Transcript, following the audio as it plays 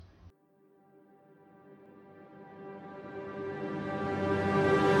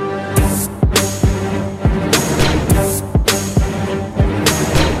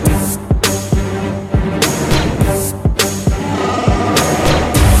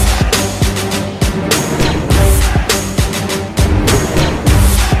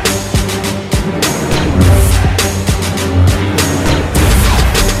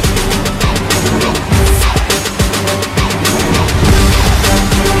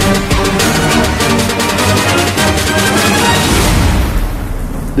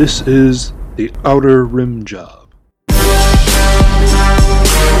This is the Outer Rim Job.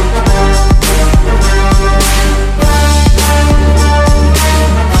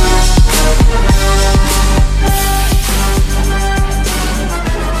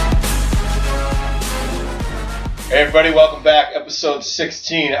 Hey everybody, welcome back. Episode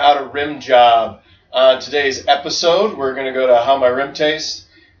 16, Outer Rim Job. On today's episode, we're going to go to How My Rim Tastes,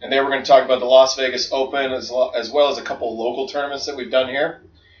 and then we're going to talk about the Las Vegas Open as well as a couple local tournaments that we've done here.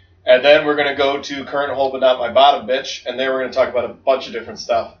 And then we're going to go to Current Hole But Not My Bottom Bitch, and then we're going to talk about a bunch of different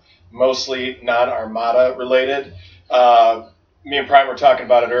stuff, mostly non-Armada related. Me and Prime were talking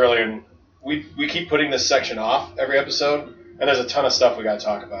about it earlier, and we keep putting this section off every episode, and there's a ton of stuff we got to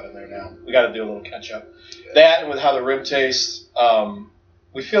talk about in there now. We got to do a little catch-up. That and with How the Rim Tastes,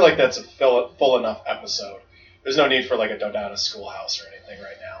 we feel like that's a full enough episode. There's no need for like a Dodonna Schoolhouse or anything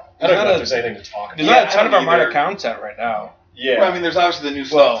right now. I don't know if there's anything to talk about. There's not a ton of Armada content right now. Yeah. Well, I mean, there's obviously the new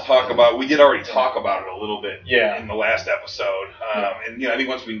stuff to talk about. We did already talk about it a little bit in the last episode. And, I think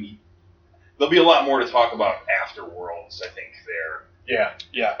once there'll be a lot more to talk about after Worlds, I think, there.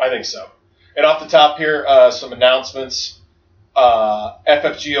 Yeah, I think so. And off the top here, some announcements.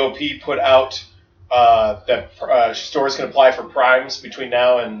 FFGOP put out that stores can apply for primes between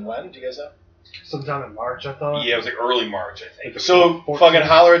now and when? Do you guys know? Sometime in March, I thought. Yeah, it was like early March, I think. So fucking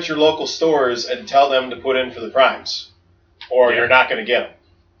holler at your local stores and tell them to put in for the primes, or you're not going to get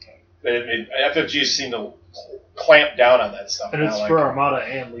them. FFG's seem to clamp down on that stuff. And it's for Armada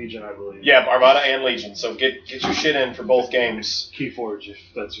and Legion, I believe. Yeah, Armada and Legion. So get your shit in for both games. Keyforge, if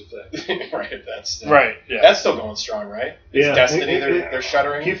that's your thing. Right, that's That's still going strong, right? Yeah, Destiny, they're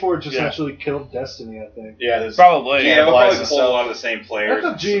shuttering. Keyforge essentially killed Destiny, I think. Yeah, probably. Yeah, they'll probably pull a lot of the same players.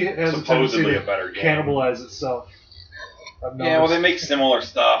 FFG has supposedly a better game. Cannibalize itself. Yeah, well, they make similar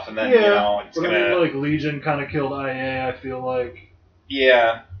stuff, and then it's but gonna. I mean, like Legion kind of killed IA. I feel like.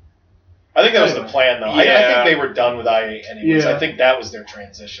 Yeah. I think that was the plan, though. Yeah. I think they were done with IA anyways. Yeah. I think that was their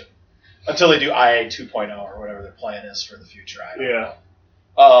transition. Until they do IA 2.0 or whatever their plan is for the future. I don't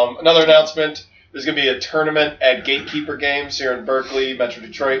know. Another announcement. There's going to be a tournament at Gatekeeper Games here in Berkeley, Metro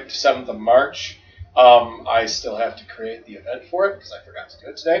Detroit, 7th of March. I still have to create the event for it because I forgot to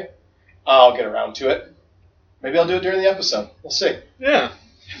do it today. I'll get around to it. Maybe I'll do it during the episode. We'll see. Yeah.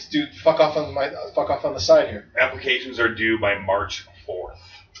 Just fuck off on the side here. Applications are due by March 4th.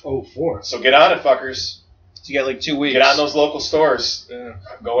 Oh, 4th. So get on it, fuckers. So you got like 2 weeks. Get on those local stores. Yeah.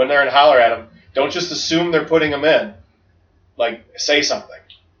 Go in there and holler at them. Don't just assume they're putting them in. Like, say something.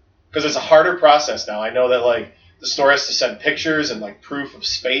 Because it's a harder process now. I know that, like, the store has to send pictures and, like, proof of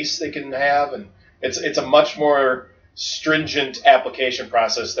space they can have. And it's a much more stringent application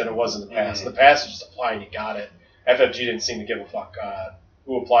process than it was in the past. Mm-hmm. In the past, you just apply and you got it. FFG didn't seem to give a fuck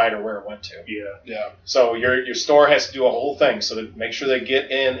who applied or where it went to. Yeah. So your store has to do a whole thing so that make sure they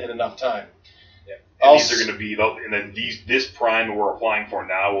get in enough time. Yeah. And these are going to be, and then this prime we're applying for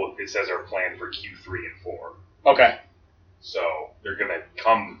now, it says are planned for Q3 and 4. Okay. So they're going to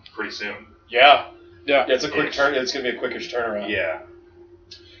come pretty soon. Yeah. It's a quick turn. It's going to be a quickish turnaround. Yeah.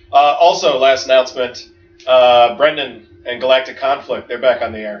 Also, last announcement: Brendan and Galactic Conflict. They're back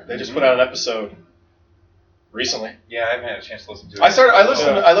on the air. They just put out an episode recently. Yeah, I haven't had a chance to listen to it.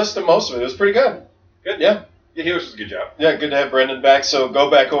 I listened to most of it. It was pretty good. Good. Yeah. Yeah, he was a good job. Yeah, good to have Brendan back. So go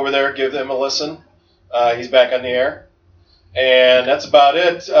back over there, give them a listen. He's back on the air. And that's about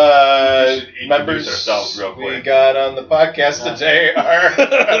it. Members ourselves real quick. We got on the podcast today are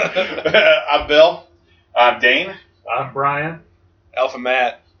I'm Bill. I'm Dane. I'm Brian. Alpha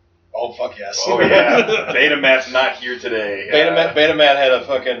Matt. Oh, fuck yes. Oh, yeah. Beta Matt's not here today. Beta Matt had a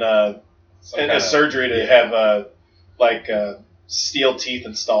fucking surgery to have steel teeth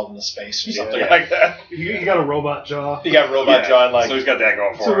installed in the space or something like that. He got a robot jaw. He got robot jaw and so he's got that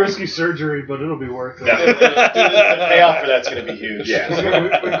going for him. It's a risky surgery, but it'll be worth it. The payoff for that's going to be huge. Yeah.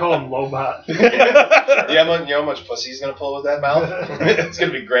 We call him Lobot. You know how much pussy he's going to pull with that mouth? It's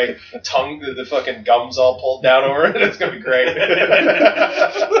going to be great. Tongue, the fucking gums all pulled down over it. It's going to be great.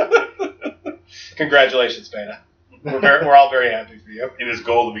 Congratulations, Beta. We're all very happy for you. In his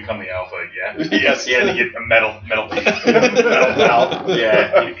goal to become the alpha, yeah. Yes. He had to get a metal teeth. Metal belt.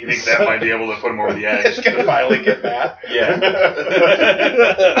 Yeah, he thinks that might be able to put him over the edge. It's going to finally get that. Yeah.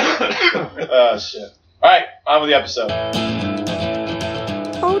 Oh, shit. All right, on with the episode.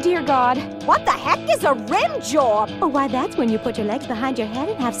 Oh, dear God. What the heck is a rim job? Oh, why, that's when you put your legs behind your head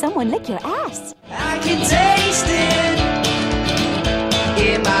and have someone lick your ass. I can taste it.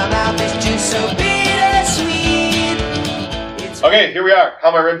 In my mouth, it's just so bittersweet. Okay, here we are. How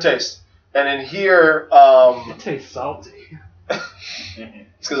my rim tastes. And in here, It tastes salty.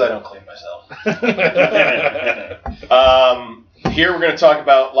 it's because I don't clean myself. here we're going to talk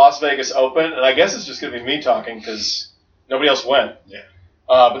about Las Vegas Open, and I guess it's just going to be me talking because nobody else went. Yeah.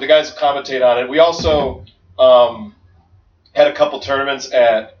 But the guys commentate on it. We also had a couple tournaments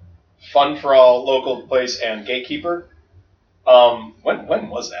at Fun for All local place and Gatekeeper. When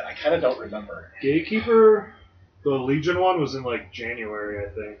was that? I kind of don't remember. Gatekeeper, the Legion one was in like January, I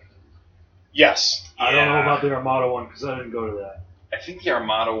think. Yes. I don't know about the Armada one because I didn't go to that. I think the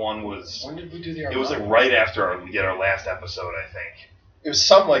Armada one was. When did we do the Armada? It was like right after we did our last episode, I think. It was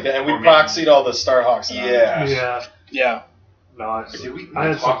something like that, and we Or maybe- proxied all the Starhawks. And Yeah. Yeah. Yeah. No, Did we I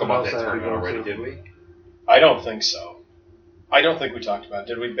had talk something about else that I had to tournament go already? to. Did we? I don't think so. I don't think we talked about it.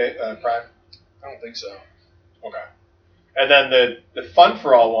 Did we, Prime? I don't think so. Okay. And then the Fun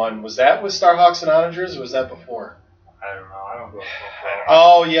for All one, was that with Starhawks and Onagers, or was that before? I don't know. I don't go to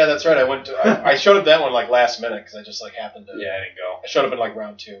Oh, yeah, that's right. I showed up that one like last minute because I just like happened to. Yeah, I didn't go. I showed up in like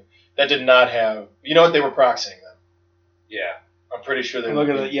round 2. That did not have. You know what? They were proxying them. Yeah. I'm pretty sure they Look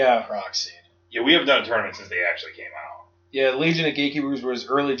were at it, yeah. proxied. Yeah, we haven't done a tournament since they actually came out. Yeah, Legion of Gatekeepers was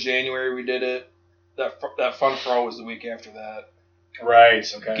early January we did it. That Fun for All was the week after that. Right.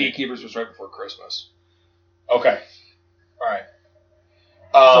 Okay. Gatekeepers was right before Christmas. Okay. All right.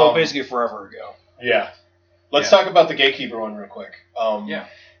 So basically forever ago. Yeah. Let's talk about the Gatekeeper one real quick. Yeah.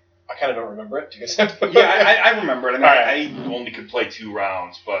 I kind of don't remember it. Do you guys have to? Yeah, I remember it. I mean, All right. I only could play 2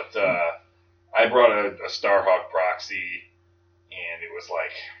 rounds, but I brought a Starhawk proxy, and it was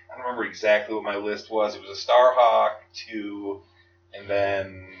like, I don't remember exactly what my list was. It was a Starhawk, 2, and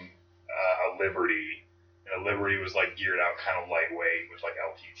then a Liberty. And a Liberty was like geared out kind of lightweight with like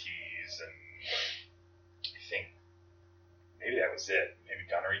LTTs, and I think maybe that was it. Maybe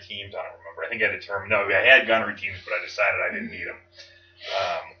gunnery teams. I don't remember. I think I determined. No, I had gunnery teams, but I decided I didn't need them.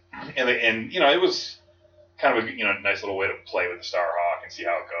 And you know, it was kind of a nice little way to play with the Starhawk and see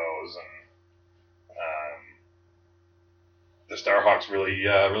how it goes. And the Starhawk's really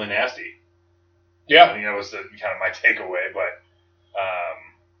nasty. Yeah. I think that was kind of my takeaway. But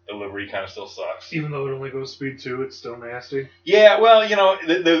the Liberty kind of still sucks. Even though it only goes speed 2, it's still nasty. Yeah, well,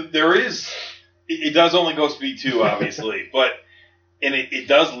 there is. It does only go speed 2, obviously, but it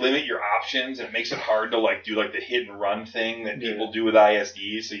does limit your options, and it makes it hard to like do like the hit and run thing that people do with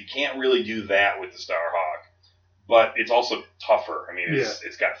ISDs. So you can't really do that with the Starhawk. But it's also tougher. I mean,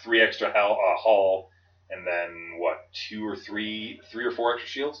 it's got 3 extra hull, and then what, 3 or 4 extra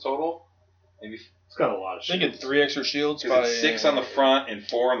shields total? Maybe. It's got a lot of I think it's 3 extra shields. Because it's 6 on the front and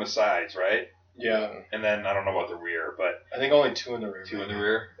 4 on the sides, right? Yeah. And then I don't know about the rear, but I think only 2 in the rear. 2 in the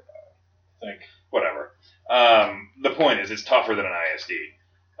rear. I think. Whatever. The point is, it's tougher than an ISD,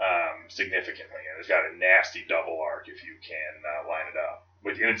 significantly, and it's got a nasty double arc if you can line it up.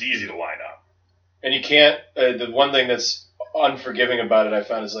 And it's easy to line up. And you can't. The one thing that's unforgiving about it, I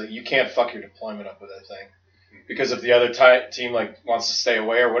found, is like you can't fuck your deployment up with that thing, because if the other team like wants to stay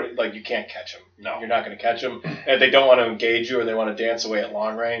away or what, like you can't catch them. No, you're not going to catch them. And if they don't want to engage you or they want to dance away at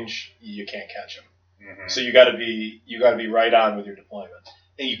long range, you can't catch them. Mm-hmm. So you got to be right on with your deployment.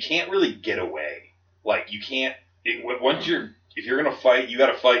 And you can't really get away. Like you can't. If you're gonna fight, you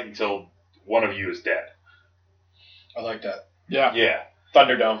got to fight until one of you is dead. I like that. Yeah. Yeah.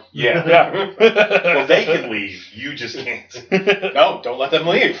 Thunderdome. Yeah. Yeah. Well, they can leave. You just can't. No, don't let them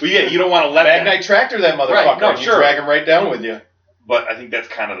leave. Well, yeah, you don't want to let Magnite Tractor that motherfucker. Right, no, and you sure. drag him right down with you. But I think that's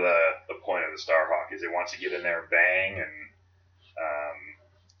kind of the point of the Starhawk is it wants to get in there and bang and.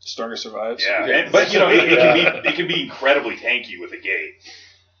 Starter survives. Yeah, but it can be incredibly tanky with a gate.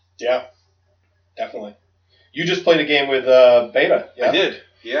 Yeah, definitely. You just played a game with Beta. Yeah? I did.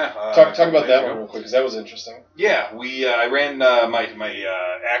 Yeah. Talk about that one real quick because that was interesting. Yeah, I ran my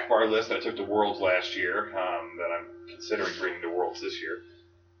Akbar list that I took to Worlds last year that I'm considering bringing to Worlds this year.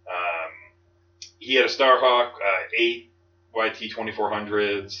 He had a Starhawk, 8 YT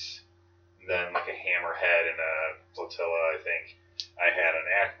 2400s, and then like a Hammerhead and a Flotilla, I think. I had an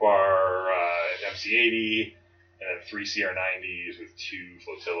Akbar MC-80, and then 3 CR-90s with 2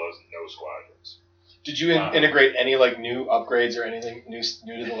 flotillas and no squadrons. Did you integrate any like new upgrades or anything new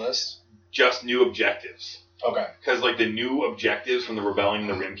to the list? Just new objectives. Okay. Because like the new objectives from the Rebellion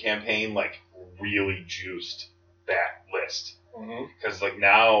the Rim campaign like really juiced that list. Because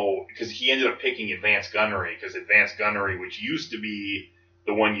because he ended up picking Advanced Gunnery, because Advanced Gunnery, which used to be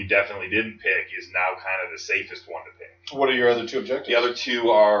the one you definitely didn't pick, is now kind of the safest one to pick. What are your other 2 objectives? The other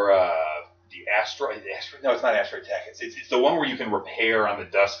 2 are the asteroid. No, it's not asteroid attack. It's the one where you can repair on the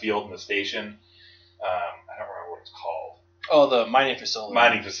dust field in the station. I don't remember what it's called. Oh, the mining facility.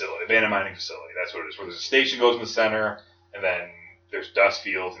 Abandoned mining facility. That's what it is. Where there's a station goes in the center, and then there's dust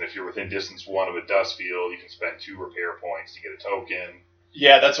fields, and if you're within distance 1 of a dust field, you can spend 2 repair points to get a token.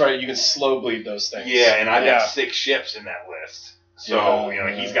 Yeah, that's right. You can slow bleed those things. Yeah, and I've got 6 ships in that list. So,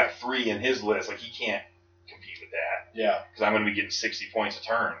 he's got 3 in his list. Like, he can't compete with that. Yeah. Because I'm going to be getting 60 points a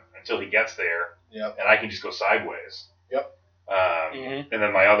turn until he gets there. Yep. And I can just go sideways. Yep. And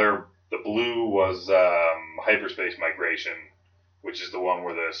then the blue was hyperspace migration, which is the one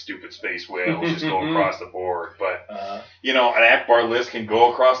where the stupid space whales just go across the board. But, an Akbar list can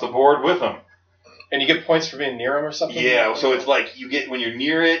go across the board with them. And you get points for being near them or something? Yeah, so it's like you get, when you're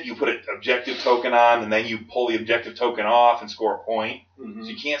near it, you put an objective token on, and then you pull the objective token off and score a point. Mm-hmm. So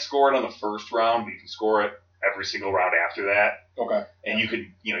you can't score it on the first round, but you can score it every single round after that. Okay. And you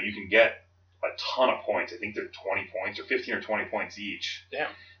can get a ton of points. I think they're 20 points or 15 or 20 points each.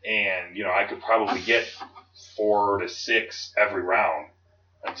 Damn. And, I could probably get 4 to 6 every round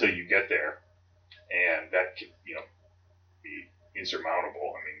until you get there. And that could, be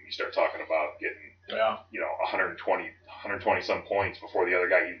insurmountable. I mean, you start talking about getting, 120 some points before the other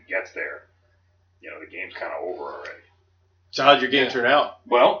guy even gets there. The game's kind of over already. So how'd your game turn out?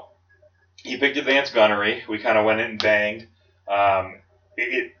 Well, he picked advanced gunnery. We kind of went in and banged.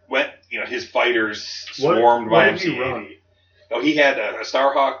 It went, his fighters swarmed my MC-80. Oh, he had a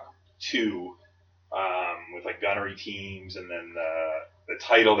Starhawk 2 with like gunnery teams, and then the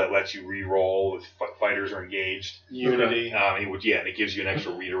title that lets you re-roll if fighters are engaged. Unity. And it gives you an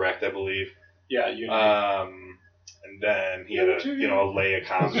extra redirect, I believe. Yeah, Unity. And then he had a Leia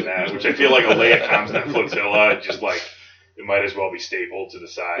Comsnet, which I feel like a Leia Comsnet flotilla, just like it might as well be stapled to the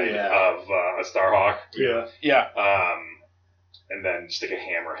side of a Starhawk. Yeah. Yeah. And then stick a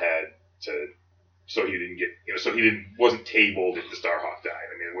hammerhead so he didn't wasn't tabled if the Starhawk died.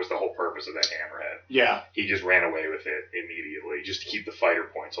 I mean, it was the whole purpose of that hammerhead. Yeah. He just ran away with it immediately just to keep the fighter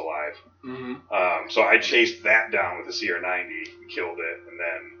points alive. Mm-hmm. So I chased that down with the CR-90 and killed it, and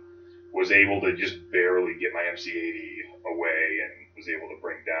then was able to just barely get my MC-80 away and was able to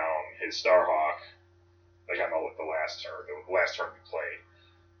bring down his Starhawk, like on the last turn we played,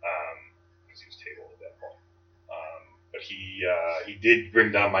 because he was tabled at that point. But he did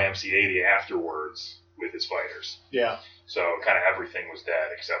bring down my MC-80 afterwards with his fighters. Yeah. So kind of everything was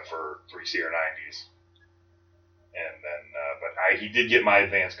dead except for 3 CR-90s. And then, but he did get my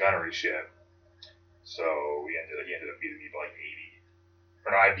advanced gunnery ship. So he ended up beating me by like 80.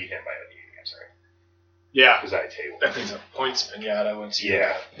 Or no, I beat him by like 80, I'm sorry. Yeah. Because I tabled. That thing's a point spin, I wouldn't see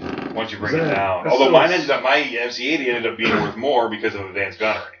that. Once you bring it down. That's Although so my MC-80 ended up being worth more because of advanced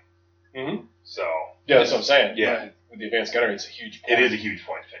gunnery. Mm-hmm. So. Yeah, that's what I'm saying. Yeah. With the advanced gunnery, it's a huge point. It is a huge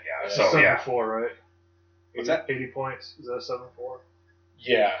point spin, yeah. It's So, 7-4, right? What's that? 80 points. Is that 7-4?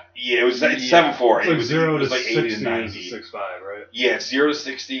 Yeah. Yeah, it was 7-4. It's like 0 to like 60 80 to 90. is 6-5, right? Yeah, it's 0 to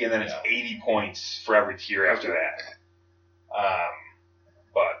 60, and then it's 80 points for every tier after that.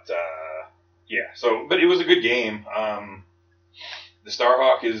 But it was a good game. The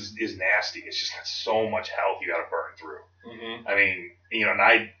Starhawk is nasty. It's just got so much health you got to burn through. Mm-hmm. I mean,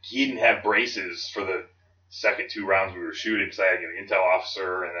 he didn't have braces for the second 2 rounds we were shooting because I had an intel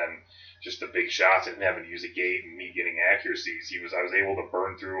officer and then just the big shots and having to use a gate and me getting accuracies. I was able to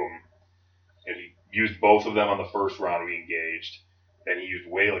burn through them. He used both of them on the first round we engaged. Then he used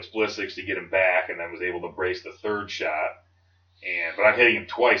whale explosives to get him back, and then was able to brace the third shot. But I'm hitting him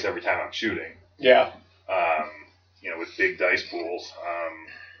twice every time I'm shooting. Yeah. With big dice pools.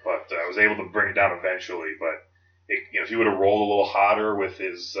 But I was able to bring it down eventually. But if he would have rolled a little hotter with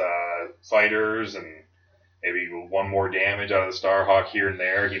his fighters and maybe 1 more damage out of the Starhawk here and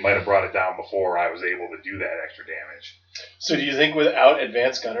there, he might have brought it down before I was able to do that extra damage. So do you think without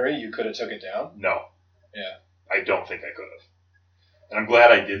advanced gunnery you could have took it down? No. Yeah. I don't think I could have. And I'm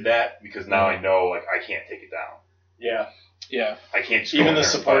glad I did that because now I know I can't take it down. Yeah. Yeah. I can't just even the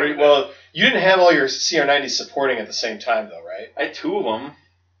supporting. Well, you didn't have all your CR-90s supporting at the same time though, right? I had 2 of them.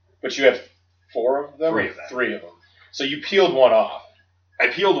 But you have 4 of them? 3 of them. 3 of them. So you peeled one off. I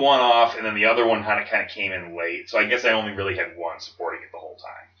peeled one off, and then the other one kind of came in late. So I guess I only really had 1 supporting it the whole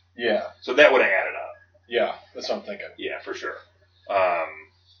time. Yeah. So that would have added up. Yeah, that's what I'm thinking. Yeah, for sure.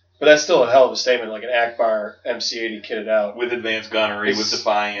 But that's still a hell of a statement, like an Akbar MC-80 kitted out. With advanced gunnery, with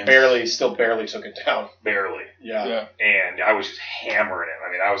Defiance. Still barely took it down. Barely. Yeah. And I was just hammering him.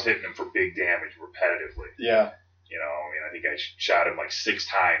 I mean, I was hitting him for big damage repetitively. Yeah. I think I shot him like 6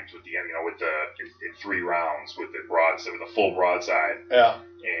 times with the, in 3 rounds with the full broadside. Yeah.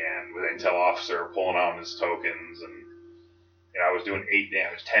 And with intel officer pulling on his tokens, and I was doing 8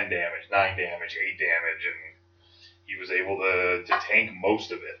 damage, 10 damage, 9 damage, 8 damage, and he was able to tank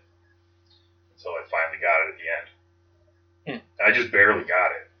most of it until I finally got it at the end. And I just barely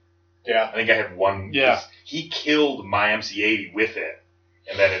got it. Yeah. I think I had 1. Yeah. He killed my MC-80 with it.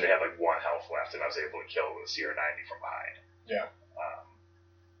 And then it had like 1 health left, and I was able to kill it with a CR-90 from behind. Yeah.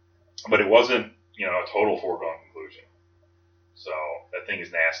 But it wasn't, a total foregone conclusion. So that thing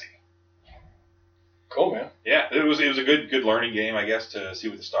is nasty. Cool, man. Yeah, it was a good learning game, I guess, to see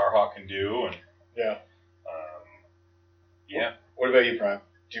what the Starhawk can do. And Yeah. yeah. What about you, Prime?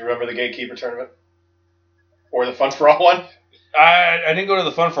 Do you remember the Gatekeeper tournament? Or the Fun for All one? I didn't go to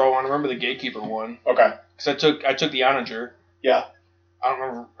the Fun for All one. I remember the Gatekeeper one. Okay. Because I took the Onager. Yeah. I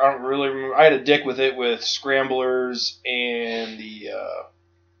don't really remember. I had a dick with it with Scramblers and the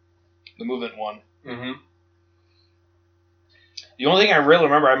Movement one. Mm-hmm. The only thing I really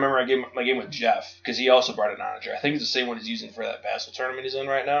remember, I gave my game with Jeff because he also brought an Onager. I think it's the same one he's using for that Vassal tournament he's in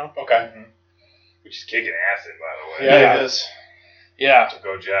right now. Okay. Mm-hmm. Which is kicking acid, by the way. Yeah, it is. Yeah. So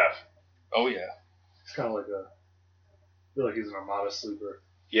go, Jeff. Oh yeah. It's kind of like I feel like he's an Armada sleeper.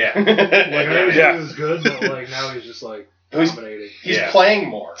 Yeah. Like I know Yeah. he was good, but like now he's just like He's- dominating. He's Yeah. playing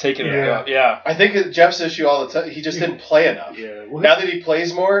more. Taking it Yeah. up. Yeah. I think Jeff's issue all the time, he just didn't play enough. Yeah. Well, Now that he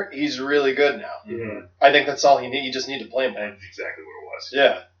plays more, he's really good now. yeah. I think that's all he needs. You just need to play more. That's exactly what it was.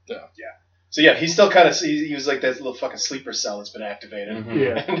 Yeah. Yeah. So yeah, he's still kind of, he was like that little fucking sleeper cell that's been activated. Mhm.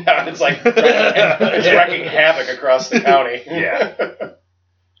 Yeah. And now it's like, it's wrecking havoc across the county. Yeah.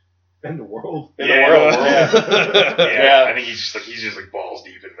 In the world. In the world. Yeah. Yeah. I think he's just like balls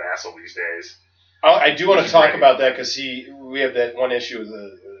deep in Vassal these days. I do want Which to is talk great. about that because we have that one issue with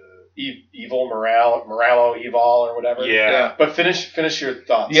the evil Moralo Evol or whatever. Yeah. But finish your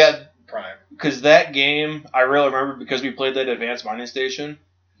thoughts. Yeah. Prime. Because that game, I really remember because we played that Advanced Mining Station.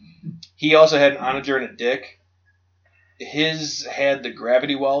 He also had an Onager and a Dick. His had the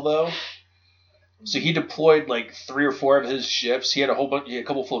gravity well though, so he deployed like 3 or 4 of his ships. He had a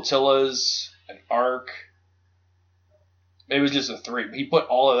couple flotillas, an arc. Maybe it was just a 3. He put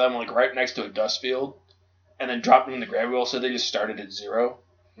all of them like right next to a dust field, and then dropped them in the gravity well. So they just started at 0,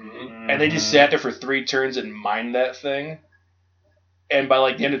 and they just sat there for 3 turns and mined that thing. And by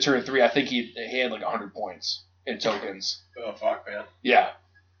like the end of turn 3, I think he had like 100 points in tokens. Oh fuck, man. Yeah.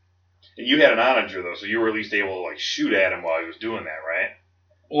 And you had an Onager, though, so you were at least able to like shoot at him while he was doing that, right?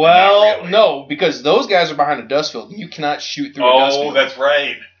 Well, Not really. no, because those guys are behind a dust field. And you cannot shoot through a dust Oh, field. that's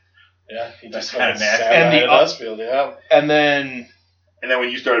right. Yeah, he That's just kinda fucking nasty. sat And right the in dust field, yeah. And then, And then when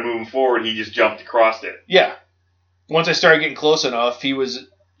you started moving forward, he just jumped across it. yeah. Once I started getting close enough, he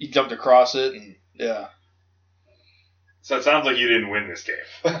jumped across it, and yeah. So it sounds like you didn't win this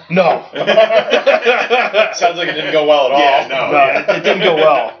game. No. Sounds like it didn't go well at all. Yeah, no. No, yeah. it didn't go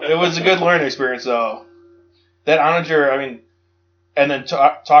well. It was a good learning experience, though. That Onager, I mean, and then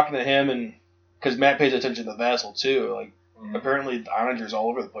talking to him, and because Matt pays attention to the Vassal, too. Like, apparently the Onager's all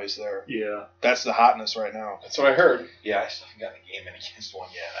over the place there. Yeah. That's the hotness right now. That's what I heard. Yeah, I still haven't gotten a game in against one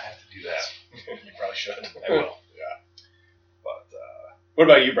yet. I have to do that. You probably should. I will. Yeah. But, What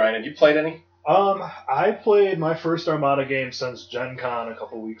about you, Brian? Have you played any? I played my first Armada game since Gen Con a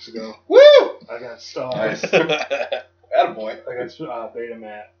couple weeks ago Woo! against Nice. Attaboy. against Beta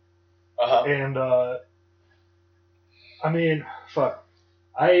Matt. Uh-huh. And I mean, fuck.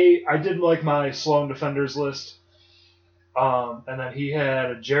 I did like my Sloan Defenders list. And then he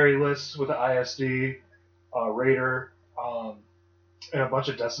had a Jerry list with the ISD, Raider, and a bunch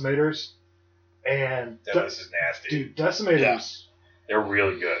of Decimators. And that list is nasty. dude, Decimators They're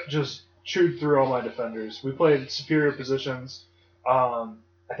really good. just chewed through all my defenders. We played superior positions. I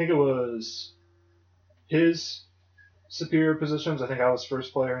think it was his superior positions. I think I was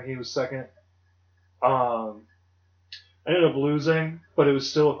first player and he was second. I ended up losing, but it was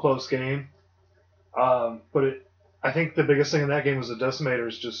still a close game. I think the biggest thing in that game was the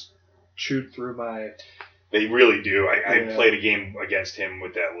Decimators just chewed through my... They really do. I Yeah. played a game against him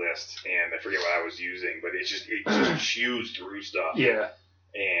with that list, and I forget what I was using, but it just chews through stuff. Yeah.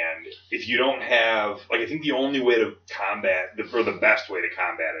 And if you don't have, like, I think the only way to combat, or the best way to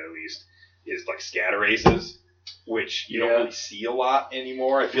combat it at least, is like scatter aces, which you don't really see a lot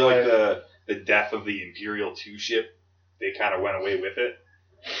anymore. I feel like the death of the Imperial 2 ship, they kind of went away with it.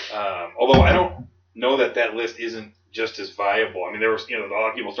 Although I don't know that list isn't just as viable. I mean, there was, a lot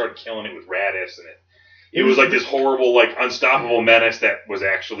of people started killing it with Radis, and it was like this horrible, like, unstoppable menace that was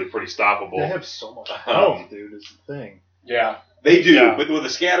actually pretty stoppable. They have so much health, dude, is the thing. Yeah. They do, Yeah. but with the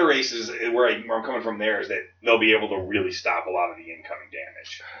scatter races, where I'm coming from there is that they'll be able to really stop a lot of the incoming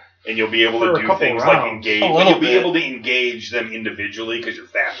damage. And you'll be able For a to do couple things like rounds. engage, A but little you'll be bit. able to engage them individually because you're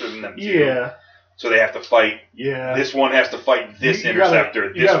faster than them too. Yeah. So they have to fight, Yeah. this one has to fight this You interceptor,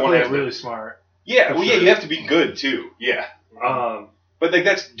 gotta, this one play has it to... really smart. Yeah, for well, yeah, sure. you have to be good too, yeah. But like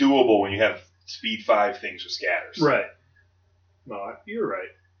that's doable when you have speed 5 things with scatters. Right. No, you're right.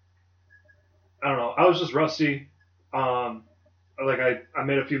 I don't know. I was just rusty. I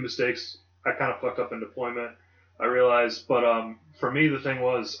made a few mistakes. I kind of fucked up in deployment. I realized, but for me the thing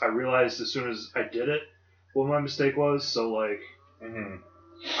was I realized as soon as I did it what my mistake was. So like, Mm-hmm.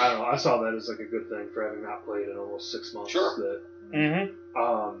 I don't know. I saw that as like a good thing for having not played in almost 6 months. Sure. That,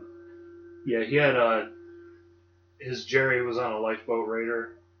 Mm-hmm. yeah, he had his Jerry was on a lifeboat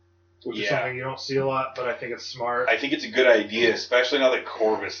raider, which is something you don't see a lot, but I think it's smart. I think it's a good idea, especially now that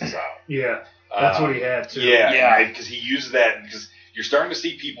Corvus is out. Yeah, that's what he had too. Yeah, because he used that because you're starting to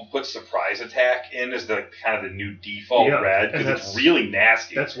see people put surprise attack in as the kind of the new default red because it's really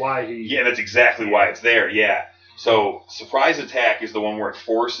nasty. That's why he. Yeah, that's exactly why it's there. Yeah. So surprise attack is the one where it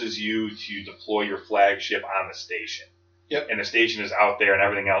forces you to deploy your flagship on the station. Yep. And the station is out there, and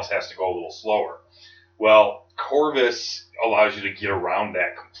everything else has to go a little slower. Well, Corvus allows you to get around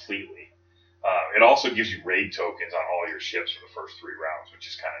that completely. It also gives you raid tokens on all your ships for the first 3 rounds, which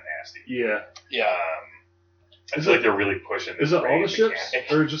is kind of nasty. Yeah. Yeah. I feel like they're really pushing this. Is it all raid the ships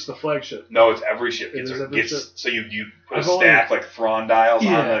mechanic. or just the flagship? No, it's every ship. It is every ship? So you put I've a stack like Thrawn dials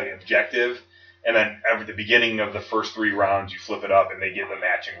on Yeah. the objective, and then at the beginning of the first 3 rounds, you flip it up, and they get the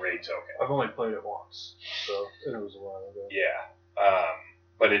matching raid token. I've only played it once, so it was a while ago. Yeah.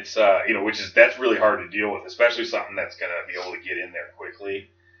 But it's that's really hard to deal with, especially something that's gonna be able to get in there quickly,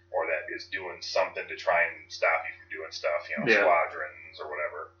 or that is doing something to try and stop you from doing stuff, squadrons or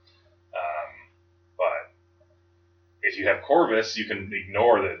whatever. But if you have Corvus, you can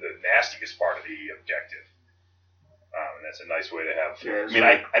ignore the nastiest part of the objective. And that's a nice way to have. Yeah, I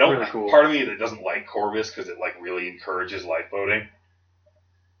mean, I don't. really cool. Part of me that doesn't like Corvus because it like really encourages lifeboating.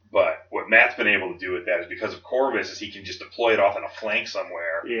 But what Matt's been able to do with that is because of Corvus is he can just deploy it off on a flank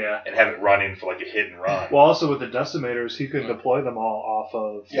somewhere and have it run in for like a hit and run. Well, also with the decimators, he could deploy them all off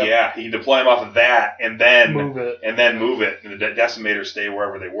of. Yeah, he can deploy them off of that and then move it. and the decimators stay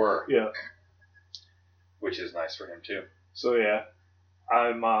wherever they were. Yeah. Which is nice for him too. So yeah,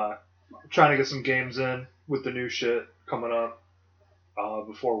 I'm trying to get some games in with the new shit coming up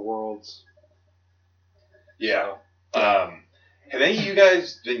before Worlds. Yeah. Have any of you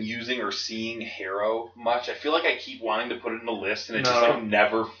guys been using or seeing Harrow much? I feel like I keep wanting to put it in the list, and it just like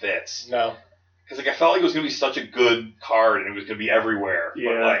never fits. No. Because like I felt like it was going to be such a good card, and it was going to be everywhere.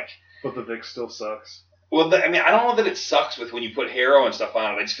 Yeah. But the Vic still sucks. Well, I mean, I don't know that it sucks with when you put Harrow and stuff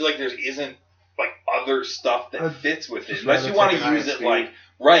on it. I just feel like there isn't like other stuff that fits with it, unless you want to use it like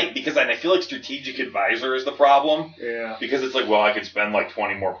right. Because I feel like Strategic Advisor is the problem. Yeah. Because it's like, well, I could spend like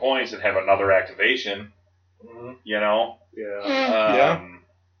 20 more points and have another activation. You know. Yeah.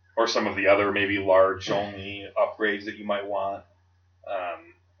 Or some of the other maybe large only upgrades that you might want. I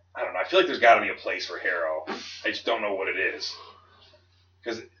don't know. I feel like there's got to be a place for Harrow. I just don't know what it is.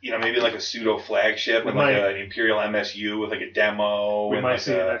 Because, maybe like a pseudo flagship and like an Imperial MSU with like a demo. We and might like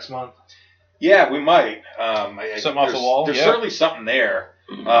see it next month. Yeah, we might. Something off the wall? There's certainly something there.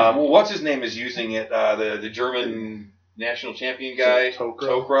 Well, what's his name is using it? The German national champion guy?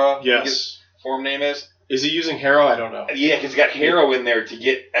 Tokra? Yes. His form name is? Is he using Harrow? I don't know. Yeah, because he's got Harrow in there to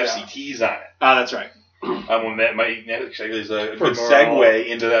get FCTs on it. Ah, that's right. Well, that might actually is a good segue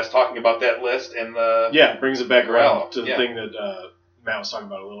into us talking about that list and the... Yeah, it brings it back around to the thing that Matt was talking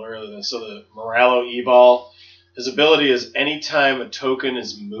about a little earlier. So the Moralo E-Ball, his ability is anytime a token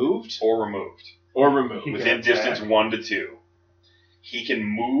is moved... Or removed. Within distance 1 to 2. He can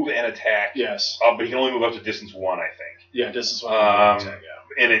move and attack. Yes. But he can only move up to distance 1, I think. Yeah, distance 1. Attack, yeah.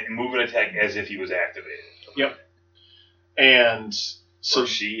 And move and attack as if he was activated. Yep. And so... Or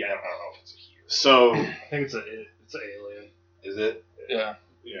she, I don't know if it's a he. So... I think it's an alien. Is it? Yeah.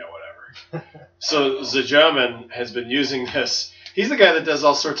 Yeah, whatever. So the has been using this. He's the guy that does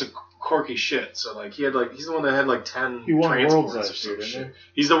all sorts of quirky shit. So like he's the one that had like 10 he won transports Worlds or last year, some shit. didn't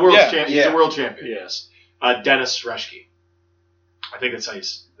He's the world champion. Yeah. He's the world champion. Yes. Dennis Reschke. I think that's how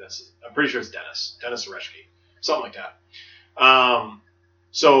I'm pretty sure it's Dennis Reschke. Something like that.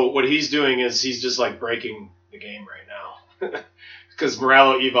 So what he's doing is he's just like breaking the game right now. Because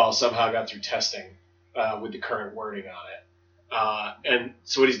Moralo Eval somehow got through testing with the current wording on it. And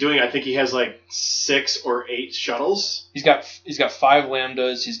so what he's doing, I think he has like 6 or 8 shuttles. He's got 5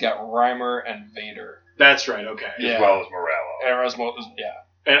 Lambdas. He's got Reimer and Vader. That's right. Okay. Yeah. As well as Moralo.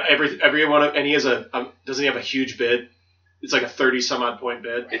 And And every one of, and he has doesn't he have a huge bid? It's like a 30 some odd point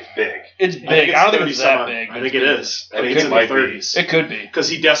bid. It's big. It's big. I don't think it's that big. I think it is. I think It it's in the 30s. It could be. Because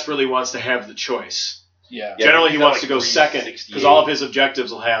he desperately wants to have the choice. Yeah. Generally, he he's wants like to go second 368. because all of his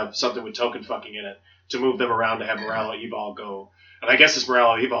objectives will have something with token fucking in it to move them around to have Moralo E-Ball go. And I guess this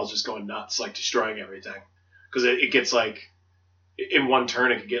Moralo E-Ball is just going nuts, like destroying everything. Because it gets like, in one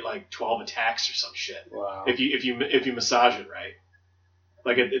turn, it could get like 12 attacks or some shit. Wow. If you massage it right.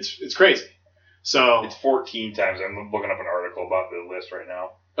 Like it's crazy. So It's 14 times. I'm looking up an article about the list right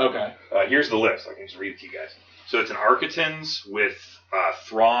now. okay. Here's the list. I can just read it to you guys. So it's an Architans with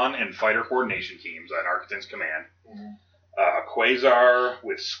Thrawn and fighter coordination teams on Arquitens Command. Quasar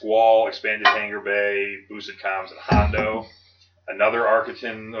with Squall, expanded hangar bay, boosted comms, and Hondo. Another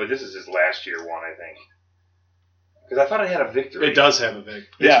Arquitan. Oh, this is his last year one, I think. Because I thought it had a victory. It does have a victory.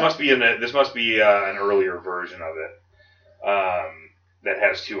 This must be an earlier version of it. That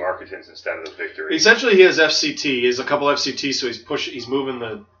has 2 Arquitans instead of the victory. Essentially, he has FCT. He has a couple FCT, so he's moving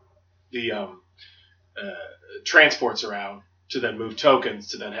the transports around to then move tokens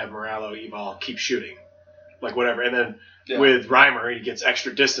to then have Moralo Evol keep shooting, like whatever. And then with Reimer, he gets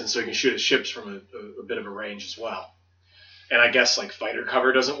extra distance, so he can shoot his ships from a bit of a range as well. And I guess like fighter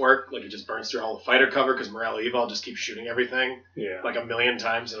cover doesn't work. Like it just burns through all the fighter cover because Moralo Evol just keeps shooting everything like a million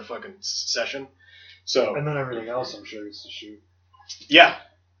times in a fucking session. So and then everything else, I'm sure, gets to shoot. Yeah,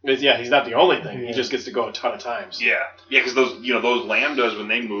 he's not the only thing. He just gets to go a ton of times. Yeah, because those lambdas when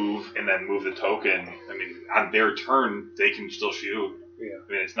they move and then move the token. I mean, on their turn they can still shoot. Yeah,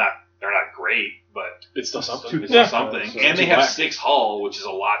 I mean they're not great, but it's still something. It's still something. And they have 6 hull, which is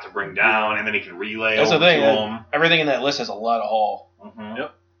a lot to bring down, and then he can relay. That's the over thing. to them. Everything in that list has a lot of hull. Mm-hmm.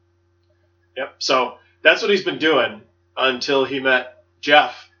 Yep. So that's what he's been doing until he met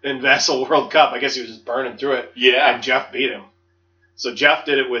Jeff in Vassal World Cup. I guess he was just burning through it. Yeah. And Jeff beat him. So Jeff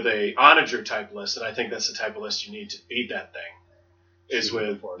did it with a onager type list, and I think that's the type of list you need to beat that thing. Is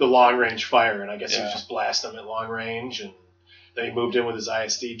with the long range fire, and I guess he was just blasting them at long range, and then he moved in with his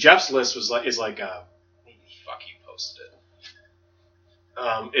ISD. Jeff's list is like he posted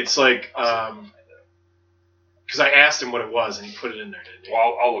it. It's like because I asked him what it was, and he put it in there, didn't he?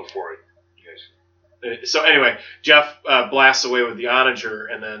 Well, I'll look for it. You guys. So anyway, Jeff blasts away with the onager,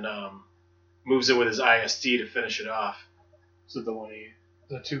 and then moves in with his ISD to finish it off. So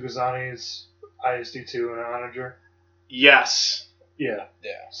the 2 Ghazanis, ISD2 and an onager? Yes. Yeah.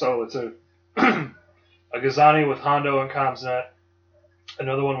 So it's a Ghazani with Hondo and Commsnet,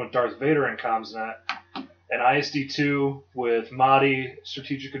 another one with Darth Vader and Commsnet, an ISD2 with Mahdi,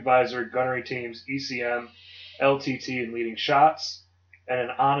 Strategic Advisor, Gunnery Teams, ECM, LTT, and Leading Shots, and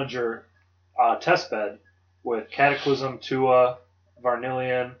an onager testbed with Cataclysm, Tua,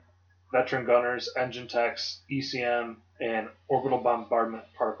 Varnillion, Veteran Gunners, Engine Techs, ECM, and Orbital Bombardment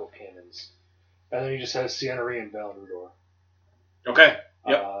Particle Cannons. And then he just has Sienna and Valen Rudor. Okay.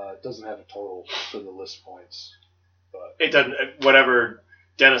 Yep. It doesn't have a total for the list points. But It doesn't. Whatever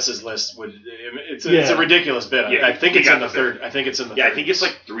Dennis's list would. It's a ridiculous bid. Yeah, I think it's in the third. I think it's in the. Yeah, third. I think it's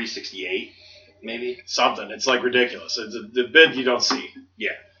like 368, maybe. Something. It's like ridiculous. It's the bid you don't see.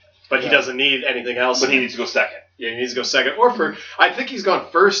 Yeah. But he doesn't need anything else. But he needs to go second. Yeah, he needs to go second. Or for. I think he's gone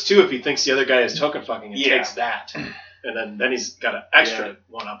first too if he thinks the other guy is token fucking and takes that. And then he's got an extra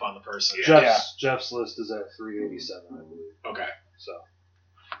one up on the person. Jeff's list is at 387, I believe. Okay. So.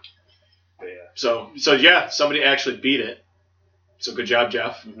 But yeah. So yeah, somebody actually beat it. So good job,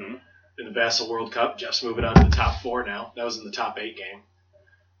 Jeff. Mm-hmm. In the Vassal World Cup, Jeff's moving on to the top 4 now. That was in the top 8 game.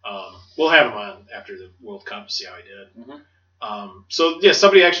 We'll have him on after the World Cup to see how he did. Mm-hmm. So yeah,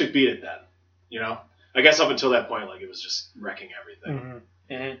 somebody actually beat it then. You know, I guess up until that point, like it was just wrecking everything.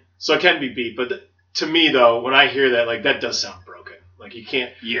 Mm-hmm. Mm-hmm. So it can be beat, but to me though, when I hear that, like that does sound broken. Like you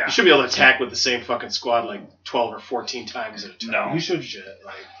can't. Yeah. You should be able to attack with the same fucking squad like 12 or 14 times at a time. No. You should. Shit.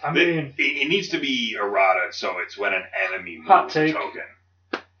 Like I mean, it needs to be errata, so it's when an enemy moves Hot a take. token.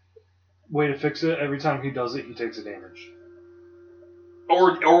 way to fix it, every time he does it, he takes a damage.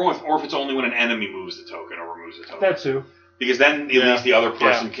 Or if it's only when an enemy moves the token or removes the token. That too. Because then at least the other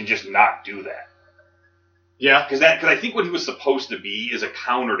person can just not do that. Yeah. Because I think what he was supposed to be is a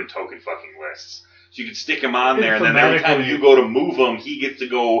counter to token fucking lists. So you could stick him on there, and then every time you go to move him, he gets to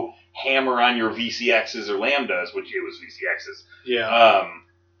go hammer on your VCXs or Lambdas, which it was VCXs. Yeah.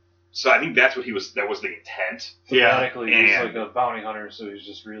 So I think that's what he was. That was the intent. Thematically, he's like a bounty hunter, so he's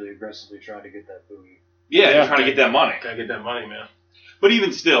just really aggressively trying to get that booty. Yeah, trying to get that money. Gotta get that money, man. But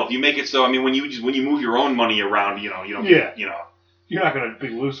even still, if you make it so, I mean, when you move your own money around, you don't. You're not going to be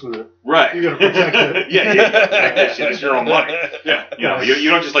loose with it. Right. You're going to protect it. Yeah, protect that shit. It's your own money. Yeah. You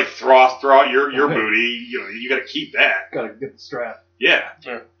don't just like throw out your booty. You got to keep that. Got to get the strap. Yeah.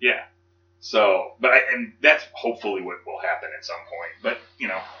 Sure. Yeah. So, and that's hopefully what will happen at some point. But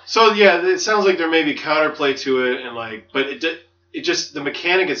So yeah, it sounds like there may be counterplay to it, and but it just the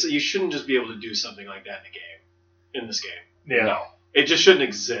mechanic is you shouldn't just be able to do something like that in this game. Yeah. No. It just shouldn't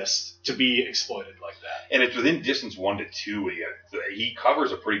exist to be exploited like that. And it's within distance 1 to 2. He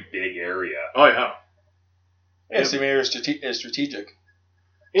covers a pretty big area. Oh yeah. Yeah, so maybe it's strategic.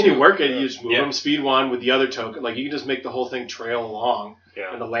 And you work it, you just move them speed 1 with the other token. Like you can just make the whole thing trail along,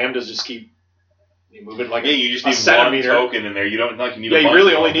 and the lambdas just keep you move it like you just a need centimeter. one token in there. You don't like you need. Yeah, you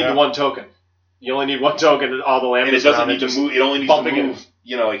really only need the one token. You only need one token and all the And it lambdas doesn't around need it. to Just move. It only needs to bumping it. move.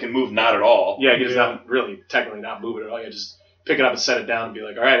 It can move not at all. Yeah, it's not really technically not moving at all. You just pick it up and set it down and be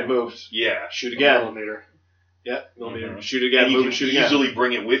like, all right, it moved. Yeah. Shoot again. Millimeter. Yeah, millimeter. Mhm. Shoot again. And Move you and shoot can again. easily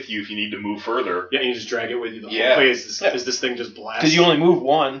bring it with you if you need to move further. Yeah, and you just drag it with you the whole Yeah. way. Is this thing just blast? Because you only move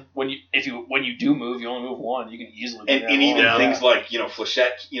one. When you do move, you only move one. You can easily bring And that even along. things like,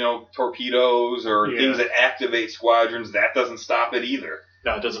 flechette, torpedoes or Yeah. things that activate squadrons, that doesn't stop it either.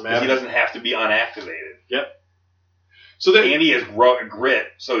 No, it doesn't 'Cause matter. he doesn't have to be unactivated. So that, And he has grit,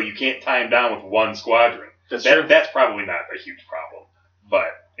 so you can't tie him down with one squadron. that's true. That's probably not a huge problem, but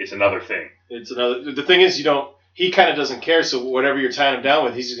it's another thing. It's another. The thing is, he kind of doesn't care. So whatever you're tying him down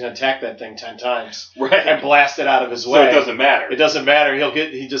with, he's just going to attack that thing 10 times Right. and blast it out of his So way. it doesn't matter. It doesn't matter.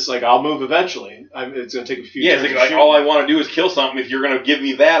 He just like, I'll move eventually. It's going to take a few. Yeah, turns it's to like shoot. all I want to do is kill something. If you're going to give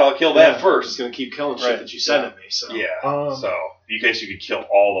me that, I'll kill that It's first. going to keep killing shit Right. that you send at me. So Yeah. Um, So you guess you could kill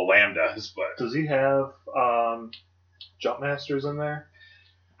all the lambdas, but Does he have jump masters in there?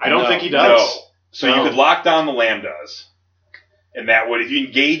 I don't No. think he does. no. So No. you could lock down the lambdas, and that would, if you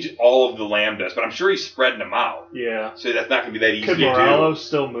engage all of the lambdas, but I'm sure he's spreading them out, Yeah. so that's not going to be that easy Could to Morello do.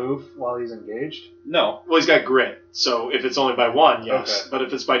 still move while he's engaged? No. Well, he's got grit. So if it's only by one, yes. Okay. But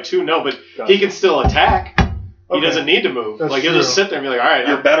if it's by two, no. But Gotcha. he can still attack. He Okay. doesn't need to move. That's Like he'll just true. sit there and be like, all right,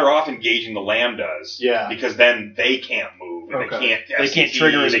 You're better off engaging the lambdas. Yeah. Because then they can't move, and Okay. they can't They can't SCT,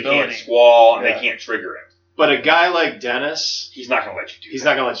 trigger his they can't ability. squall, and Yeah. they can't trigger him. But a guy like Dennis, He's not going to let you do he's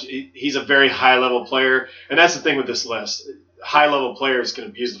that. not going to let you. He's a very high level player, and that's the thing with this list. High level players can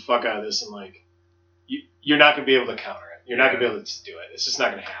abuse the fuck out of this, and like, you're not going to be able to counter it. You're not going to be able to do it. It's just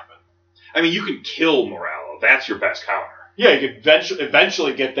not going to happen. I mean, you can kill Morello. That's your best counter. Yeah, you could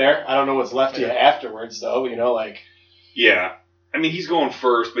eventually get there. I don't know what's left of you afterwards, though. Yeah. I mean, he's going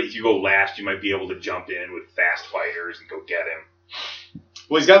first, but if you go last, you might be able to jump in with fast fighters and go get him.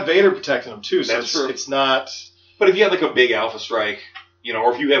 Well, he's got Vader protecting him too, so That's true. it's not. But if you had like a big Alpha Strike,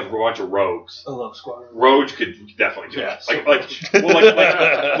 or if you have a bunch of rogues, I love Squadron. Rogue could definitely do Yeah,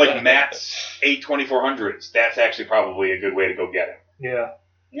 it. Like Matt's 8-2400s. That's actually probably a good way to go get him. Yeah.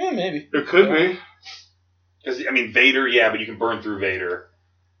 Yeah, maybe. It could be. Because I mean, Vader, yeah, but you can burn through Vader.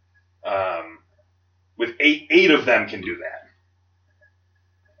 With eight of them can do that.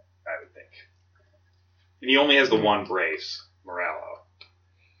 I would think. And he only has the one brace, Morello.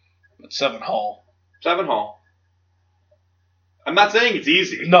 But 7 Hull. 7 Hull. I'm not saying it's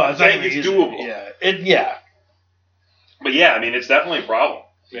easy. No, I'm it's not saying it's easy. doable. Yeah. But yeah, I mean, it's definitely a problem.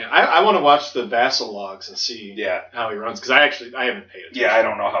 Yeah, I want to watch the Vassal logs and see Yeah. how he runs because I haven't paid attention. Yeah, I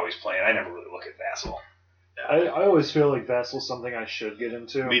don't know how he's playing. I never really look at Vassal. I always feel like Vassal's something I should get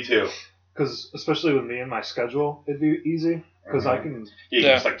into. Me too. Because especially with me and my schedule, it'd be easy. Because I can... You Yeah.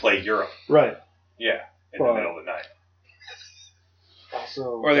 can just like play Europe. Right. Yeah. In the Well, middle of the night. Also...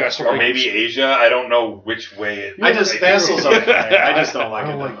 Or they got Or maybe Asia. I don't know which way it. I just Vassal's okay. I just don't like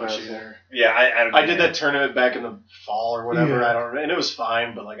I don't it like that much Vassal. either. Yeah, I did that tournament back in the fall or whatever. Yeah. I don't remember, and it was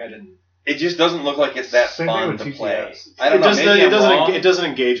fine, but like I didn't. It just doesn't look like it's that Same thing fun with to TTS. play. I don't know. It Maybe I'm wrong. doesn't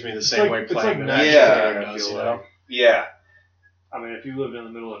engage me the same like- way it's playing like Magic Yeah. Gathering I does, feel you know? like. Yeah. I mean, if you lived in the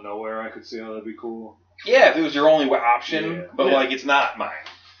middle of nowhere, I could see how that'd be cool. Yeah, if it was your only option, Yeah. but Yeah. like it's not mine.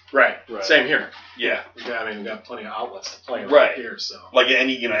 Right. Right. Same here. Yeah. We've got plenty of outlets to play Right. here, so Like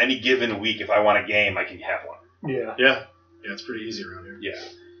any given week, if I want a game, I can have one. Yeah. yeah, it's pretty easy around here. Yeah.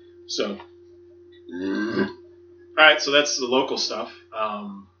 So, all right, so that's the local stuff.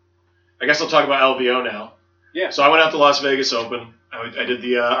 I guess I'll talk about LVO now. Yeah. So I went out to Las Vegas Open. I did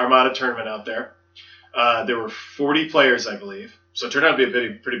the Armada tournament out there. There were 40 players, I believe. So it turned out to be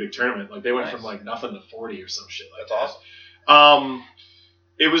a pretty big tournament. Like they went Nice. from like nothing to 40 or some shit like That's that. awesome.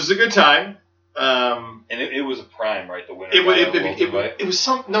 It was a good time. And it was a prime, right? The winner. It was got a World Invite? it was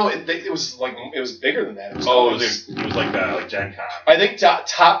some no. It was like it was bigger than that. It was, it was like Gen Con. I think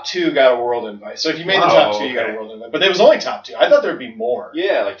top two got a world invite. So if you made the Wow, top two, you got a okay. world invite. But there was only top two. I thought there would be more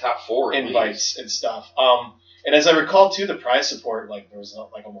Yeah, like top 4 at invites and stuff. And as I recall too, the prize support there was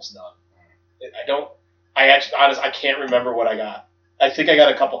like almost none. I can't remember what I got. I think I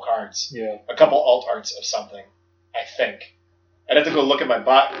got a couple cards, Yeah. a couple alt arts of something. I think. I'd have to go look at my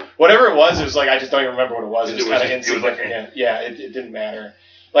bot. Whatever it was like I just don't even remember what it was. It was It was kind of just- it was like- insignificant. It didn't matter.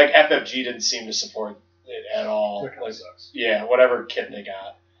 Like FFG didn't seem to support it at all. That kind Like, of sucks. yeah, whatever kit they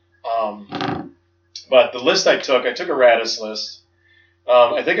got. But the list I took a Radis list.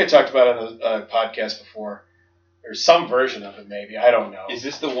 I think I talked about it on the podcast before. There's some version of it, maybe. I don't know. Is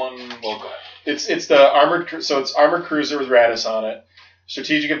this the one? Well, go ahead. It's the armored. So it's armored cruiser with Radis on it.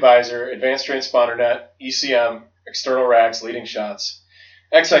 Strategic advisor, advanced transponder net, ECM, external racks, leading shots,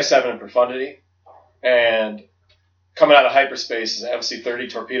 XI7 in profundity, and coming out of hyperspace is an MC-30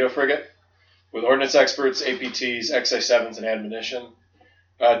 torpedo frigate. with ordnance experts, APTs, XI7s, and admonition.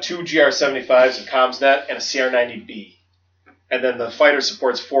 2 GR75s and CommsNet, and a CR90B. And then the fighter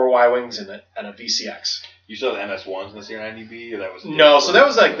supports 4 Y-Wings and a VCX. You still have MS-1s in the CR90B, or that was... No, so that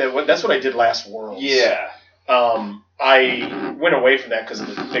was like that's what I did last Worlds. Yeah. I went away from that because of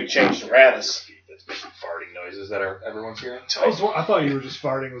the big change to Radis. That's making farting noises that everyone's hearing. I thought you were just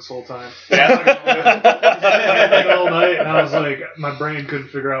farting this whole time. Yeah. All night, and I was like, my brain couldn't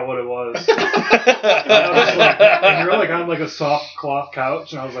figure out what it was. And I was like, and you're like on like a soft cloth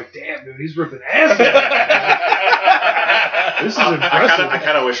couch, and I was like, damn, dude, he's ripping ass. This is impressive. I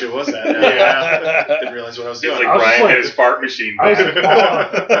kind of wish it was that. Yeah. Didn't realize what I was It's doing. like I was Brian like- had his fart machine. I was back. like,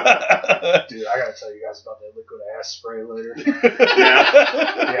 oh. Dude, I gotta tell you guys about that liquid ass spray later.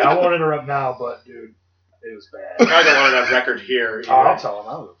 Yeah, I won't interrupt now, but dude, it was bad. I don't want it on record here. Oh, I'll tell him.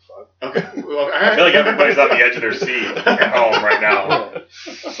 I don't give a fuck. Okay. Well, all right. I feel like everybody's on the edge of their seat at home right now.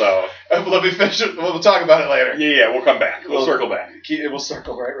 So, Let me finish it. We'll talk about it later. yeah, we'll come back. We'll circle back. We'll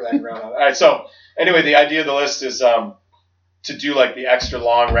circle right around on it. All right. So anyway, the idea of the list is to do like the extra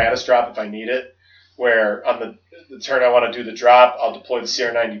long Radis drop if I need it. Where on the turn I want to do the drop, I'll deploy the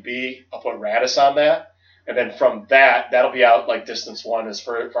CR90B. I'll put Radis on that, and then from that'll be out like distance 1 as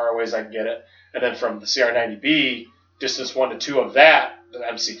far away as I can get it. And then from the CR90B, distance 1 to 2 of that, the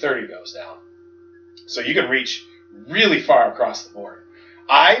MC30 goes down. So you can reach really far across the board.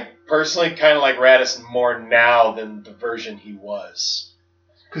 I personally kind of like Radis more now than the version he was.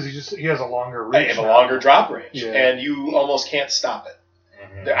 Because he has a longer I reach. have a now. longer drop range, Yeah. and you almost can't stop it.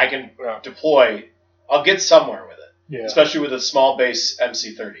 Mm-hmm. I can deploy. I'll get somewhere with it, Yeah. especially with a small base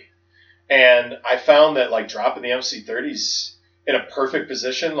MC30. And I found that like dropping the MC30s in a perfect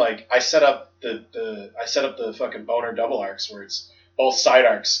position, like I set up the fucking boner double arcs where it's both side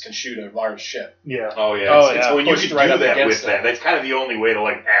arcs can shoot a large ship. Yeah. Oh, yeah. Oh, It's yeah. when you Pushed can right do up that against with that. it. That's kind of the only way to,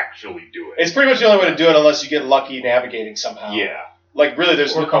 like, actually do it. It's pretty much the only way to do it unless you get lucky navigating somehow. Yeah. Like really,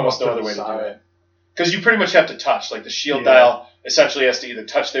 there's Or come almost up no to other the way to do side. it. Because you pretty much have to touch. Like the shield Yeah. dial essentially has to either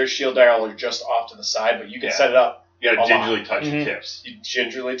touch their shield dial or just off to the side, but you can Yeah. set it up. You gotta A lot. gingerly touch Mhm. the tips. You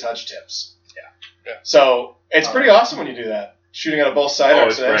gingerly touch tips. Yeah. So it's pretty awesome when you do that. Shooting out of both side Oh,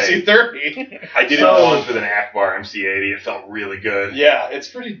 arcs it's and great. MC30. I did So- it once with an Akbar MC80. It felt really good. Yeah, it's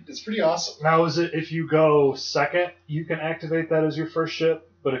pretty awesome. Now, is it if you go second, you can activate that as your first ship,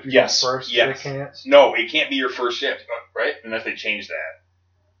 but if you Yes. go first, Yes. it can't? No, it can't be your first ship, right? Unless they change that.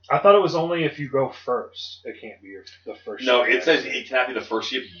 I thought it was only if you go first, it can't be the first No, ship. it says it cannot be the first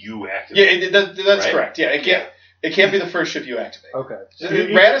ship you activate. Yeah, that's Right? correct. Yeah, it can't be the first ship you activate. Okay.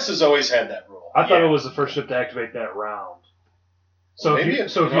 Radis has always had that rule. I thought Yeah. it was the first ship to activate that round. So maybe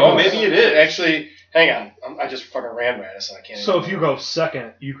if you oh, go, maybe it is. Actually, hang on. I just fucking ran Radis and I can't. So even if you go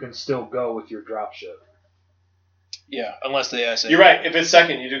second, you can still go with your drop ship. Yeah, unless they say. You're right. If it's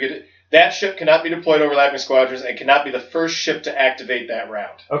second, you do get it. That ship cannot be deployed overlapping squadrons and cannot be the first ship to activate that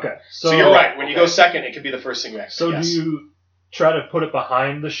round. Okay. So you're right. When you go second, it can be the first thing you activate. So yes. do you try to put it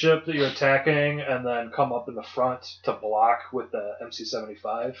behind the ship that you're attacking and then come up in the front to block with the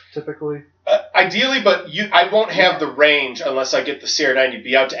MC-75 typically? Ideally, but I won't have the range unless I get the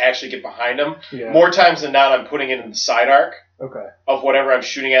CR90B out to actually get behind them. Yeah. More times than not, I'm putting it in the side arc Okay. of whatever I'm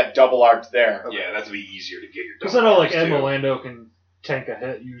shooting at, double arced there. Yeah, that's be easier to get your. Because I know like double Admiral arcs, Lando can tank a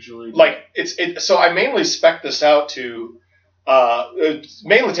hit usually. Like so I mainly spec this out to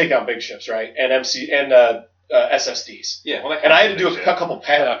mainly take down big ships, right? And SSDs. too. Yeah, well, that And I had to counts do as a ship. couple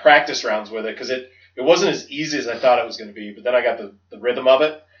practice rounds with it because it wasn't as easy as I thought it was going to be. But then I got the rhythm of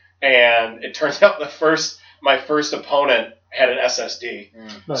it, and it turns out my first opponent had an SSD.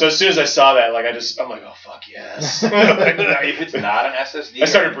 Nice. So as soon as I saw that, like I'm like, oh fuck yes. If it's not an SSD, I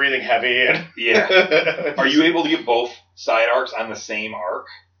started breathing heavy and Yeah. Are you able to get both side arcs on the same arc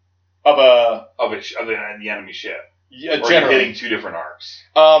of the enemy ship? yeah, Or are you generally. hitting two different arcs?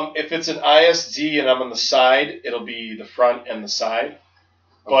 If it's an ISD and I'm on the side, it'll be the front and the side.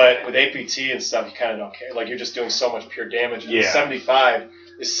 But Okay. with APT and stuff, you kind of don't care. Like you're just doing so much pure damage. And the Yeah. 75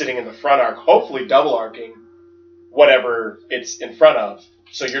 is sitting in the front arc, hopefully double arcing whatever it's in front of.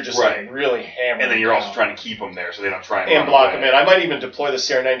 So you're just Right. like really hammering. And then you're also down trying to keep them there so they don't try and and run block away. them in. I might even deploy the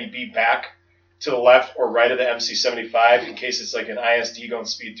CR90B back to the left or right of the MC75 in case it's like an ISD going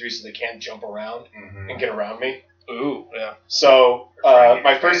speed 3 so they can't jump around Mhm. and get around me. Ooh, yeah. So Trying to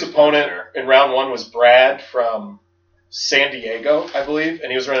my get first advanced opponent there. in round 1 was Brad from San Diego, I believe,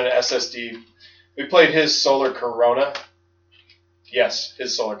 and he was running an SSD. We played his Solar Corona. Yes,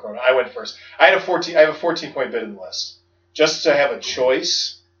 his Solar Corona. I went first. I have a 14-point bid in the list, just to have a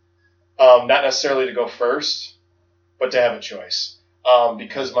choice, not necessarily to go first, but to have a choice,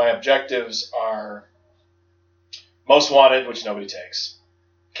 because my objectives are most wanted, which nobody takes,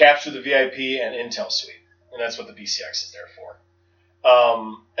 capture the VIP, and intel suite. And that's what the BCX is there for.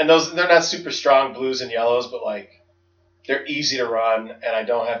 And they're not super strong blues and yellows, but like they're easy to run, and I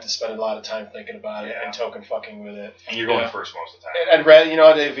don't have to spend a lot of time thinking about it and token fucking with it. And you're going first most of the time. I'd rather, you know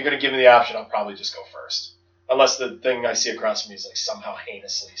what, if you're going to give me the option, I'll probably just go first. Unless the thing I see across from me is like somehow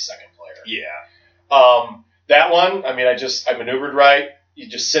heinously second player. Yeah. That one, I mean, I maneuvered right. You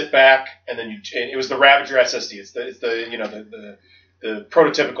just sit back, and then it was the Ravager SSD. It's the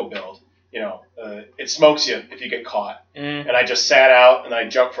prototypical build. It smokes you if you get caught. And I just sat out, and I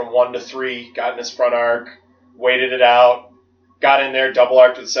jumped from 1 to 3, got in his front arc, waited it out, got in there, double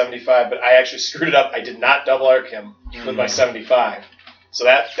arced with 75, but I actually screwed it up. I did not double arc him with my 75. So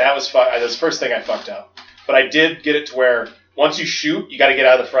that was the first thing I fucked up. But I did get it to where once you shoot, you got to get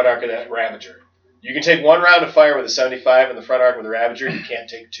out of the front arc of that Ravager. You can take 1 round of fire with a 75 in the front arc with a Ravager. You can't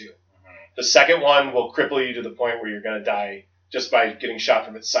take 2. The second one will cripple you to the point where you're going to die just by getting shot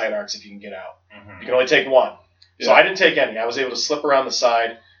from its side arcs if you can get out. You can only take 1. Yeah. So I didn't take any. I was able to slip around the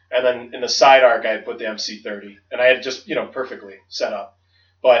side, and then in the side arc, I had put the MC30. And I had just, perfectly set up.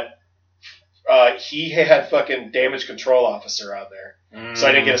 But he had fucking damage control officer out there. So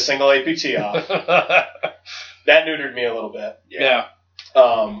I didn't get a single APT off. That neutered me a little bit. Yeah.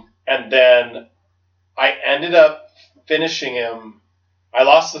 And then I ended up finishing him. I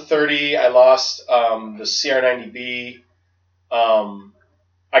lost the 30. I lost the CR90B.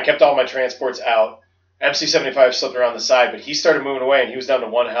 I kept all my transports out. MC75 slipped around the side, but he started moving away, and he was down to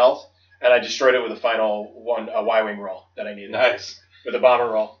 1 health, and I destroyed it with a final Y-wing roll that I needed. Nice. With a bomber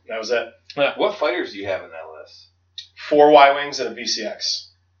roll. That was it. Yeah. What fighters do you have in that list? 4 Y-wings and a VCX.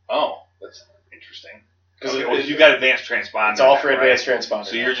 Oh, that's interesting. Because you've got advanced transponder. It's all for advanced transponder.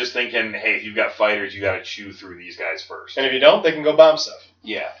 So you're just thinking, hey, if you've got fighters, you got to chew through these guys first. And if you don't, they can go bomb stuff.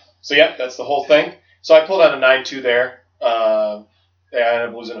 Yeah. So, yeah, that's the whole thing. So I pulled out a 9-2 there. I ended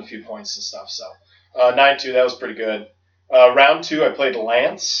up losing a few points and stuff. So 9-2, that was pretty good. Round 2, I played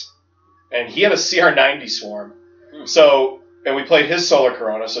Lance, and he had a CR90 swarm. So, and we played his Solar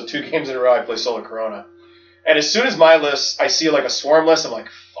Corona. So 2 games in a row, I played Solar Corona. And as soon as my list, I see like a swarm list, I'm like,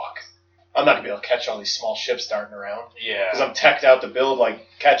 fuck. I'm not going to be able to catch all these small ships darting around. Yeah. Because I'm teched out to build, like,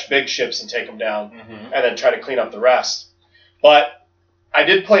 catch big ships and take them down, and then try to clean up the rest. But I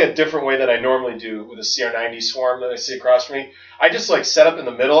did play a different way than I normally do with a CR90 swarm that I see across from me. I just, like, set up in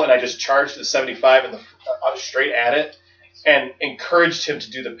the middle, and I just charged the 75 and straight at it, and encouraged him to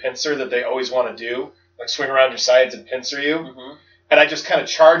do the pincer that they always want to do, like swing around your sides and pincer you. And I just kind of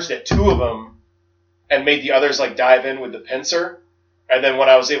charged at 2 of them and made the others, like, dive in with the pincer. And then when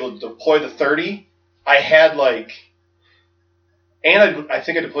I was able to deploy the 30, I had like, and I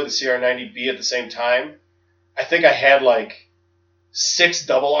think I deployed the CR90B at the same time. I think I had like 6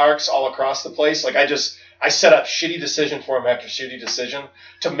 double arcs all across the place. Like I set up shitty decision for him after shitty decision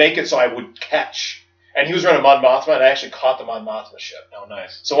to make it so I would catch. And he was running Mon Mothma, and I actually caught the Mon Mothma ship. Oh,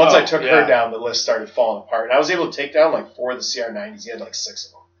 nice. So once I took her down, the list started falling apart. And I was able to take down like 4 of the CR90s. He had like 6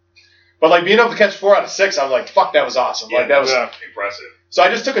 of them. But, like, being able to catch 4 out of 6, I'm like, fuck, that was awesome. Yeah, like, that was impressive. So I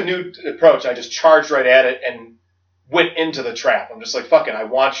just took a new approach. I just charged right at it and went into the trap. I'm just like, fuck it, I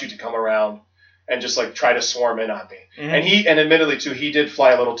want you to come around and just, like, try to swarm in on me. And admittedly, too, he did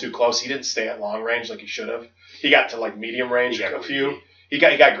fly a little too close. He didn't stay at long range like he should have. He got to, like, medium range a few. He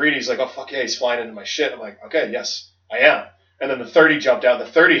got greedy. He's like, oh, fuck yeah, he's flying into my shit. I'm like, okay, yes, I am. And then the 30 jumped out.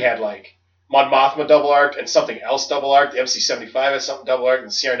 The 30 had, like, Mon Mothma double arced and something else double arced. The MC75 had something double arced, and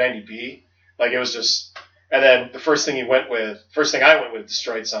the CR90B. Like, it was just, and then the first thing I went with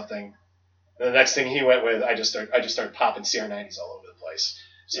destroyed something. And the next thing he went with, I just started popping CR90s all over the place.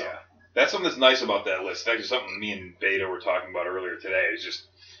 So. Yeah. That's something that's nice about that list. In fact, something me and Beta were talking about earlier today is just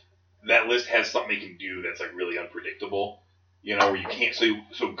that list has something you can do that's like really unpredictable. Where you can't,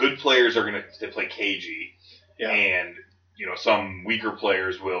 so good players are going to play cagey, and, some weaker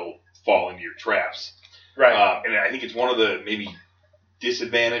players will fall into your traps. Right. And I think it's one of the maybe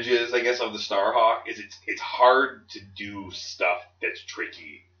disadvantages, I guess, of the Starhawk is it's hard to do stuff that's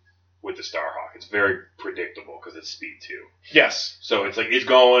tricky with the Starhawk. It's very predictable because it's speed 2. Yes. So it's like it's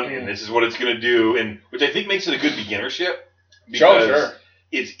going, and this is what it's going to do, and which I think makes it a good beginner ship because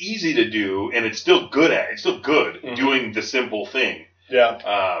it's easy to do, and it's still good doing the simple thing.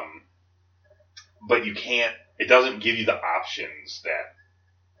 Yeah. But you can't. It doesn't give you the options that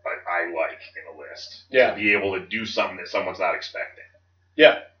I like in a list to be able to do something that someone's not expecting.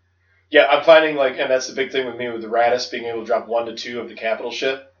 Yeah. Yeah, I'm finding, like, and that's the big thing with me with the Radis, being able to drop 1 to 2 of the capital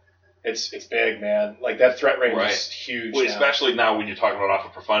ship. It's big, man. Like that threat range Right. is huge. Well, now. especially now when you're talking about off a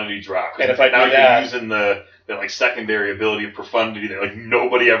profundity drop. 'Cause And if I now do you're that- using the like secondary ability of profundity that like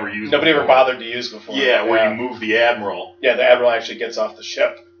nobody ever used. Nobody ever before. bothered to use before. Yeah, where you move the admiral. Yeah, the admiral actually gets off the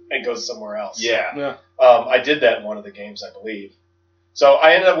ship and goes somewhere else. Yeah. I did that in one of the games, I believe. So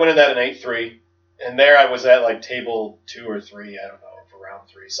I ended up winning that in 8-3, and there I was at like table 2 or 3, I don't know, for round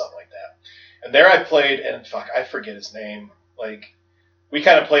 3, something like that. And there I played, and I forget his name. Like, we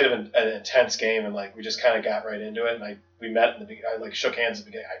kind of played an intense game, and like we just kind of got right into it. And we met in the beginning. I like shook hands at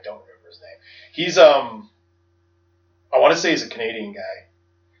the beginning. I don't remember his name. He's I want to say he's a Canadian guy,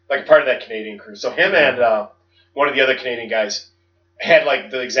 like part of that Canadian crew. So him and one of the other Canadian guys had like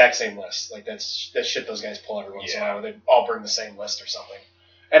the exact same list. Like that shit those guys pull every once in a while. They all bring the same list or something.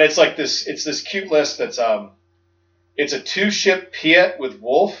 And it's like this. It's this cute list that's it's a 2-ship Piet with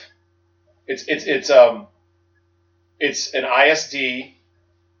Wolf. It's an ISD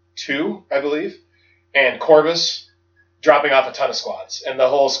 2, I believe, and Corvus dropping off a ton of squads and the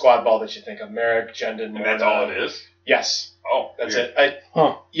whole squad ball that you think of. Merrick, Jendon, And that's all it is. Yes. Oh, That's weird. it.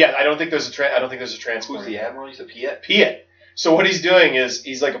 Yeah, I don't think there's a transport. Who's the admiral? He's a Piet. Piet. So what he's doing is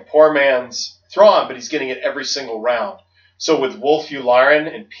he's like a poor man's Thrawn, but he's getting it every single round. So with Wolf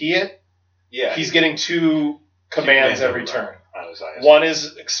Yularen and Piet, Yeah. he's getting 2 commands every turn. On his ISD. One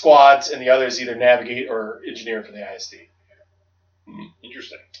is squads, and the other is either navigate or engineer for the ISD.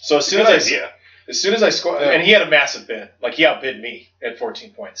 Interesting. So as soon Good as idea. I scored, and he had a massive bid, like he outbid me at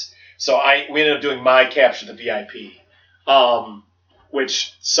 14 points. So we ended up doing my capture the VIP,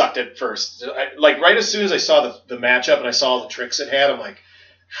 which sucked at first. Like right as soon as I saw the matchup and I saw all the tricks it had, I'm like,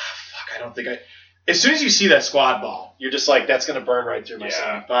 fuck, I don't think I. As soon as you see that squad ball, you're just like, that's going to burn right through my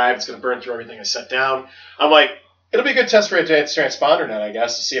 75. It's going to burn through everything I set down. I'm like, it'll be a good test for advanced transponder net, I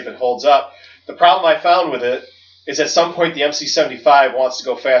guess, to see if it holds up. The problem I found with it is at some point the MC-75 wants to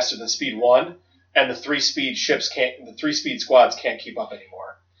go faster than speed 1, and the 3-speed squads can't keep up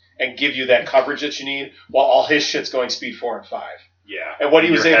anymore and give you that coverage that you need, while all his shit's going speed 4 and 5. Yeah. And what he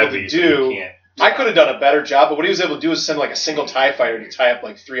was You're able heavy, to so you do, can't- I could have done a better job, but what he was able to do is send like a single TIE fighter to tie up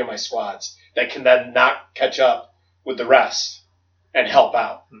like 3 of my squads that can then not catch up with the rest and help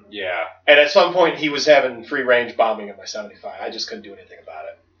out. Yeah. And at some point, he was having free range bombing in my 75. I just couldn't do anything about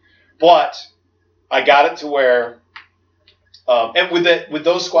it. But I got it to where, and with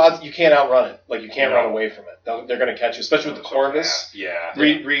those squads, you can't outrun it. Like you can't run away from it. They're going to catch you, especially with the Corvus. Yeah.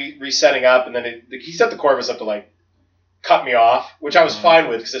 Resetting up, and then he set the Corvus up to like cut me off, which I was fine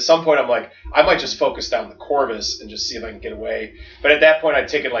with, because at some point I'm like, I might just focus down the Corvus and just see if I can get away. But at that point, I'd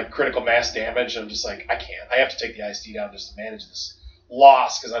taken like critical mass damage, and I'm just like, I can't. I have to take the ISD down just to manage this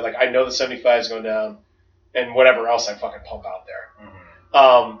loss, because I know the 75 is going down, and whatever else I fucking pump out there.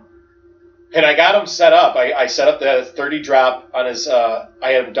 Mm-hmm. And I got him set up. I set up the 30 drop on his. I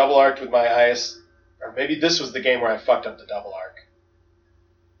had him double arced with my IS, or maybe this was the game where I fucked up the double arc.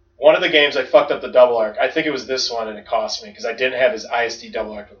 One of the games I fucked up the double arc. I think it was this one, and it cost me because I didn't have his ISD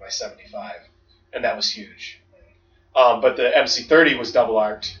double arc with my 75, and that was huge. But the MC30 was double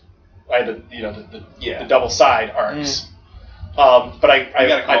arced. I had the double side arcs. But I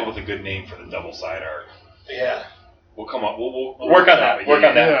gotta come up with a good name for the double side arc. Yeah. We'll come up. We'll work on that. Work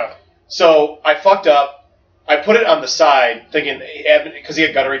on that. Yeah. So I fucked up. I put it on the side, thinking because he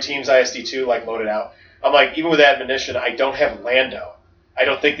had gunnery teams ISD2 like loaded out. I'm like, even with admonition, I don't have Lando. I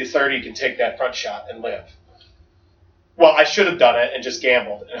don't think the 30 can take that front shot and live. Well, I should have done it and just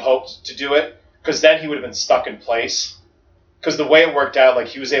gambled and hoped to do it, because then he would have been stuck in place. Because the way it worked out, like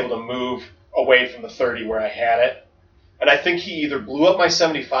he was able to move away from the 30 where I had it. And I think he either blew up my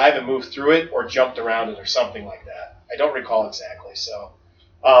 75 and moved through it, or jumped around it or something like that. I don't recall exactly. So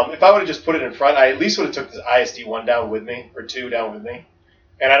if I would have just put it in front, I at least would have took the ISD1 down with me, or 2 down with me.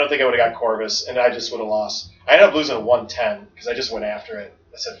 And I don't think I would have got Corvus, and I just would have lost. I ended up losing a 110 because I just went after it.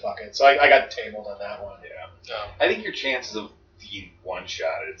 I said, fuck it. So I got tabled on that one. Yeah. I think your chances of being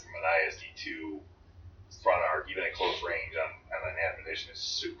one-shotted from an ISD2 front arc, even at close range on an ammunition, is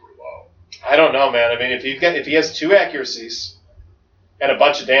super low. I don't know, man. I mean, if he has 2 accuracies and a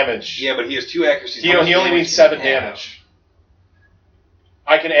bunch of damage. Yeah, but he has 2 accuracies. He only needs 7 damage.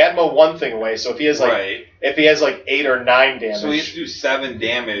 I can Admo one thing away, so if he has like 8 or 9 damage. So he has to do 7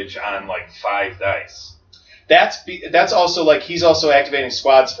 damage on like 5 dice. That's also like he's also activating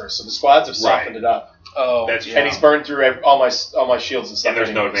squads first, so the squads have softened it up. Oh, that's and he's burned through all my shields and stuff. And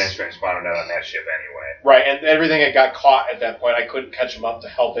there's no advanced transponder net on that ship anyway. Right, and everything had got caught at that point. I couldn't catch him up to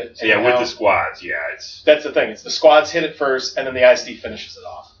help it. So yeah, with the squads, that's the thing. It's the squads hit it first, and then the ISD finishes it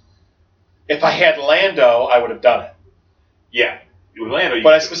off. If I had Lando, I would have done it. Yeah. With Lando,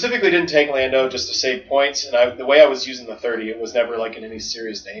 But I specifically didn't take Lando just to save points, and the way I was using the 30, it was never like in any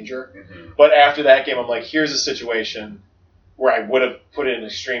serious danger. Mm-hmm. But after that game, I'm like, here's a situation where I would have put it in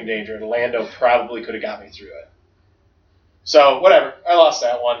extreme danger, and Lando probably could have got me through it. So, whatever. I lost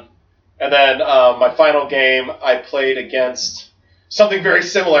that one. And then my final game, I played against something very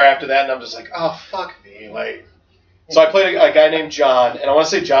similar after that, and I'm just like, oh, fuck me. So I played a guy named John, and I want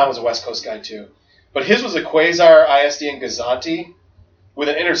to say John was a West Coast guy too. But his was a Quasar, ISD, and Gazanti with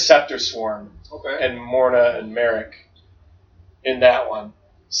an Interceptor Swarm, and Morna and Merrick in that one.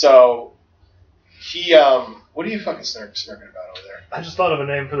 So he, what are you fucking smirking about over there? I just thought of a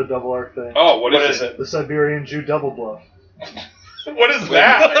name for the double arc thing. Oh, what is it? The Siberian Jew double bluff. What is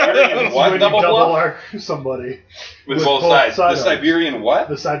that? What When double you double bluff? arc somebody With both sides. The sidearms. Siberian what?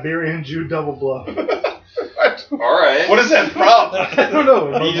 The Siberian Jew double bluff. All right. What is that from? I don't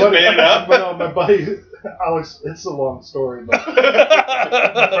know. You just made it up? But no, my buddy Alex. It's a long story, but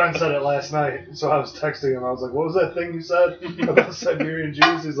my friend said it last night. So I was texting him. I was like, "What was that thing you said about the Siberian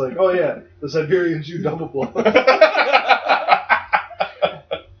Jews?" He's like, "Oh yeah, the Siberian Jew double bluff."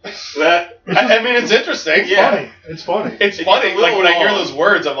 I mean, it's interesting. It's funny. It's funny. Like, when I hear those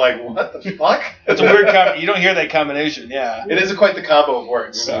words, I'm like, what the fuck? It's a weird you don't hear that combination, yeah. It is quite the combo of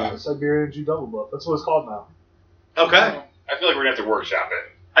words. So. Siberian Jew double bluff. That's what it's called now. Okay. I feel like we're going to have to workshop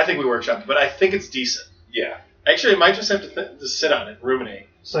it. I think we workshopped it, but I think it's decent. Yeah. Actually, I might just have to sit on it, ruminate.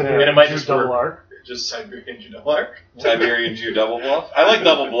 Siberian And it might Jew just double work. arc. Just Siberian Jew double arc. Siberian Jew double bluff? I like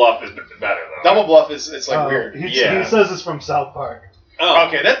double bluff is better, though. Double bluff it's like weird. He Yeah. says it's from South Park. Oh.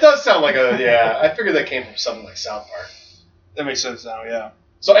 Okay, that does sound like I figured that came from something like South Park. That makes sense now, yeah.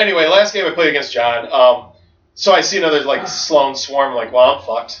 So anyway, last game I played against John. So I see another like Sloan Swarm, like, well, I'm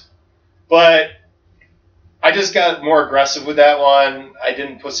fucked. But I just got more aggressive with that one. I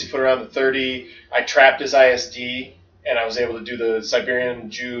didn't pussyfoot around the 30. I trapped his ISD, and I was able to do the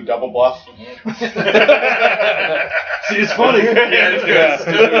Siberian Jew double bluff. See, it's funny. Yeah.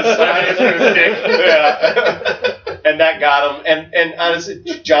 And that got him. And honestly,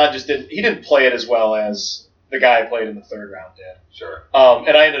 John just didn't play it as well as the guy I played in the third round did. Sure.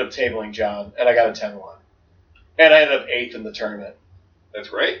 And I ended up tabling John, and I got a 10-1. And I ended up 8th in the tournament. That's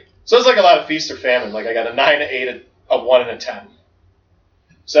great. So it's like a lot of feast or famine. Like, I got a 9, an 8, a 1, and a 10.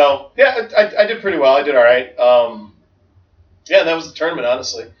 So, yeah, I did pretty well. I did all right. Yeah, that was the tournament,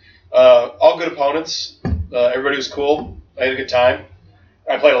 honestly. All good opponents. Everybody was cool. I had a good time.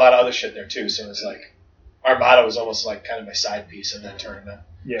 I played a lot of other shit there, too, so it's like Armada was almost like kind of my side piece in that tournament.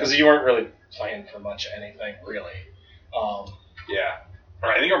 Because you weren't really playing for much of anything, really. Yeah. All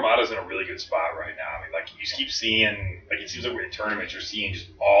right, I think Armada's in a really good spot right now. I mean, like, you just keep seeing, like, it seems like in tournaments, you're seeing just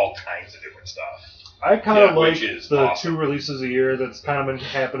all kinds of different stuff. I kind of like the awesome. 2 releases a year that's kind of been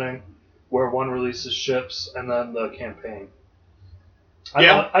happening, where one releases ships and then the campaign. I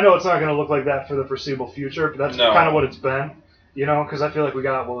know it's not going to look like that for the foreseeable future, but that's kind of what it's been. You know, because I feel like we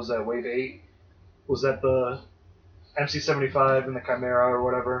got, what was that, Wave 8? Was that the MC-75 and the Chimera or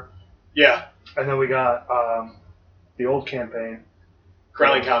whatever? Yeah. And then we got the old campaign.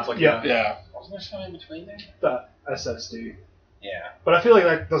 Krelling Conflict. Yeah. Wasn't there something in between there? The SSD. Yeah. But I feel like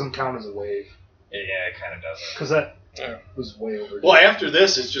that doesn't count as a wave. Yeah, it kind of doesn't. Because that was way overdue. Well, after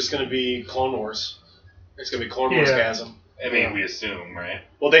this, it's just going to be Clone Wars. It's going to be Clone Wars Chasm. I mean, we assume, right?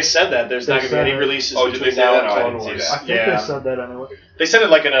 Well, they said that. There's not going to be any releases between now and Clone Wars. I think they said that anyway. They said it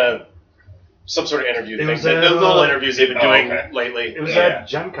like in some sort of interview thing. The little interviews they've been doing lately. It was at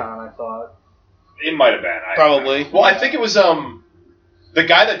Gen Con, I thought. It might have been. Probably. Well, I think it was the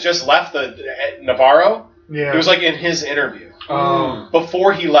guy that just left, Navarro. Yeah. It was like in his interview.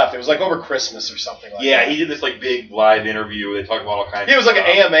 Before he left. It was like over Christmas or something like that. Yeah, he did this like big live interview where they talked about all kinds of it was like an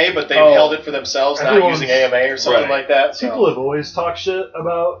AMA, but they held it for themselves, not using AMA or something like that. So. People have always talked shit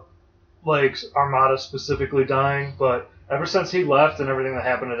about like Armada specifically dying, but ever since he left and everything that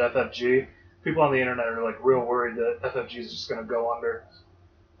happened at FFG, people on the internet are like real worried that FFG is just going to go under.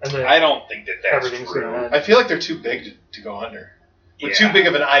 And I don't think that's everything's true. Gonna end. I feel like they're too big to go under. We're too big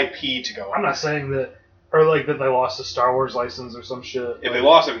of an IP to go under. I'm not saying that, or like that they lost a Star Wars license or some shit. If they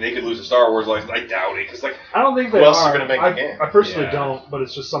lost it, they could lose a Star Wars license. I doubt it, because like I don't think they who else are. are going to make the game? I personally don't, but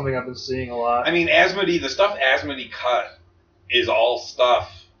it's just something I've been seeing a lot. I mean, the stuff Asmodee cut is all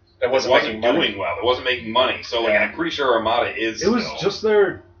stuff that wasn't doing well. It wasn't making money. So like, I'm pretty sure Armada is. It was just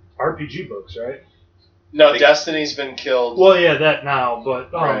their RPG books, right? No, Destiny's been killed. Well, yeah, that now,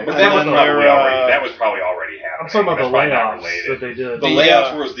 but right. But that was probably already happening. I'm talking about That's the probably layoffs that they did. The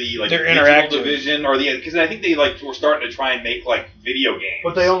layouts was the like their digital interactive division, or because I think they like were starting to try and make like video games.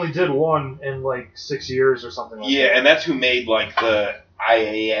 But they only did one in like 6 years or something like that. Yeah, and that's who made like the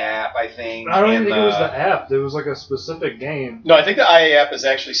IA app, I think. I don't even and think it was the app. It was like a specific game. No, I think the IA app is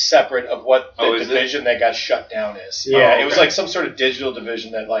actually separate of what the is it? division that got shut down is. Oh, Yeah, it was okay. like some sort of digital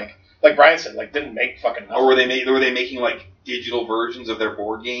division that, like Brian said, like didn't make fucking nothing. Or were they making like digital versions of their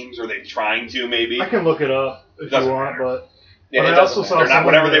board games? Or are they trying to maybe? I can look it up if Doesn't you want, matter. but Yeah, but it I doesn't also matter. saw They're not someone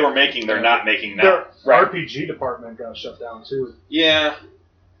whatever that- they were making. They're not making now. Their Right. RPG department got shut down too. Yeah,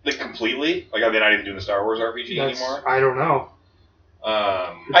 like completely. Like are they not even doing the Star Wars RPG anymore? I don't know.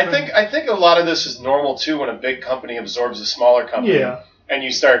 I think a lot of this is normal too when a big company absorbs a smaller company. Yeah. And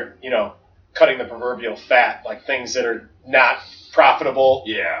you start, cutting the proverbial fat, like things that are not profitable.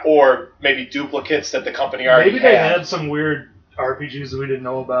 Yeah. Or maybe duplicates that the company already Maybe they had some weird RPGs that we didn't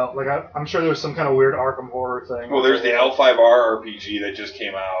know about. Like I'm sure there was some kind of weird Arkham horror thing. Well, there's the L5R RPG that just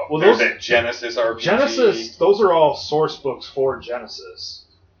came out. Well, there's those- that Genesis RPG. Genesis. Those are all source books for Genesis.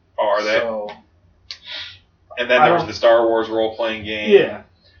 Oh, are they? So, And then I there was don't- the Star Wars role-playing game. yeah.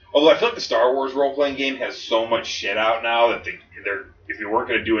 Although I feel like the Star Wars role-playing game has so much shit out now that if they weren't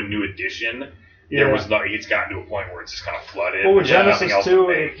going to do a new edition, Yeah. it's gotten to a point where it's just kind of flooded. Well, with There's nothing Genesis else to too,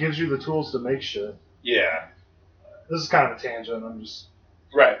 make. it gives you the tools to make shit. Yeah. This is kind of a tangent. I'm just.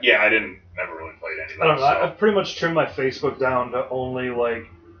 Right. Yeah, I never really played any of I don't know. those, I've pretty much trimmed my Facebook down to only like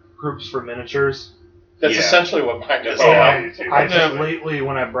groups for miniatures. That's Yeah. essentially what mine does. Oh, now. I do too. I just Yeah. lately,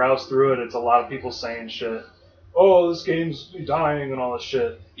 when I browse through it, it's a lot of people saying shit. Oh, this game's dying and all this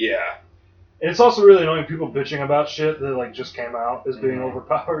shit. Yeah. And it's also really annoying people bitching about shit that like just came out as being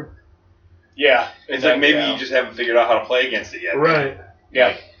overpowered. Yeah. It's like maybe yeah. you just haven't figured out how to play against it yet. Right. Yeah.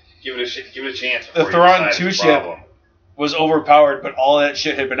 Like, give it a chance. The before you Thrawn decide 2 it's a ship problem. was overpowered, but all that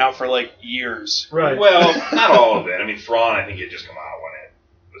shit had been out for like years. Right. Well, not all of it. I mean, Thrawn, I think it just come out when it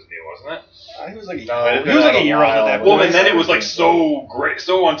was new, wasn't it? I think it was like No, it had he been was like out a a year old at while. that Well, point. and then it was like so great,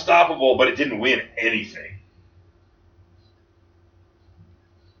 so unstoppable, but it didn't win anything.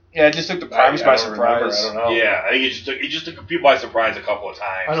 Yeah, it just took the primes by surprise. I don't know. Yeah, I think it just took people by surprise a couple of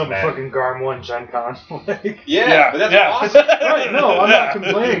times. I know, and but then- fucking Garm won Gen Con. Like, Yeah, but that's Yeah. awesome. right, no, I'm not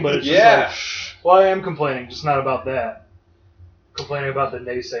complaining, but it's just Yeah. like, well, I am complaining, just not about that. Complaining about the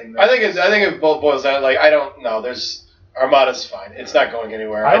naysaying. I think it both boils down. Like I don't know. There's Armada's fine. It's not going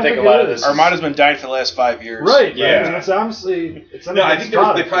anywhere. I I don't think a think lot it of is. this. Armada's been dying for the last 5 years. Right, Yeah. yeah. I mean, it's honestly, it's No, I think they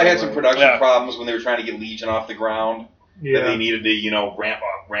probably had some production. production Yeah. problems when they were trying to get Legion off the ground. That Yeah. they needed to,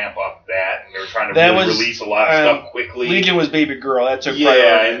 ramp up that, and they were trying to That really was, release a lot of stuff quickly. Legion was baby girl. That took yeah, priority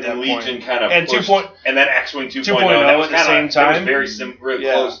at and that then Legion point. kind of And pushed, 2.0 and then X-Wing 2.0. 2.0 That was at the kinda, same That was time. very really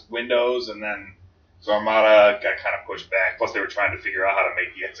Yeah. closed windows, and then so Armada got kind of pushed back. Plus, they were trying to figure out how to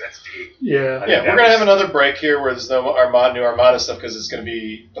make the SSD. Yeah. Yeah, that we're gonna was- have another break here where there's no new Armada stuff because it's gonna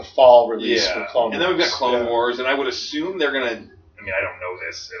be the fall release for Clone Wars. And then we've got Clone Yeah. Wars, and I would assume they're gonna. I mean, I don't know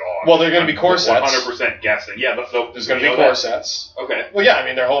this at all. Well, they're gonna be core sets. 100% guessing. Yeah, There's gonna be core sets. Okay. Well, yeah, I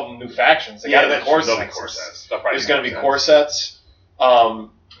mean they're holding new factions. They gotta be that's core true. There'll be sets. core sets. They'll probably There's be gonna be sets. core sets.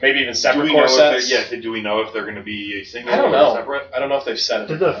 Maybe even Do separate we know core if sets. do we know if they're going to be a single I don't or know. separate? I don't know if they've said it.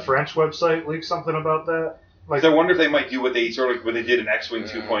 Did the French website leak something about that? Like, I wonder if they might do what they did in X-Wing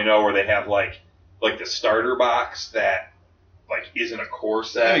 2.0, where they have like the starter box that like isn't a core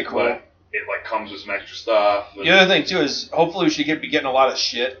set, That'd be cool. but it like comes with some extra stuff. And- The other thing too is hopefully we should be getting a lot of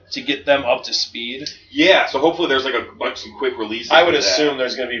shit to get them up to speed. Yeah, so hopefully there's like some quick releases. I would with that. assume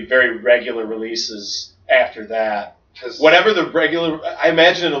there's going to be very regular releases after that. 'Cause- Whatever the regular, I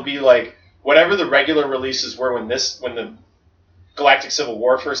imagine it'll be like whatever the regular releases were when the Galactic Civil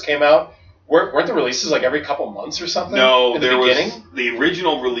War first came out. Weren't the releases like every couple months or something? No, in the there beginning? was the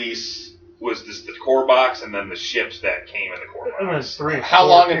original release was the core box, and then the ships that came in the core And box. there's three. How four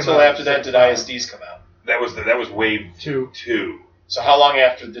long came until out after at that the did same time. ISDs come out? That was wave 2. So how long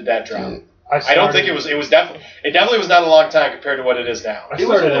after did that drop? I don't started- think it was. It was definitely. It definitely was not a long time compared to what it is now. I It was a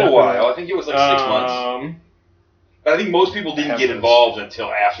started little after while. that. I think it was like 6 months. But I think most people didn't get Heavens. involved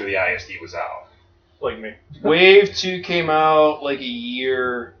until after the ISD was out. Like me. Wave 2 came out like a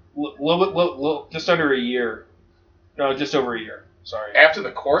year, just under a year. No, just over a year. Sorry. After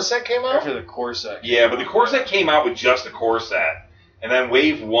the core set came out. After the core set. Yeah, but the core set came out with just a core set. And then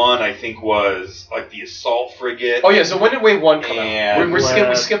Wave 1, I think, was like the Assault Frigate. Oh yeah. So when did Wave 1 come And- out?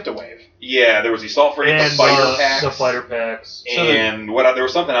 We skipped a wave. Yeah, there was the Assault Frigate, And the fighter packs. the fighter packs. And there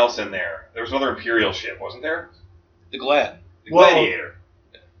was something else in there. There was another Imperial ship, wasn't there? The Glad. The Well- Gladiator.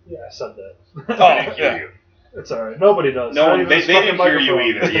 Yeah, I said that. Oh, I didn't hear yeah. you. It's alright. Nobody does. No Not one, even they this fucking didn't hear you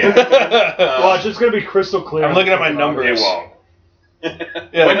microphone. either. Yeah. Watch, it's gonna be crystal clear. I'm looking at my numbers. It won't.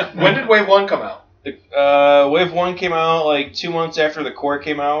 Yeah. When did Wave 1 come out? Wave 1 came out like 2 months after the core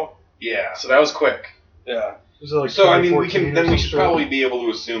came out. Yeah. So that was quick. Yeah. Was it like So I mean, we 2014 can or then we should some probably shit? be able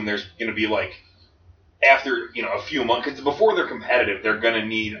to assume there's going to be like after a few months, 'cause before they're competitive, they're gonna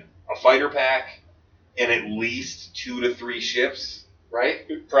need a fighter pack and at least 2 to 3 ships, right?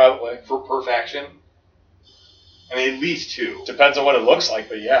 Probably. Per faction. I mean, at least 2. Depends on what it looks like,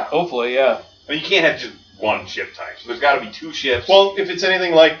 but yeah. Hopefully, yeah. I mean, you can't have just one ship type. So there's got to be 2 ships. Well, if it's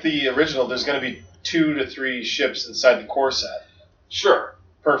anything like the original, there's going to be 2 to 3 ships inside the core set sure.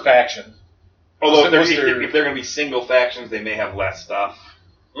 per faction. Although if Was they're there- going to be single factions, they may have less stuff.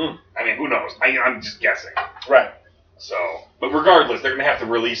 Mm. I mean, who knows? I'm just guessing. Right. So, but regardless, they're going to have to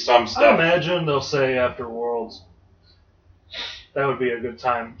release some I stuff. imagine they'll say after Worlds. That would be a good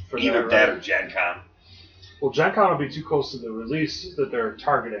time for Either that, that right? or Gen Con. Well, Gen Con will be too close to the release that they're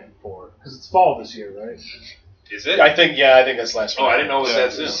targeting for. Because it's fall this year, right? Is it? I think that's last Oh, I didn't know it was that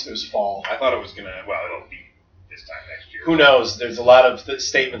It soon. was fall. I thought it was going to, well, it'll be this time next year. Who knows? There's a lot of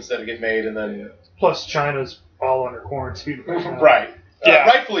statements that get made, and then Plus, China's all under quarantine right now. right, Yeah.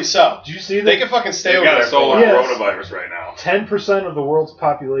 rightfully so. Did you see They that can fucking stay They've over got there. a solar Yes. coronavirus right now. 10% of the world's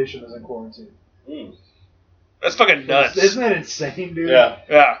population is in quarantine? That's fucking nuts. Isn't that insane, dude? Yeah.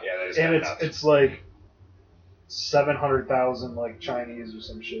 Yeah. Yeah, that is And kinda it's nuts. it's like 700,000 like Chinese or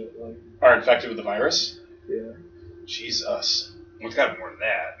some shit. Like, Are infected with the virus? yeah. Jesus. Well, it's got to be more than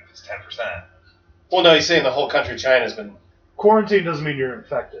that if it's 10%. Well, no, he's saying the whole country of China has been Quarantine doesn't mean you're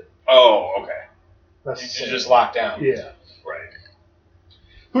infected. Oh, okay. That's you're just locked down. yeah. Right.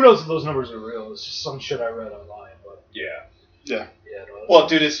 Who knows if those numbers are real? It's just some shit I read online, but Yeah. yeah. No, that's- Well,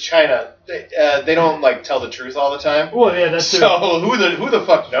 dude, it's China. They don't like tell the truth all the time. well, yeah, that's So who the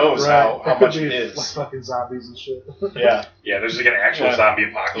fuck knows how There could much be, it is? like fucking zombies and shit. Yeah. Yeah, there's like an actual Yeah. zombie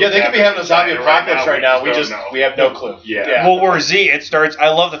apocalypse. Yeah, they could be having a zombie China apocalypse right now. don't know. We have no clue. Yeah. World War Z, it starts. I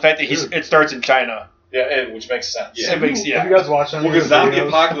love the fact that it starts in China. Yeah, which makes sense. Yeah. It makes, Have you guys watched any Well, because of the zombie videos?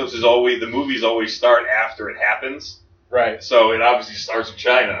 apocalypse is always, the movies always start after it happens. Right. So it obviously starts in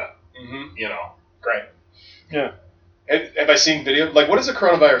China, Mm-hmm. you know. Great. Yeah. Have I seen video? Like, what does a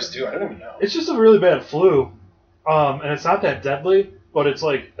coronavirus do? I don't even know. It's just a really bad flu, and it's not that deadly, but it's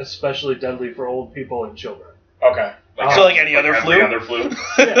like especially deadly for old people and children. Okay. So like any other every flu? other flu.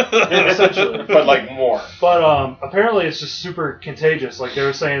 Yeah, essentially. But like more. But apparently it's just super contagious. Like they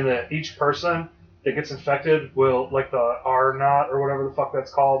were saying that each person that gets infected will, like the R naught or whatever the fuck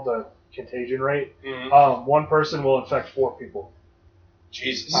that's called, the contagion rate. Mm-hmm. One person will infect 4 people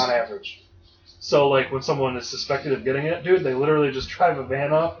Jesus. on average. So like when someone is suspected of getting it, dude, they literally just drive a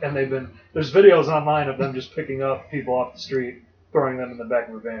van up, and there's videos online of them just picking up people off the street, throwing them in the back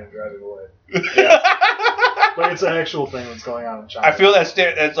of a van and driving away. Like it's an actual thing that's going on in China. I feel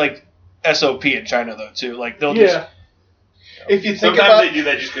that's like SOP in China though too. Like they'll just If you think Sometimes about they do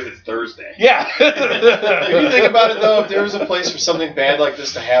that just because it's Thursday. yeah. if you think about it though, if there was a place for something bad like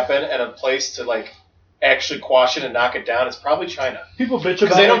this to happen and a place to like actually quash it and knock it down, it's probably China. People bitch about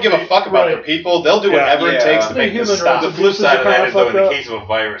Because they don't it, give a fuck about their people. They'll do whatever it Yeah. takes to The make this human stop. rights The flip side of that is, though, in the Fucked up. case of a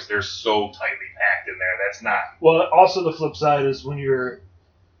virus, they're so tightly packed in there. That's not. Well, also the flip side is when you're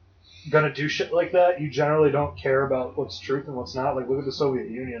gonna do shit like that, you generally don't care about what's truth and what's not. Like look at the Soviet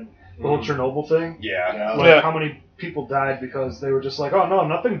Union, the whole Chernobyl thing. Yeah. Yeah. Like Yeah. how many people died because they were just like, oh no,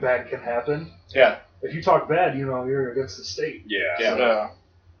 nothing bad can happen. Yeah. If you talk bad, you're against the state. Yeah. Yeah. Yeah.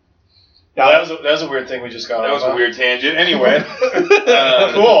 Yeah, that was a weird thing we just got. That was off a on. weird tangent. Anyway.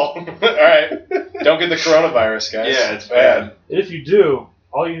 Cool. All right. Don't get the coronavirus, guys. Yeah, it's bad. And if you do,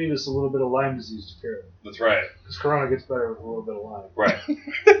 all you need is a little bit of Lyme disease to cure it. That's right. Because Corona gets better with a little bit of Lyme. Right.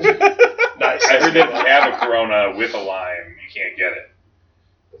 Nice. I heard that if you have a corona with a Lyme, you can't get it.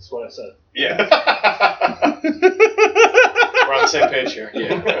 That's what I said. Yeah. We're on the same page here.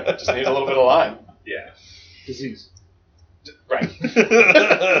 Yeah. Just need a little bit of lime. Yeah. Disease. Right.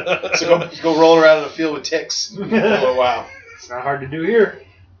 So go roll around in a field with ticks. Oh, wow. It's not hard to do here.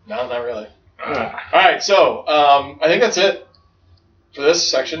 No, not really. All right, so I think that's it for this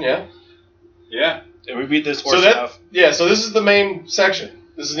section, yeah? Yeah. Yeah, we beat this So horse that, off. yeah, so this is the main section.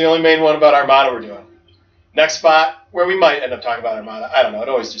 This is the only main one about Armada we're doing. Next spot, where we might end up talking about Armada. I don't know. It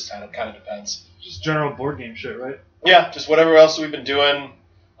always just kind of depends. Just general board game shit, right? Yeah, just whatever else we've been doing.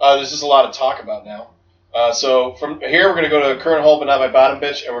 There's just a lot to talk about now. So from here, we're going to go to Current Hole But Not My Bottom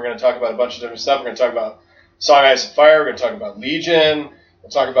Bitch, and we're going to talk about a bunch of different stuff. We're going to talk about Song Ice and Fire. We're going to talk about Legion.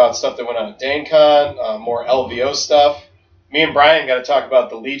 We'll talk about stuff that went on at DaneCon, more LVO stuff. Me and Brian got to talk about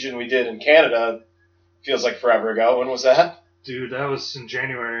the Legion we did in Canada. Feels like forever ago. When was that? Dude, that was in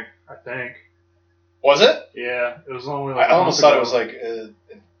January, I think. Was it? Yeah, it was only like I a almost month thought it ago. was like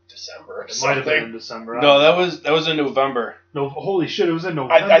in December or It might have been in something. December. I No, don't know. that was in November. No, holy shit, it was in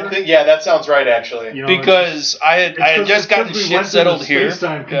November. I think, yeah, that sounds right, actually. You know, Because I had just gotten we shit went to settled the here.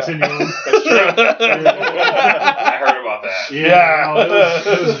 Space-time Yeah. continuum. That's true. I heard about about that. Yeah,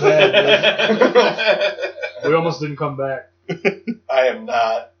 no, it was bad. Dude. We almost didn't come back. I am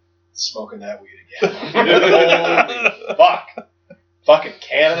not smoking that weed again. Holy fuck. Fucking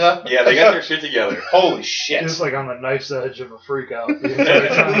Canada. Yeah, they got their shit together. Holy shit. It was like on the knife's edge of a freak out the entire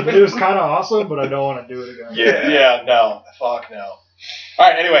time. It was kind of awesome, but I don't want to do it again. Yeah. Yeah, no. Fuck no.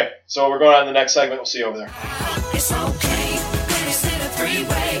 Alright, anyway, so we're going on to the next segment. We'll see you over there. It's okay when it's in a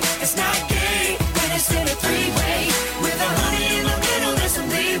three-way. It's not gay when it's in a three-way. With a honey in the middle, there's some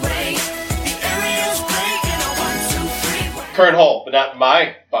leeway. The area's great in a 1, 2, 3 way. Current hole, but not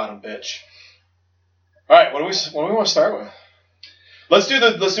my bottom bitch. Alright, what do we want to start with? Let's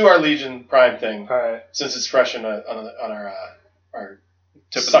do our Legion Prime thing, All right. since it's fresh on our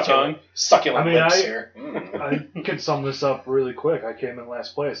Tip of the tongue. succulent I mean, lips I- here. I could sum this up really quick. I came in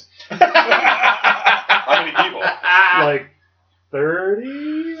last place. How many people? Like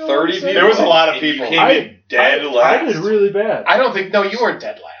 30? 30 people. There was a lot of And you people. came in dead last. I did really bad. I don't think. No, you weren't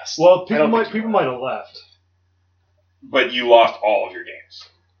dead last. Well, I people don't might think you were. might have left. But you lost all of your games.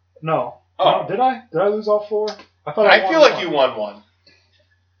 No. Oh. No, did I? Did I lose all 4? I thought I won feel like one. you won one.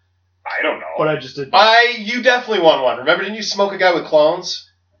 I don't know. But I just did. You definitely won one. Remember, didn't you smoke a guy with clones?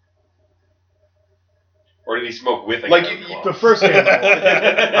 Or did he smoke with a Like, gun you- clone? The first game,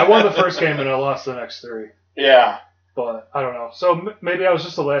 I won the first game and I lost the next 3. Yeah, But I don't know. So maybe I was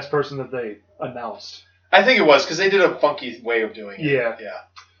just the last person that they announced. I think it was because they did a funky way of doing it. Yeah.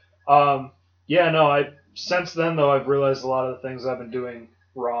 Yeah. Yeah. No. Since then though, I've realized a lot of the things I've been doing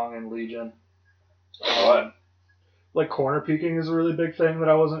wrong in Legion. What? Like corner peeking is a really big thing that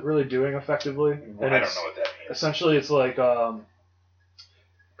I wasn't really doing effectively. I don't know what that means. Essentially, it's like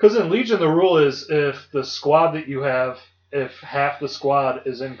because in Legion the rule is if the squad that you have, if half the squad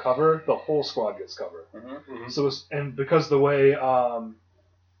is in cover, the whole squad gets cover. Mm-hmm. So and because the way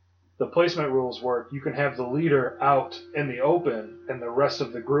the placement rules work, you can have the leader out in the open and the rest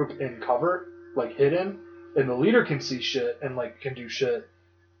of the group in cover, like hidden, and the leader can see shit and like can do shit.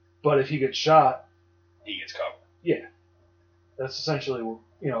 But if he gets shot, He gets covered. yeah, that's essentially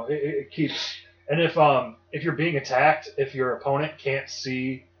it keeps. And if you're being attacked, if your opponent can't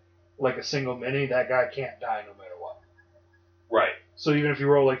see like a single mini, that guy can't die no matter what. Right. So even if you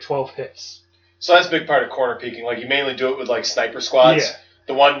roll like 12 hits, So that's a big part of corner peeking. Like you mainly do it with like sniper squads. Yeah.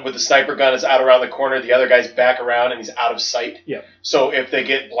 The one with the sniper gun is out around the corner. The other guy's back around and he's out of sight. Yeah. So if they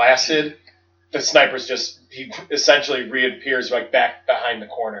get blasted, the sniper's he essentially reappears like back behind the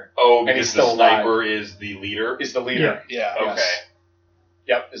corner. Oh, And he's because still the sniper is the leader? Is the leader? Yeah. Yes. Okay.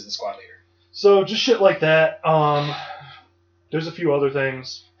 Yep, is the squad leader. so just shit like that. There's a few other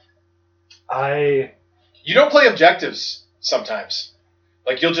things. You don't play objectives sometimes.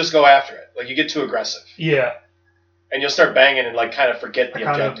 Like you'll just go after it. Like you get too aggressive. Yeah, And you'll start banging and like kind of forget I the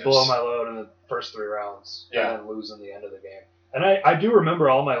kind of objectives. blow my load in the first 3 rounds, Yeah. and then lose in the end of the game. And I do remember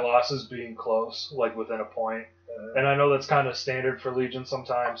all my losses being close, like within a point. And I know that's kind of standard for Legion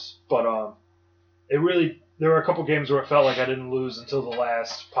sometimes, but there were a couple games where it felt like I didn't lose until the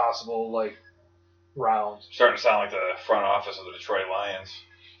last possible like round. Starting to sound like the front office of the Detroit Lions.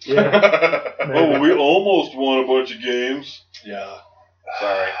 Yeah, maybe. we almost won a bunch of games. Yeah.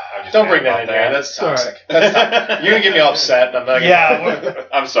 Sorry. I'm just Don't mad bring that about in here. That's It's all toxic. right. That's toxic. You're gonna get me all upset, and I'm not. Yeah,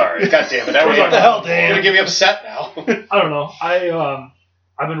 I'm sorry. God damn it! That was What the hell, You're Dan? gonna get me upset now. I don't know.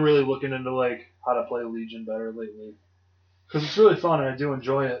 I've been really looking into like how to play Legion better lately because it's really fun and I do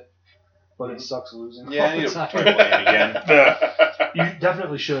enjoy it, but it sucks losing. Yeah, I all need the to time. start playing again. You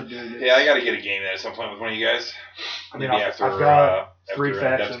definitely should, dude. Yeah, I got to get a game in at some point with one of you guys. I mean, Maybe I've after, got 3 after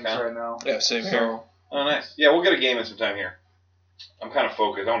factions Adepticon. right now. Yeah, same here. So, Oh, nice. Yeah, we'll get a game in sometime here. I'm kind of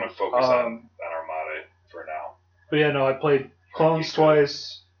focused. I want to focus on Armada for now. but yeah, no, I played Clones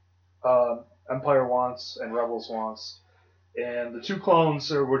twice, Empire once, and Rebels once. And the 2 clones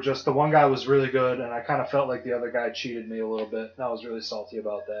were just, the one guy was really good, and I kind of felt like the other guy cheated me a little bit, and I was really salty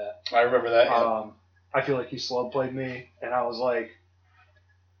about that. I remember that. Yeah. I feel like he slow played me, and I was like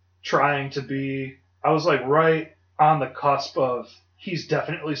trying to be. I was like right on the cusp of he's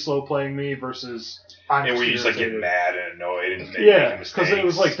definitely slow playing me versus I'm. And we just like get irritated. mad and annoyed and Yeah, making mistakes. because it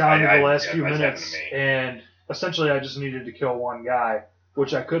was like down to the last yeah, few that's happened minutes, to me. and essentially I just needed to kill one guy,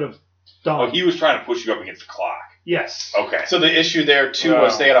 which I could have done. Oh, he was trying to push you up against the clock. Yes. Okay. So the issue there too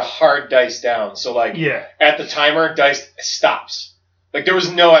was they had a hard dice down. So like Yeah. at the timer, dice stops. Like there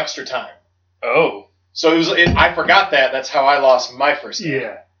was no extra time. Oh. So I forgot that. That's how I lost my first game.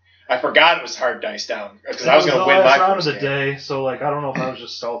 Yeah. I forgot it was hard dice down because That I was going to win the my last round first of the game. day, so like I don't know if I was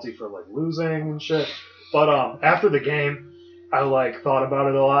just salty for like losing and shit. But after the game, I like thought about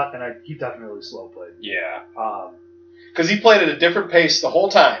it a lot, and he definitely slow played. Yeah. Because he played at a different pace the whole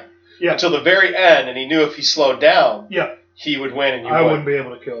time. Yeah. until the very end, and he knew if he slowed down, Yeah. he would win, and you I wouldn't. wouldn't be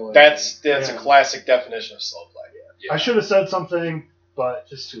able to kill it. That's Yeah. a classic definition of slow play. I should have said something, but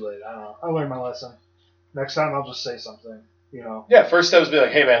it's too late. I don't know. I learned my lesson. Next time I'll just say something. You know. Yeah, first step is be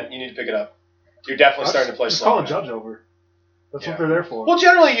like, hey man, you need to pick it up. You're definitely starting to play Just slow. call a judge over. That's what they're there for. Well,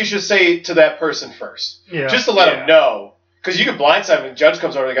 generally you should say to that person first, yeah. just to let them know, because you could blindside him. And the judge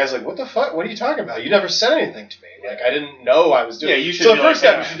comes over, the guy's like, "What the fuck? What are you talking about? You never said anything to me. Like I didn't know I was doing." Yeah, you should So be the first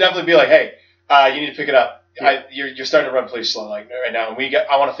like, step, you should definitely be like, "Hey, you need to pick it up. Yeah. You're starting to run pretty slow like right now, and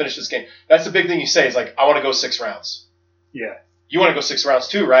I want to finish this game." That's the big thing you say is like, "I want to go 6 rounds." Yeah. You want to go 6 rounds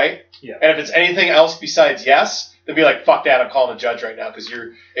too, right? Yeah. And if it's anything else besides yes, then be like, "Fuck that! I'm calling the judge right now." Because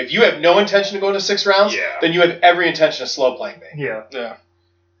if you have no intention to go to 6 rounds, then you have every intention of slow playing me. Yeah. Yeah.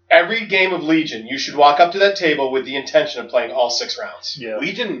 Every game of Legion, you should walk up to that table with the intention of playing all 6 rounds. Yeah.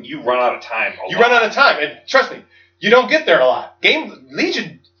 Legion, you run out of time. You run out of time, and trust me, you don't get there a lot.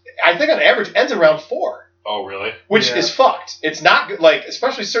 Legion, I think on average ends in round 4. Oh, really? Which is fucked. It's not good, like,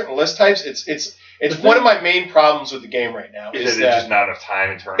 especially certain list types. It's one of my main problems with the game right now. Is that there's just not enough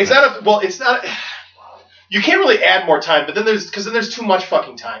time in tournaments? It's not. You can't really add more time, but then there's too much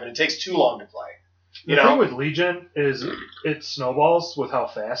fucking time, and it takes too long to play. The thing with Legion is it snowballs with how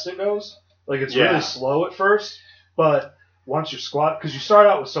fast it goes. Like, it's really slow at first, but once your squad, because you start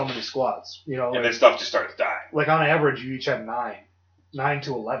out with so many squads, you know. And then stuff just starts dying. Like, on average, you each have 9. 9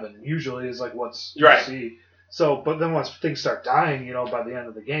 to 11 usually is like what's you right. see. So, but then once things start dying, you know, by the end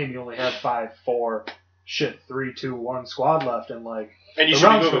of the game, you only have 5, 4, 3, 2, 1 squad left, and you should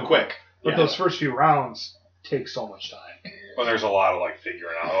be moving quick. But those first few rounds take so much time. Well, there's a lot of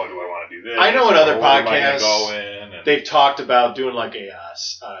figuring out. Oh, do I want to do this? I know in other podcasts podcasts they've talked about doing like a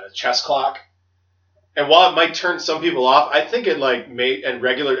chess clock, and while it might turn some people off, I think it and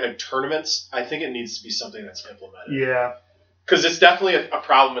regular tournaments, I think it needs to be something that's implemented. Yeah. Because it's definitely a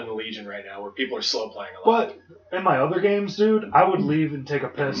problem in the Legion right now where people are slow playing a lot. But in my other games, dude, I would leave and take a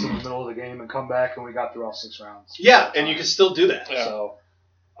piss in the middle of the game and come back, and we got through all 6 rounds. Yeah, and you can still do that. Yeah. So,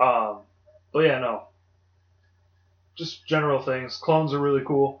 but yeah, no. Just general things. Clones are really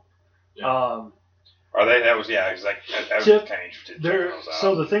cool. Yeah. Are they? That was I was kind of interested. In those out.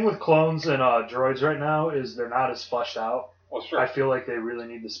 So the thing with clones and droids right now is they're not as fleshed out. Well, sure. I feel like they really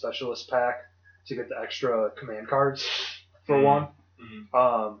need the specialist pack to get the extra command cards for one.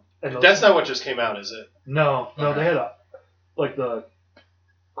 Mm-hmm. And that's not what just came out, is it? No, they had the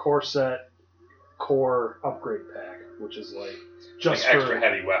core upgrade pack, which is just like extra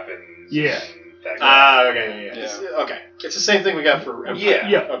heavy weapons. Yeah. Okay. Okay. It's the same thing we got for Empire.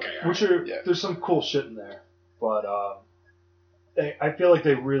 Yeah. Okay. There's some cool shit in there, but I feel like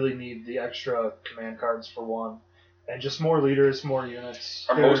they really need the extra command cards for one, and just more leaders, more units.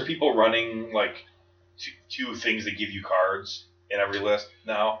 Are most people running two things that give you cards in every list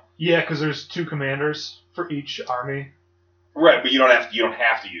now? Yeah, because there's 2 commanders for each army. Right, but you don't have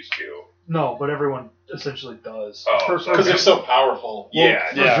to use 2. No, but everyone essentially does. Oh, because they're so powerful. For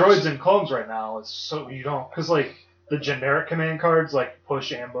droids and clones right now, it's so you don't, because the generic command cards like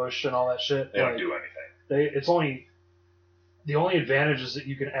push, ambush, and all that shit. They don't do anything. The only advantage is that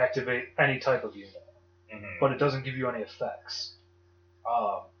you can activate any type of unit, but it doesn't give you any effects.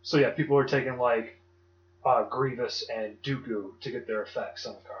 So yeah, people are taking Grievous and Dooku to get their effects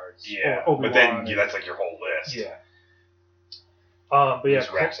on the cards. Yeah, but then that's your whole list. Yeah. But yeah,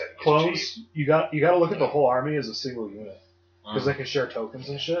 clones, you got to look at the whole army as a single unit because they can share tokens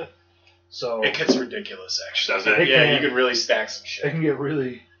and shit. So it gets ridiculous, actually. Does it? Yeah, you can really stack some shit. They can get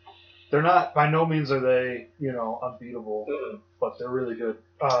really. They're not, by no means are they, unbeatable, but they're really good.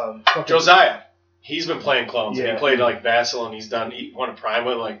 Josiah, he's been playing clones. Yeah. He played Vassal, and he won a Prime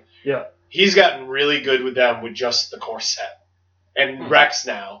with Yeah. He's gotten really good with them with just the core set, and Rex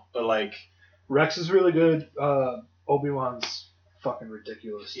now, but Rex is really good. Obi-Wan's fucking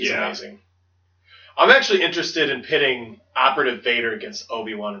ridiculous. He's amazing. I'm actually interested in pitting Operative Vader against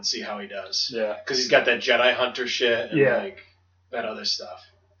Obi-Wan and see how he does. Yeah. Because he's got that Jedi Hunter shit and that other stuff.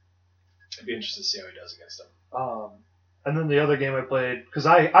 I'd be interested to see how he does against him. And then the other game I played, because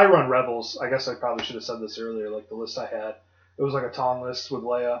I run Rebels. I guess I probably should have said this earlier. The list I had, it was a Taun list with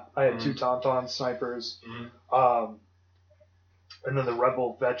Leia. I had 2 Tauntaun snipers. And then the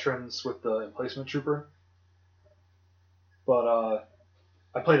Rebel veterans with the Emplacement Trooper. But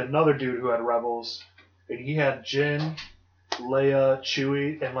I played another dude who had Rebels, and he had Jyn, Leia,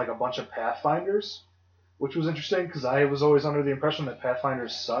 Chewie, and a bunch of Pathfinders, which was interesting because I was always under the impression that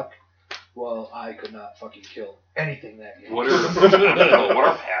Pathfinders suck. Well, I could not fucking kill anything that game. What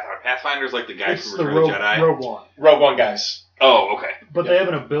are Pathfinders? The guys from Return of the Jedi? Rogue One. Rogue One guys. Oh, okay. But they have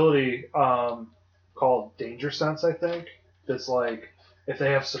an ability called Danger Sense, I think. That's if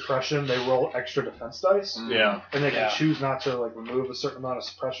they have suppression, they roll extra defense dice, Yeah. and they can Yeah. choose not to like remove a certain amount of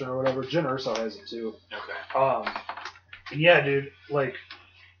suppression or whatever. Jin Urso has it too. Okay. Yeah, dude, like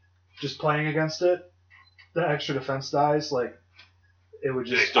just playing against it, the extra defense dice, like it would Are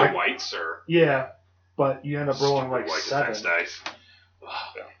they just still whites or yeah, but you end up rolling stupid like white 7. defense dice?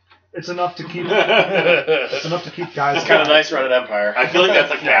 It's enough to keep. It's enough to keep guys. It's kind of alive. nice running Empire. I feel like that's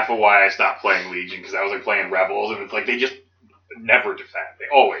like half of why I stopped playing Legion, because I was like playing Rebels, and it's like they just never defend. They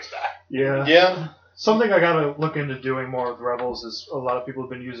always die. Yeah. Yeah. Something I gotta look into doing more with Rebels is a lot of people have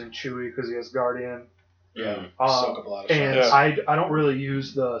been using Chewie because he has Guardian. Yeah. Um, Soak up a lot of And shots. I don't really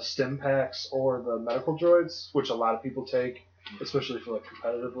use the stim packs or the medical droids, which a lot of people take, especially for like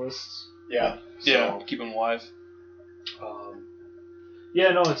competitive lists. Yeah. Yeah, keep them alive.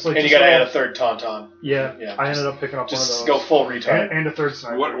 Yeah, no, it's like And you just gotta add all- a third Tauntaun. Yeah, Yeah, I just- ended up picking up one of Just those. go full retard. and a third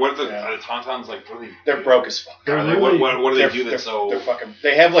sniper. What are the, Yeah. are the Tauntauns like? What are they? They're broke as fuck. They're Are they really- what do they They're- do that's so? They're fucking.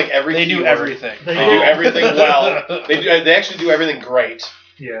 They have like every. They do keyword. everything. They They do. do everything well. They actually do everything great.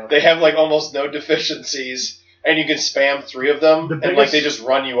 Yeah. They have like almost no deficiencies, and you can spam 3 of them, The and like biggest- they just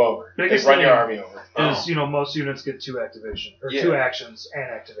run you over. They biggest run your thing- army over. Is most units get 2 activation or Yeah. 2 actions and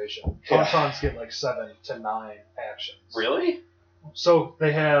activation. Yeah. Tauntauns get like 7 to 9 actions. Really? So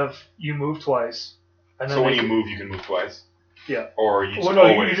they have you move twice, and then So when they you move, you can move twice. Yeah. Or you just Well, no,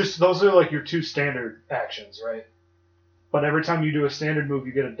 always. you just those are like your 2 standard actions, right? But every time you do a standard move,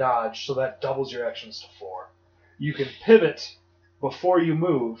 you get a dodge, so that doubles your actions to 4. You can pivot before you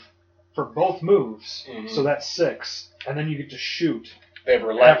move for both moves, so that's 6, and then you get to shoot They have after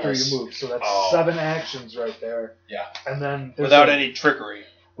relentless. you move, so that's Oh. 7 actions right there. Yeah. And then there's Without a- any trickery.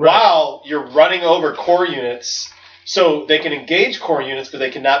 While you're running over core units, so they can engage core units, but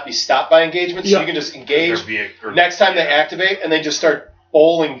they cannot be stopped by engagement. So Yeah. you can just engage. Or Next time they activate, and they just start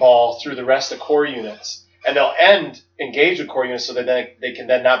bowling ball through the rest of core units, and they'll end engage with core units, so that they can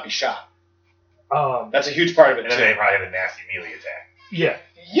then not be shot. That's a huge part of it And then they too. probably have a nasty melee attack. yeah.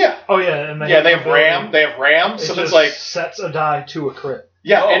 Yeah, Oh yeah, and they have the ability- ram. They have ram. So it it's just like sets a die to a crit.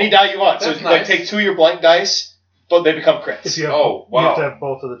 yeah, Oh, any die you want. So that's like nice. take 2 of your blank dice, but they become crits. If you have, Oh, you have wow. to have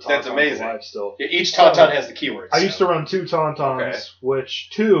both of the Tauntauns That's amazing. alive still. Yeah, each Tauntaun has the keywords. I used to run 2 Tauntauns, Okay. which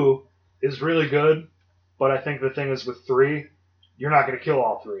 2 is really good, but I think the thing is with 3, you're not going to kill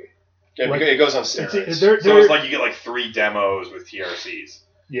all 3. Yeah, like- it goes on It's, steroids. they're, So they're, it's like you get like 3 demos with TRCs.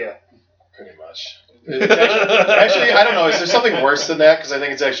 yeah. Pretty much. It's actually, I don't know. Is there something worse than that? Because I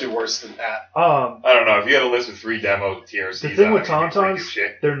think it's actually worse than that. I don't know. If you had a list with 3 demos with TRCs, The thing on with it, you'd be pretty good Tauntauns,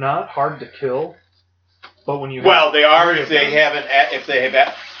 shit. they're not hard to kill, but when you Well, they are three if of they them- haven't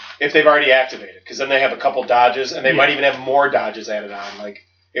if they've already activated, because then they have a couple dodges, and they Yeah. might even have more dodges added on. Like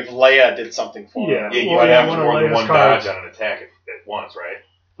if Leia did something for Yeah. them. Yeah, you Well, might yeah, have one of more than Leia's one cards. dodge on an attack at once, right?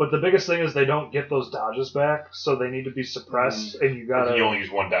 But the biggest thing is they don't get those dodges back, so they need to be suppressed, and you Or gotta. can you only use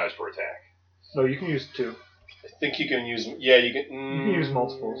 1 dodge per attack? No, you can use 2. I think you can use. Yeah, you can. You can use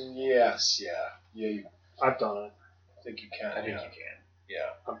multiples. Yes. Yeah. Yeah. I've done it. I think you can. I think yeah. you can. Yeah.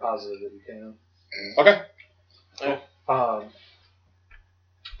 I'm positive that you can. Okay. But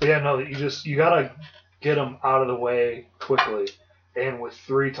yeah, no, you gotta get them out of the way quickly. And with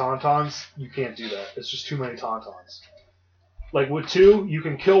 3 Tauntauns, you can't do that. It's just too many Tauntauns. Like with 2, you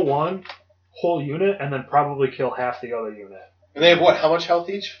can kill 1 whole unit and then probably kill half the other unit. And they have what? How much health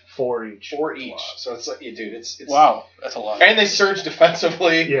each? 4 each. 4 each. So it's like, yeah, dude, it's Wow, that's a lot. And they surge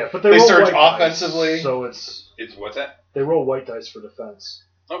defensively. Yeah, but They roll surge white offensively. Dice, so it's It's what's that? they roll white dice for defense.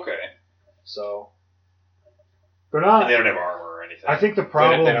 Okay. So they're And not. they don't have armor or anything. I think the They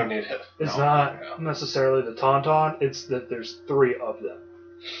problem don't need it. is No, not no. necessarily the Tauntaun. It's that there's 3 of them.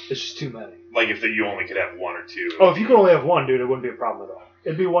 It's just too many. Like if you only could have 1 or 2. Oh, if you could only have 1, dude, it wouldn't be a problem at all.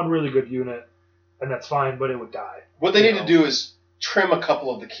 It'd be 1 really good unit, and that's fine, but it would die. What they You need know? to do is trim a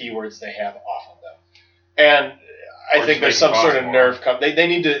couple of the keywords they have off of them. And I Or think just there's make some them sort of cost more. nerve they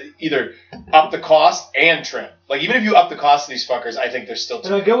need to either up the cost and trim. Like even if you up the cost of these fuckers, I think they're still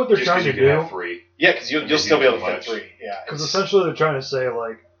And I get what they're Just trying because to you can do, have 3. yeah, because you'll They still be do able to too fit much. 3. Yeah, because it's- essentially they're trying to say,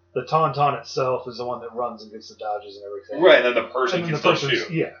 like, the Tauntaun itself is the one that runs and gets the dodges and everything. Right, and then the person And can then still person's-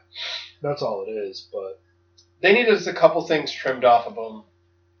 shoot. Yeah, that's all it is, but they need just a couple things trimmed off of them,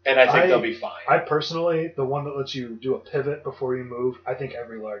 and I think they'll be fine. I personally, the one that lets you do a pivot before you move, I think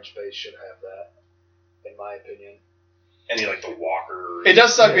every large base should have that, in my opinion. Any like the walker. It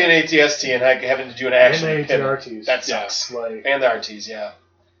does suck Yeah. being ATST and having to do an action And the pivot. ATRTs. That sucks. Like, And the RTs, yeah.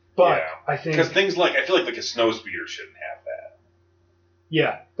 but Yeah. I think, Because things like I feel like a snow speeder shouldn't have that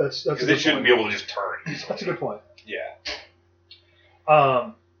yeah, that's a because good they shouldn't point. be able to just turn. That's a good point. Yeah.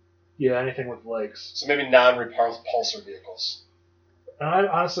 Yeah, anything with legs. So maybe non-repulsor vehicles. And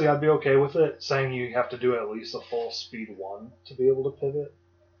I'd be okay with it, saying you have to do at least a full speed 1 to be able to pivot.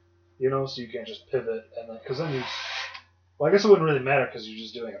 So you can't just pivot, and then, because then well, I guess it wouldn't really matter because you're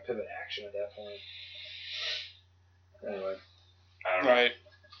just doing a pivot action at that point. Anyway. I don't know. Right.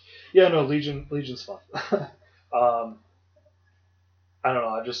 Yeah, no, Legion's fun. I don't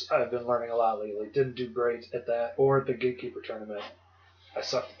know. I've been learning a lot lately. Didn't do great at that or at the Gatekeeper tournament. I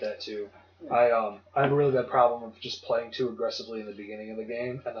sucked at that too. I have a really bad problem of just playing too aggressively in the beginning of the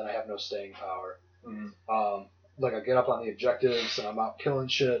game, and then I have no staying power. Mm-hmm. Like I get up on the objectives and I'm out killing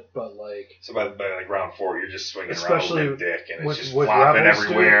shit, but So by like round 4, you're just swinging Especially around with a dick, and with- it's just with flopping Rebels,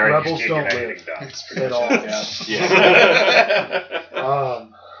 everywhere, dude, and you Rebels just don't can't get live. anything done. at all. Yeah.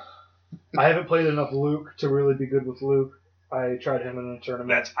 I haven't played enough Luke to really be good with Luke. I tried him in a tournament.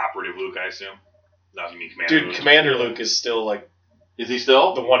 That's Operative Luke, I assume. No, you mean Commander Dude, Luke. Commander Luke is still like Is he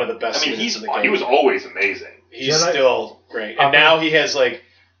still? the one of the best I mean, units in the game. he was always amazing. He's Jedi- still great, and now he has like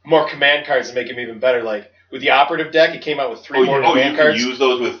more command cards to make him even better. Like with the operative deck, it came out with 3 more you command can cards. use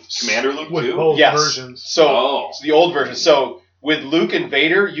those with Commander Luke with too? both Yes. versions. So it's the old version. So with Luke and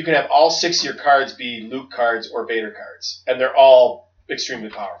Vader, you can have all 6 of your cards be Luke cards or Vader cards, and they're all extremely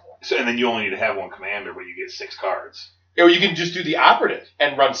powerful. So, and then you only need to have 1 commander, but you get 6 cards. Or you can just do the operative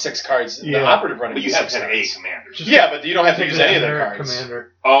and run 6 cards. The Yeah. operative running But you have 6 to have a cards. commander. Yeah, but you don't have to use any of their Generic cards.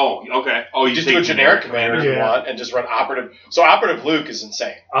 Commander. Oh, okay. Oh, You just do a generic commander if you Yeah. want, and just run operative. So operative Luke is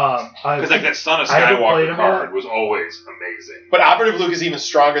insane. Because like that Son of I haven't played Skywalker him card yet. was always amazing. But operative Luke is even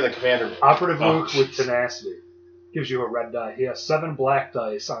stronger than Commander Luke. Operative Oh, Luke with Tenacity gives you a red die. He has 7 black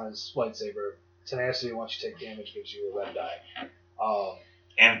dice on his lightsaber. Tenacity, once you take damage, gives you a red die.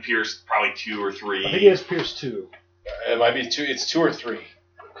 And Pierce probably 2 or 3. I think he has Pierce 2. It might be 2. It's 2 or 3.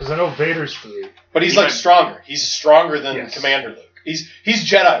 Because I know Vader's 3. But he's He like might- stronger. He's stronger than Yes. Commander Luke. He's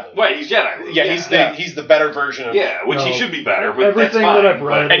Jedi Luke. Wait, he's Jedi Luke. Yeah, he's the better version of. Yeah, which he No. should be better. But Everything that's fine, that I've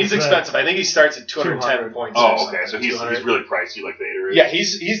read- but- And he's expensive. I think he starts at 210 200. points. or Oh, something, okay. So he's 200. really pricey like Vader is. Yeah,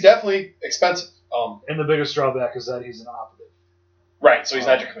 he's definitely expensive. And the biggest drawback is that he's an operative. Right. So he's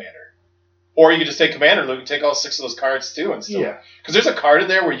not your commander. Or you could just take Commander Luke and take all 6 of those cards too, and still. Yeah. Because there's a card in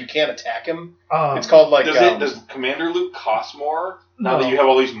there where you can't attack him. It's It's called like. Does Commander Luke cost more now that you have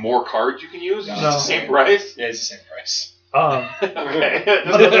all these more cards you can use? No. Is it the same price? Yeah, it's the same price. Okay.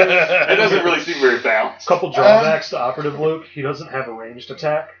 It doesn't really seem very balanced. couple drawbacks to Operative Luke. He doesn't have a ranged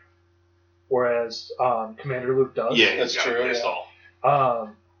attack, whereas Commander Luke does. Yeah, That's he's got true, a pistol.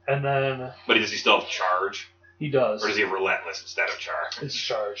 And then But does he still have charge? he does. Or does he have relentless instead of charge? It's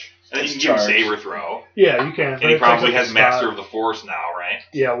charge. And then you It's can give him charge. saber throw. Yeah, you can. And he probably has Master of the Force now, right?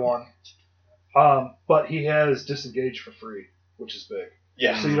 Yeah, 1. But he has disengage for free, which is big.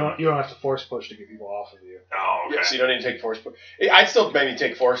 Yeah. So you don't have to force push to get people off of you. Oh, okay. Yeah, so you don't need to take force push. I'd still maybe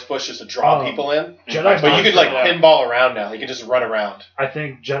take force push just to draw people in. Jedi But you could like Mind Trick, pinball around now. You can just run around. I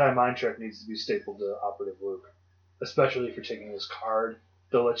think Jedi Mind Trick needs to be stapled to Operative Luke, especially if you're taking his card.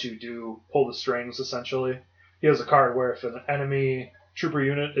 They'll let you pull the strings essentially. He has a card where if an enemy trooper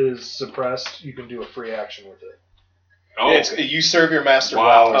unit is suppressed, you can do a free action with it, Oh, You serve your master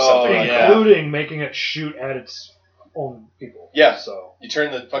Wow. well or something Oh, like yeah. that. including making it shoot at its own people. Yeah. So You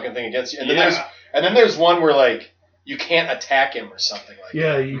turn the fucking thing against you. And yeah. then there's one where like you can't attack him or something like that.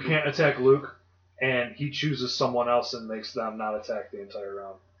 yeah, you can't attack Luke, and he chooses someone else and makes them not attack the entire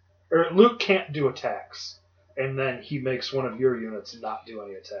round. Or Luke can't do attacks, and then he makes one of your units not do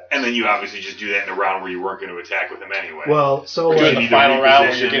any attacks. And then you obviously just do that in a round where you weren't going to attack with him anyway. well, so Or do it like, in the need to final round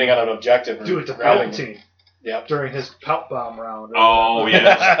when reposition. you're getting on an objective. Or do it to grabbing Palpatine. Yep. During his Palp Bomb round. Oh,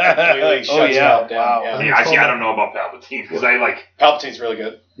 yeah. Completely Oh, shuts yeah. it down. Wow. Yeah. I mean, actually, I don't know about Palpatine because I like. Palpatine's really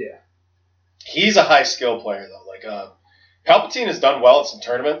good. Yeah. He's a high skill player though. Like Palpatine has done well at some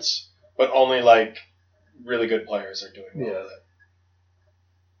tournaments, but only like really good players are doing well Yeah. with it.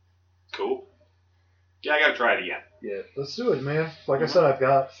 Cool. Yeah, I got to try it again. Yeah, let's do it, man. Like I said, I've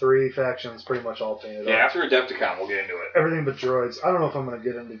got 3 factions pretty much all painted Yeah, up. after Adepticon, we'll get into it. Everything but droids. I don't know if I'm going to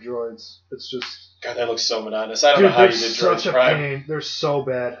get into droids. It's just... God, that looks so monotonous. I don't Dude, know how you they're did such Droids a Prime. pain. They're so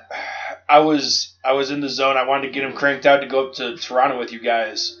bad. I was in the zone. I wanted to get him cranked out to go up to Toronto with you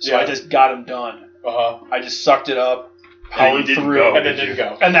guys. So I Yeah. just got him done. Uh-huh. I just sucked it up, And then you powered didn't through, go. And then didn't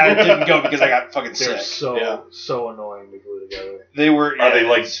go. and then I didn't go because I got fucking They're sick. so annoying to glue together. They were. Are yeah, they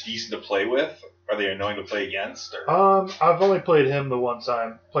like decent to play with? Are they annoying to play against? Or? I've only played him the one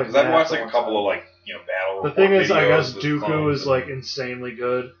time. Because I've watched like a couple of like battle. The report thing is, I guess videos with Dooku clones is like insanely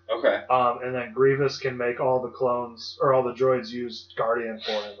good. Okay. And then Grievous can make all the clones or all the droids use Guardian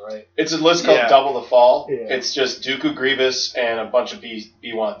for him, right? It's a list called Yeah. Double the Fall. Yeah. It's just Dooku, Grievous, and a bunch of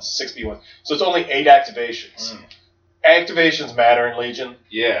B1s, 6 B1s. So it's only 8 activations. Activations matter in Legion.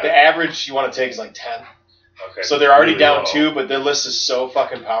 Yeah. The average you want to take is like 10. Okay. So they're already Really down low. 2, but their list is so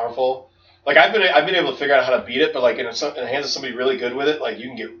fucking powerful. Like I've been able to figure out how to beat it, but like in the hands of somebody really good with it, like you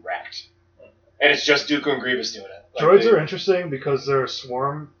can get wrecked. And it's just Dooku and Grievous doing it. Like, Droids are interesting because they're a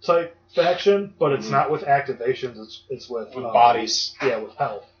swarm type faction, but it's not with activations. It's with bodies. Yeah, with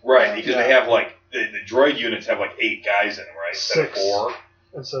health. Right, because they have like the droid units have like 8 guys in them, right? Instead of 6. 4.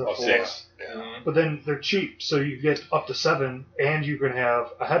 Instead of Oh, 4. 6. But then they're cheap, so you get up to 7, and you can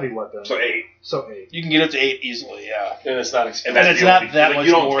have a heavy weapon. So 8. So 8. You can get up to 8 easily, yeah. And it's not expensive. And it's not that like, much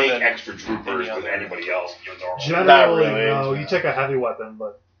you don't more take than extra troopers any with other. anybody else. You normally. Generally, Not really. no. You take a heavy weapon,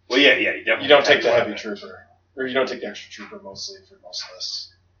 but Well, yeah, you definitely. You don't take the weapon. heavy trooper. Or you don't take the extra trooper mostly for most of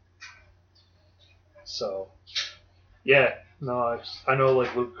this. so yeah. No, I know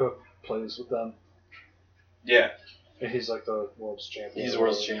like Luke Cook plays with them, Yeah. and he's like the world's champion. He's the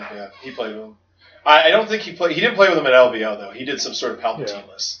world's champ, yeah. He played with him. I don't think he played. He didn't play with him at LBO though. He did some sort of Palpatine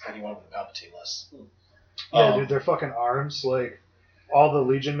list, and he went with the Palpatine list. Yeah, dude, their fucking arms, like all the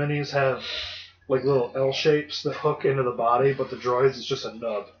Legion minis have like little L shapes that hook into the body, but the droids is just a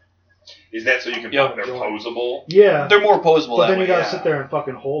nub. Is that so you can? Yep. They're posable. Yeah, They're more posable but that then you way, gotta yeah. sit there and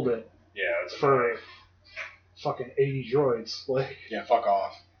fucking hold it Yeah. That's for fucking 80 droids, like, Yeah, fuck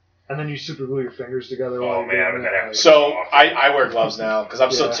off. and then you super glue your fingers together. Oh, while man, you're I'm doing gonna it, have like- to- So I wear gloves now because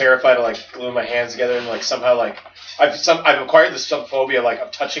I'm so Yeah. terrified of like gluing my hands together and like somehow like I've acquired this some phobia like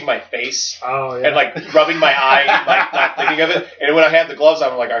of touching my face Oh yeah. and like rubbing my eye like not thinking of it. And when I have the gloves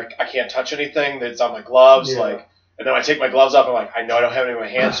on, I'm like I can't touch anything that's on my gloves. Yeah. Like, and then when I take my gloves off, I'm like I know I don't have any in my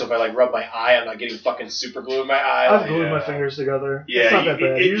hands. So if I like rub my eye, I'm not getting fucking super glue in my eye. I've Like, glued my yeah. fingers together. Yeah, It's not that it-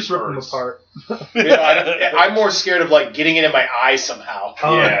 bad. it You just rip them hurts. apart. you know, I'm more scared of like getting it in my eye somehow.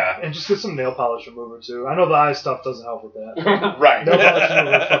 Yeah. And just get some nail polish remover too. I know the eye stuff doesn't help with that. Right. Nail polish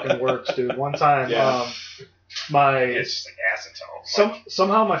remover fucking works, dude. One time, Yeah. my It's just like acetone.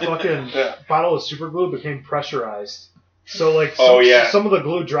 somehow my fucking Yeah. bottle of super glue became pressurized. So like Oh, yeah. some of the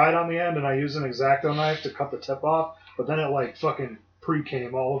glue dried on the end, and I used an X-Acto knife to cut the tip off, but then it like fucking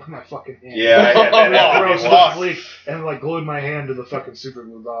pre-came all over my fucking hand. Yeah, I had that It happen gross, once. it leak, and like glued my hand to the fucking super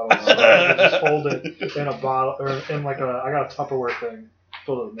glue bottle. So I had to just hold it in a bottle or in like I got a Tupperware thing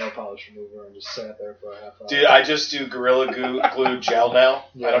full of nail polish remover and just sat there for a half hour. Dude, I just do Gorilla Glue gel now.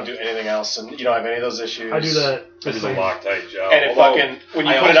 Yeah. I don't do anything else, and you don't have any of those issues. I do that. This is a Loctite gel. And it Although, fucking when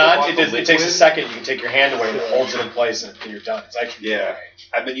you I put it also on, bought it, the does, it takes a liquid. second. You can take your hand away and it holds it in place, and you're done. It's actually Yeah.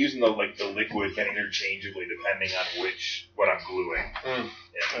 I've been using the liquid kind of interchangeably depending on what I'm gluing. Mm.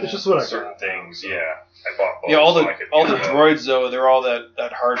 And It's just what I certain got. things. Yeah, I bought both. Yeah, all so the I could, all you the know, droids though, they're all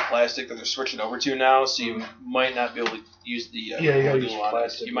that hard plastic that they're switching over to now, so you might not be able to use the Yeah, you gotta glue use on it.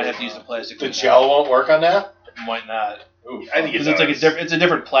 plastic You might have to glue use the on it. plastic. The glue gel now. won't work on that. Might not, Ooh, I think because it's like it's a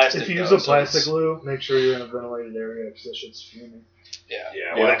different plastic. If you though, use a so plastic it's- glue, make sure you're in a ventilated area because that shit's fuming.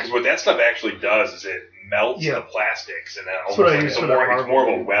 Yeah, well, because what that stuff actually does is it melts Yeah. the plastics and then That's almost what I like use it's for that more of a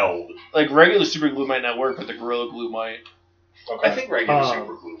Marvel. weld. like regular super glue might not work, but the Gorilla Glue might. Okay. I think regular Um,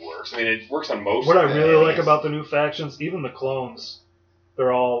 super glue works. I mean, it works on most. What I of really them. like about the new factions, even the clones,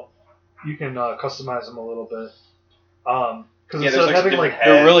 they're all you can customize them a little bit. Because Yeah, instead there's of having different like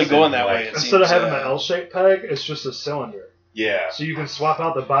They're really heads going and, that like- way. It instead of seems, having the L-shaped peg, it's just a cylinder. Yeah. So you can swap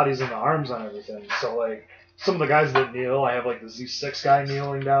out the bodies and the arms on everything. So like some of the guys that kneel, I have like the Z6 guy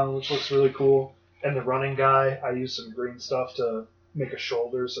kneeling down, which looks really cool. And the running guy, I use some green stuff to make a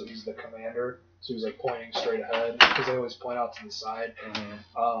shoulder, so he's the commander. So he's like pointing straight ahead because they always point out to the side.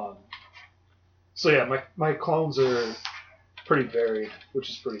 So yeah, my clones are pretty varied, which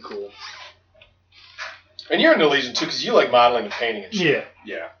is pretty cool. And you're into Legion too, because you like modeling and painting and shit.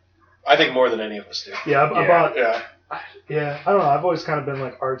 Yeah, Yeah. I think more than any of us do. yeah. I Yeah. bought. Yeah. Yeah, I don't know. I've always kind of been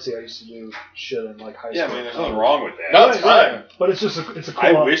like artsy. I used to do shit in like high Yeah, I school. mean, there's nothing wrong with that. No, it's fine. But it's just it's a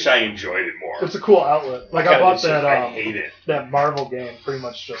cool. I wish I enjoyed it more. It's a cool outlet. Like I kinda bought do too. that I hate it. that Marvel game pretty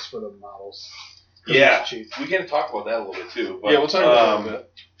much just for the models. 'Cause Yeah, it's cheap. we can talk about that a little bit too. But, Yeah, we'll talk about that a little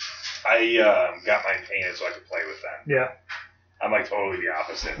bit. I got mine painted so I could play with them. Yeah. I'm like totally the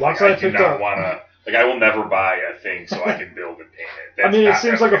opposite. Once Like, I I do picked not up- want to. Like, I will never buy a thing so I can build and paint it. That's I mean, it not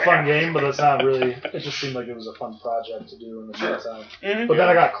seems ever like a gonna fun happen. game, but it's not really. It just seemed like it was a fun project to do in the Sure. meantime. Mhm. But then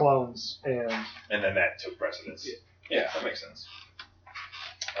I got clones, and And then that took precedence. Yeah, that makes sense.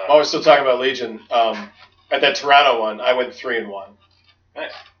 While we're still talking about Legion, at that Toronto one, I went 3-1.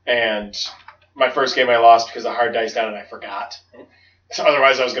 Nice. And my first game I lost because I hard dice down and I forgot. So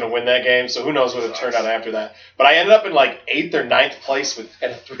otherwise, I was going to win that game. So who knows what it turned out after that? But I ended up in like 8th or 9th place with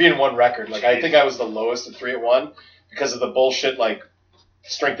at a 3-1 record. Like I think I was the lowest at 3-1 because of the bullshit like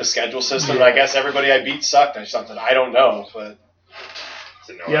strength of schedule system. And I guess everybody I beat sucked or something. I don't know, but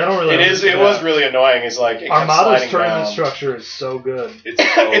annoying. Yeah, I don't really. It was really annoying. It's like it kept Armada's sliding tournament down. structure is so good.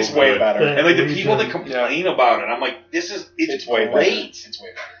 It's way better. And like the Legion. people that complain about it, I'm like, it's way great. better. It's way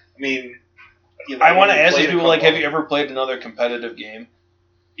better. I mean, I want to you ask played you, a like, couple- have you ever played another competitive game?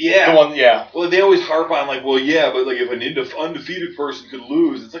 Yeah. The one, yeah. Well, they always harp on like, well, yeah, but like if an undefeated person could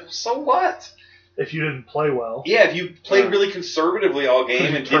lose, it's like, so what? If you didn't play well, Yeah, if you played really conservatively all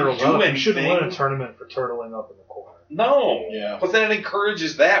game and didn't do anything, you shouldn't win a tournament for turtling up in the corner. no. Yeah. But then it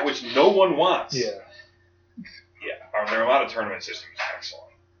encourages that, which no one wants. Yeah. Yeah. Their Armada tournament system is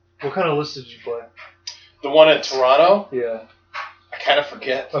excellent. What kind of list did you play? The one in Toronto, Yeah. I kind of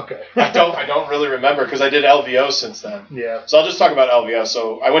forget. Okay. I don't really remember because I did LVO since then. Yeah. So I'll just talk about LVO.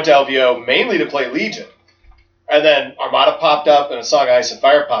 So I went to LVO mainly to play Legion. And then Armada popped up and a Song of Ice and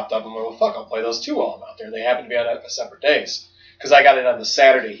Fire popped up. And I'm like, well, fuck, I'll play those two while I'm out there. They happen to be on separate days because I got it on the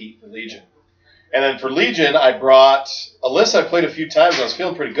Saturday heat for Legion. And then for Legion, I brought a list I played a few times I was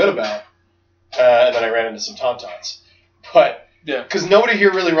feeling pretty good about. And then I ran into some Tauntauns. But, because nobody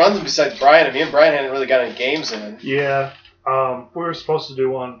here really runs them besides Brian. And me and Brian hadn't really got any games in. Yeah. We were supposed to do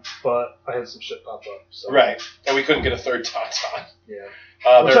one, but I had some shit pop up. So. Right. And we couldn't get a third Tauntaun. Yeah.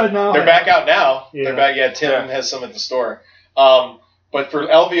 They're back out now. Yeah. They're back. Yeah, Tim has some at the store. But for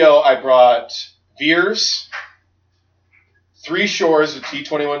LVO, I brought Veers, 3 Shores with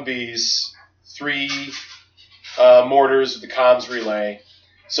T-21Bs, 3 Mortars with the comms relay.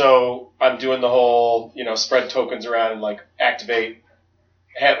 So I'm doing the whole, spread tokens around and like activate,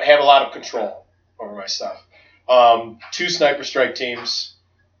 have a lot of control over my stuff. 2 sniper strike teams,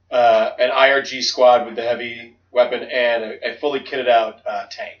 an IRG squad with the heavy weapon, and a fully kitted out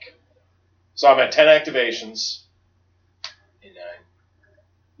tank. So I'm at 10 activations. 9.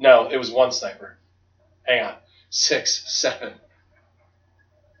 No, it was 1 sniper. Hang on. 6, 7,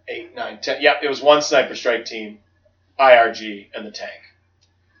 8, 9, 10. Yeah, it was 1 sniper strike team, IRG, and the tank.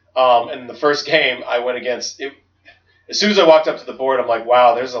 And the first game I went against it. As soon as I walked up to the board, I'm like,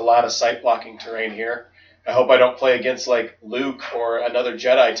 wow, there's a lot of sight blocking terrain here. I hope I don't play against like Luke or another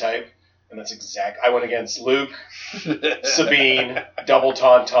Jedi type. And that's I went against Luke, Sabine, Double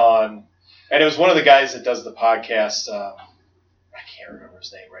Tauntaun, and it was one of the guys that does the podcast. I can't remember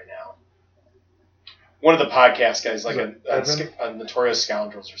his name right now. One of the podcast guys, like a Notorious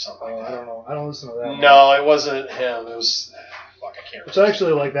Scoundrels or something like that. I don't know. I don't listen to that. No, it wasn't him. It was I can't remember. Which I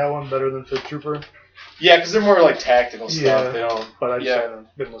actually like that one better than Fit Trooper. Yeah, because they're more like tactical stuff. Yeah, they don't. But I just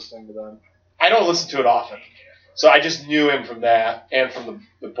haven't been listening to them. I don't listen to it often, so I just knew him from that and from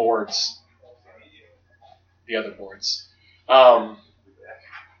the boards. The other boards.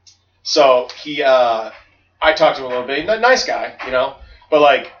 So he, I talked to him a little bit. Nice guy, but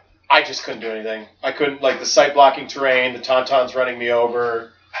like I just couldn't do anything. I couldn't the sight blocking terrain. The Tauntauns running me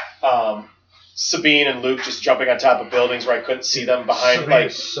over. Sabine and Luke just jumping on top of buildings where I couldn't see them behind. Sabine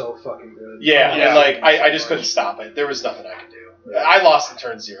is so fucking good. Yeah, and I just couldn't stop it. There was nothing I could do. Yeah. I lost in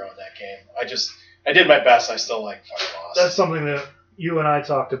turn 0 in that game. I did my best. I still fucking lost. That's something that you and I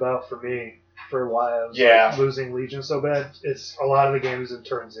talked about for me. For why I was losing Legion so bad. It's a lot of the games in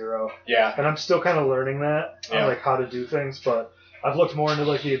turn 0. Yeah. And I'm still kind of learning that, how to do things, but I've looked more into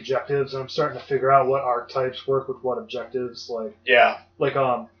the objectives and I'm starting to figure out what archetypes work with what objectives.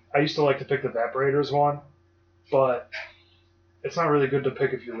 I used to like to pick the Evaporators one, but it's not really good to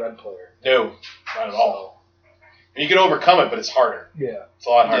pick if you're red player. No, not at all. And you can overcome it, but it's harder. Yeah. It's a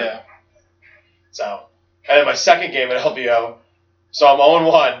lot harder. Yeah. So, and then my second game at LVO, so I'm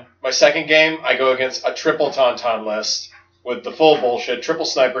 0-1. My second game, I go against a triple Tauntaun list with the full bullshit, triple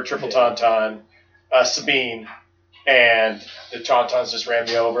sniper, triple Tauntaun, Sabine, and the Tauntauns just ran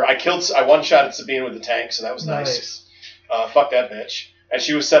me over. I one-shot at Sabine with the tank, so that was nice. Fuck that bitch. And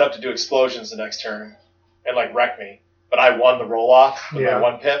she was set up to do explosions the next turn and wreck me. But I won the roll-off with my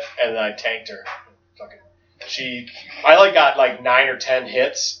 1 pip, and then I tanked her. I got 9 or 10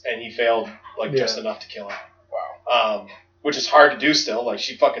 hits, and he failed just enough to kill him. Wow. Which is hard to do still.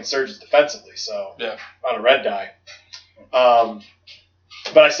 She fucking surges defensively, so on a red die.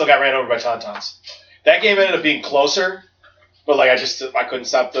 But I still got ran over by Tauntauns. That game ended up being closer, but I couldn't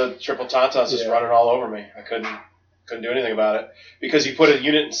stop the triple Tauntauns just running all over me. I couldn't do anything about it because you put a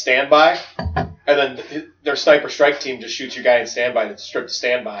unit in standby, and then their sniper strike team just shoots your guy in standby to strip the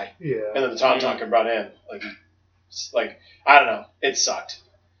standby, and then the Tauntaun can run in. I don't know, it sucked.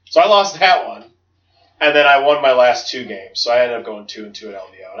 So I lost that one. And then I won my last 2 games, so I ended up going 2-2 at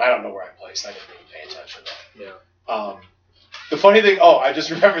LVO, and I don't know where I placed. I didn't really pay attention. Yeah. The funny thing, I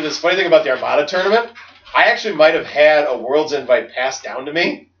just remember this funny thing about the Armada tournament. I actually might have had a World's Invite passed down to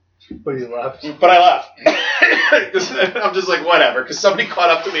me. But you left. But I left. I'm just whatever, because somebody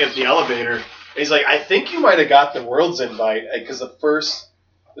caught up to me at the elevator, and he's like, I think you might have got the World's Invite, because the first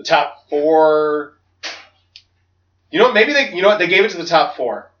the top 4. You know what? Maybe they gave it to the top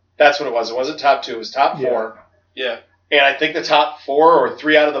 4. That's what it was. It wasn't top 2. It was top 4. Yeah. And I think the top 4 or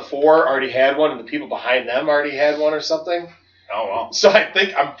 3 out of the 4 already had one, and the people behind them already had one or something. Oh, wow. So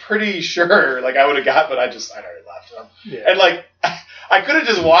I'm pretty sure, like, I would have got, but I'd already left them. Yeah. And, like, I could have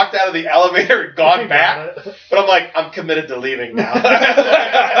just walked out of the elevator and gone back, but I'm like, I'm committed to leaving now.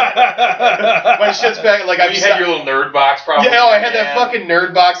 My shit's back. Like, You had your little nerd box, probably. Yeah, I had that fucking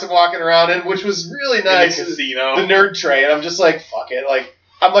nerd box I'm walking around in, which was really nice. In the casino. The nerd tray, and I'm just like, fuck it. Like,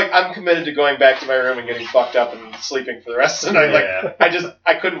 I'm committed to going back to my room and getting fucked up and sleeping for the rest of the night. Yeah. Like,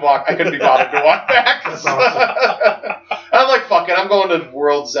 I couldn't walk. I couldn't be bothered to walk back. That's awesome. I'm like, fuck it. I'm going to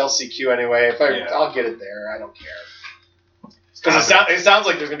World's LCQ anyway. I'll get it there. I don't care. Because it sounds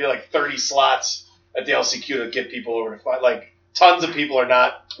like there's going to be like 30 slots at the LCQ to get people over to fight. Like, tons of people are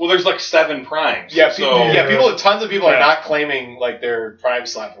not. Well, there's like 7 primes. Yeah, tons of people are Yeah. not claiming like their prime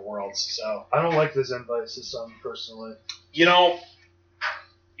slot for Worlds. So I don't like this invite system personally. You know,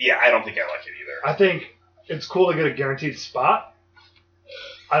 yeah, I don't think I like it either. I think it's cool to get a guaranteed spot.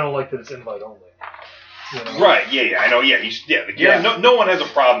 I don't like that it's invite only. You know? Right, yeah, I know, yeah. No one has a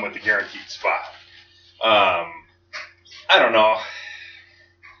problem with the guaranteed spot. I don't know.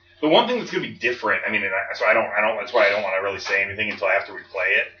 The one thing that's going to be different, I mean, that's why I don't want to really say anything until after we play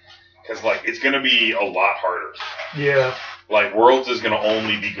it, because, like, it's going to be a lot harder. Yeah. Like, Worlds is going to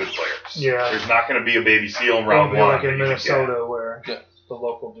only be good players. Yeah. There's not going to be a baby seal in It round won't be one. like in that you can Minnesota where the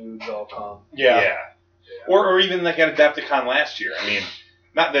local dudes all come. yeah. Or even like at Adepticon last year. I mean,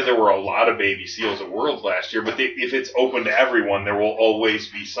 not that there were a lot of baby seals at Worlds last year, but if it's open to everyone, there will always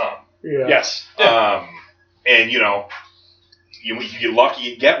be some. Yeah. Yes. And you know, you get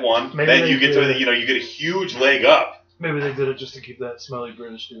lucky and get one, Maybe then they you get did. to you get a huge leg up. Maybe they did it just to keep that smelly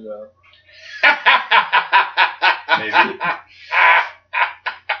British dude out. Maybe.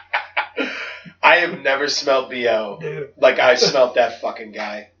 I have never smelled BO Dude, like I smelled that fucking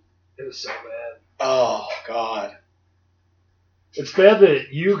guy. it was so bad. Oh, God. It's bad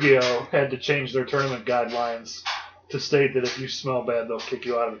that Yu-Gi-Oh! Had to change their tournament guidelines to state that if you smell bad, they'll kick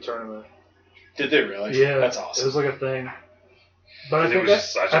you out of the tournament. Did they really? Yeah. That's It awesome. was like a thing. But I It think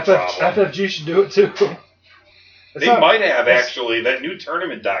was such a problem. FFG should do it too. They might have actually. That new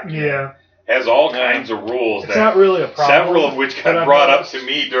tournament document Yeah. has all kinds of rules. It's not really a problem. Several of which got but I've brought up noticed- to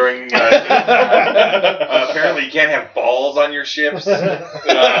me during. Apparently, you can't have balls on your ships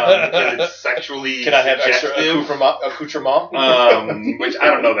because it's sexually Can I have extra suggestive. accoutrement? Which I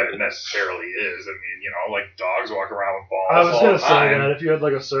don't know that it necessarily is. I mean, you know, like dogs walk around with balls I was all gonna the say time. that if you had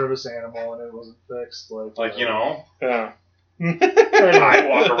like a service animal and it wasn't fixed, Like, you know, Yeah. I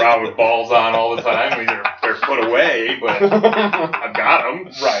walk around with balls on all the time. I mean, they're put away, but I've got them.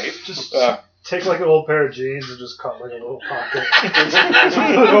 Right. just take like an old pair of jeans and just cut like a little pocket. Put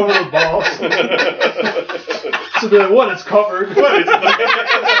it over the balls. So be like, what? It's covered. What is it? Balls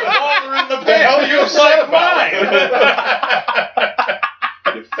are in the The hell you upset like about?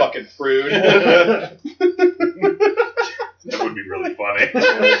 You fucking prude. That would be really funny. A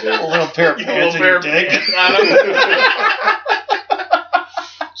little pair of You pants little in pair your of dick. pants on 'em.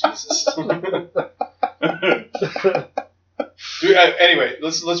 Jesus. Dude, anyway,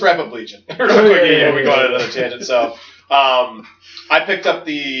 let's wrap up Legion real quick before we go on another tangent. So, I picked up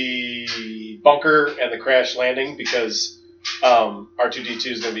the bunker and the crash landing because R2D2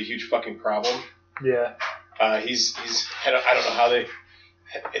 is going to be a huge fucking problem. Yeah. He's I don't know how they.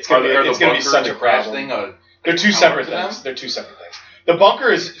 It's Are going to be such a crash problem. thing? They're two separate things. They're two separate things. The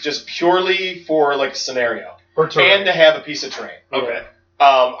bunker is just purely for like a scenario Or terrain. and to have a piece of terrain. Okay.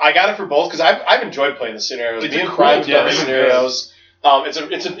 I got it for both because I've enjoyed playing the scenarios. It's Me a and cool Prime play the terrain, scenarios.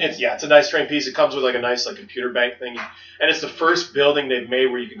 It's a nice terrain piece. It comes with like a nice like computer bank thing, and it's the first building they've made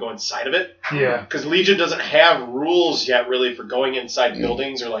where you can go inside of it. Yeah. Because Legion doesn't have rules yet really for going inside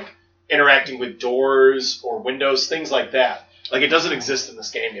buildings or like interacting with doors or windows, things like that. Like it doesn't exist in this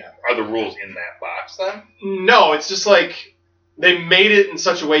game yet. Are the rules in that box then? No, it's just like they made it in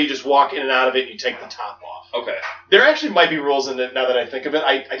such a way you just walk in and out of it and you take the top off. Okay. There actually might be rules in it now that I think of it.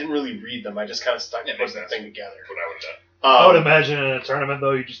 I didn't really read them. I just kind of stuck Yeah, put makes the sense. thing together. That's what I would have done. I would imagine in a tournament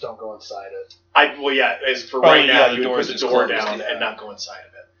though, you just don't go inside it. As for Probably, right now, the you would door's put the just door closed, down yeah. and not go inside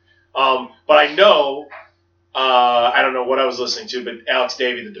of it. But I know, I don't know what I was listening to, but Alex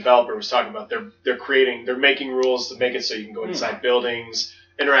Davey, the developer, was talking about they're making rules to make it so you can go inside buildings,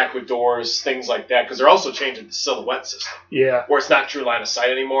 interact with doors, things like that, because they're also changing the silhouette system, Yeah. where it's not true line of sight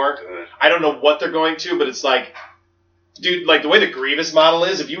anymore. Good. I don't know what they're going to, but it's like, dude, like the way the Grievous model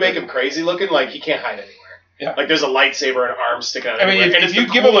is, if you make him crazy looking, like he can't hide anywhere. Yeah. Like there's a lightsaber and an arm sticking out. I mean, and if it's you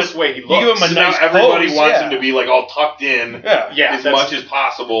the give him coolest way he you looks. give him a So now nice everybody pose, wants yeah. him to be like all tucked in Yeah. as much as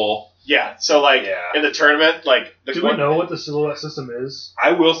possible. Yeah, so like in the tournament, like Do we know what the silhouette system is?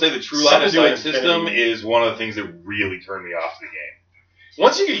 I will say the true line of Something to do sight with system infinity. is one of the things that really turned me off the game.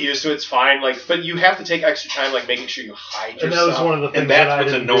 once you get used to it, it's fine. Like, but you have to take extra time, like making sure you hide your And that was stuff. one of the things And that's that I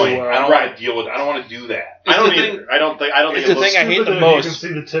what's didn't annoying. do. I don't Right. want to deal with. I don't want to do that. I don't It's the either. I don't think it It's the looks thing I hate Stupid the that most. You can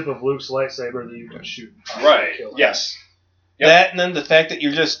see the tip of Luke's lightsaber that you can shoot. Right. Kill him. Yes. Yep. That and then the fact that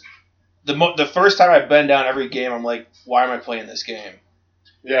you're just the first time I bend down every game, I'm like, why am I playing this game?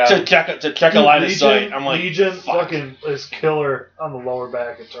 Yeah. To check a Dude, line of sight, I'm like, Legion fuck. fucking is killer on the lower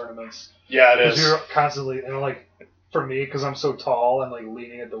back at tournaments. Yeah, it Because is. you're constantly, and like, for me, because I'm so tall and like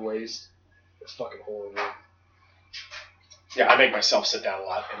leaning at the waist, it's fucking horrible. Yeah, I make myself sit down a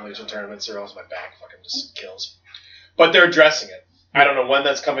lot in Legion tournaments, or else my back fucking just kills. But they're addressing it. I don't know when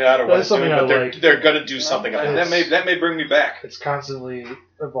that's coming out or what That's it's doing, something but I like. they're going to do something about It's- it. That may bring me back. It's constantly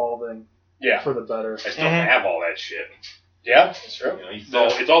evolving Yeah. for the better. I still Mhm. have all that shit. Yeah, that's true. You know,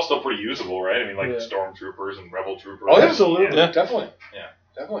 it's all still pretty usable, right? I mean, like Yeah. stormtroopers and rebel troopers. Oh, yeah. Absolutely. Yeah. Definitely. Yeah.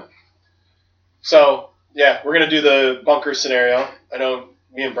 Definitely. So, yeah, we're going to do the bunker scenario. I know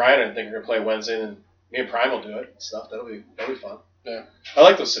me and Brian, I think, are going to play Wednesday, and me and Prime will do it and stuff. That'll be fun. Yeah. I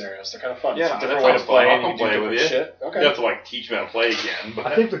like those scenarios. They're kind of fun. Yeah, it's a different that way to sounds play, fun. I'll and you come do play different with you. shit. Okay. You have to like teach me how to play again. But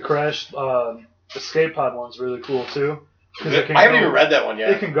I think the Crash escape pod one's really cool too. 'Cause it can I haven't go- even read that one It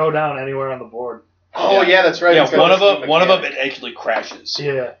yet. can go down anywhere on the board. Oh, yeah, that's right. Yeah, It's got one of this them, one of them, mechanic. it actually crashes.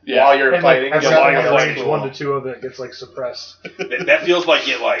 Yeah. While you're And like, fighting. every Yeah, while time you're you fighting. range 1 to 2 of it gets like suppressed. that feels like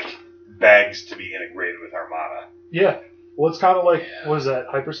it like begs to be integrated with Armada. Yeah. Well, it's kind of like, what is that,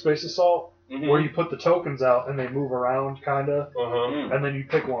 Hyperspace Assault? Mhm. Where you put the tokens out and they move around, kind of, Uh-huh. and then you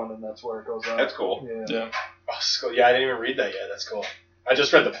pick one and that's where it goes out. That's cool. Yeah. Yeah. Oh, so, yeah, I didn't even read that yet. That's cool. I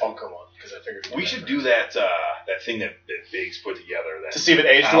just read the bunker one because I figured We should do that that thing that Biggs put together. That to see if it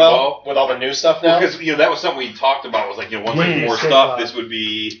aged combo. well with all the new stuff now. Because that was something we talked about. Was like once there's Yeah, more escape stuff, pod. this would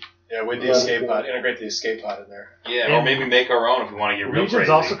be Yeah, with the Yeah. escape pod, integrate the escape pod in there. or And- maybe make our own if we want to get real Legion's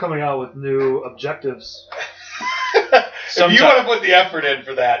crazy. also coming out with new objectives. If you want to put the effort in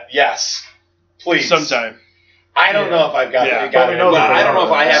for that, yes, please. Sometime. I don't know if I've got Yeah. it. Got But we it. know Well, that I don't know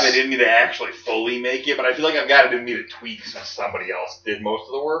if I have Yes. it in me to actually fully make it, but I feel like I've got it in me to tweak since somebody else did most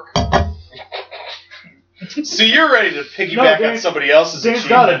of the work. So you're ready to piggyback No, on Dan- somebody else's Dan's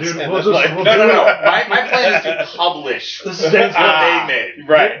got it, achievements dude. and We'll then, just- like- we'll No. do it. My plan is to publish This is Dane's what Ah. they made.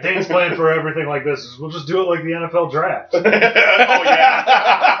 right. Dane's plan for everything like this is we'll just do it like the NFL draft. Oh yeah.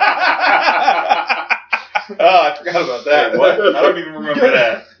 Oh, I forgot about that. Wait, what? I don't even remember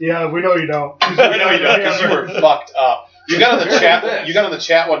that. Yeah, we know you don't. I know you don't because you were fucked up. You got on the chat. You got on the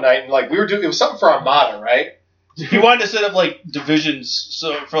chat one night and like we were doing. It was something for Armada, right? He wanted to set up like divisions,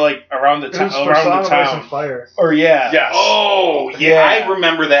 so for like around the It was town, for around Song the of Ice and town, Fire. or yeah. Yes. Oh, yeah, Yeah. I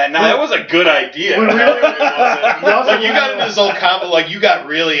remember that. Now, that was a good idea. When we- Like you got into this old combo, like you got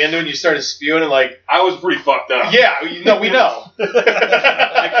really into it and you started spewing and like, I was pretty fucked up. yeah, no, we know.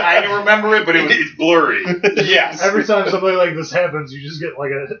 I kind of remember it, but it's blurry. Yes. Every time something like this happens, you just get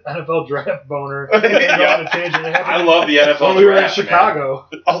like an NFL draft boner. And go Yeah. on a tangent. It I happened love the NFL when we were in draft, man. Chicago.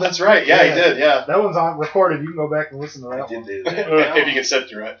 Oh, that's right. Yeah, Yeah. he did. Yeah. That one's on recorded. You can go back and listen to that one. If you can sit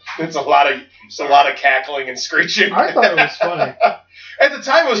through it, it's a lot of cackling and screeching. I thought it was funny. At the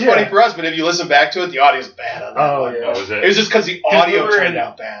time, it was Yeah. funny for us, but if you listen back to it, the audio's bad on that Oh, one. yeah. That was It it. was just because the 'Cause audio we were turned in-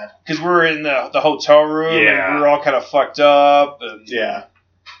 out bad. Because we were in the hotel room, Yeah. and we were all kind of fucked up. And Yeah.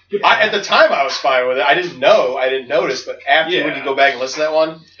 At the time, I was fine with it. I didn't notice, but after Yeah. when you go back and listen to that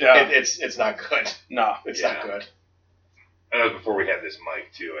one, yeah, it's not good. no. It's Yeah. not good. And that was before we had this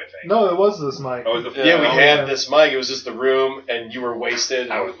mic, too, I think. No, it was this mic. Oh, was it? Yeah, we Oh, had yeah. this mic. It was just the room, and you were wasted.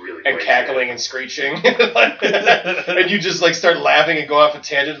 I was really and wasted. cackling and screeching, and you just like start laughing and go off a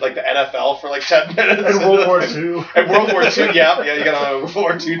tangent like the NFL for like 10 minutes. And World War II. And World War II, yeah, you got on a World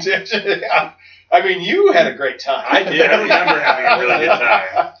War II tangent. Yeah. I mean, you had a great time. I did. I remember having a really good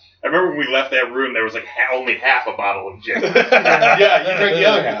time. I remember when we left that room, there was like only half a bottle of gin. Yeah, you drank the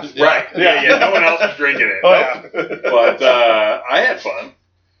other half. Right. Yeah. No one else was drinking it. Oh yeah. But I had fun.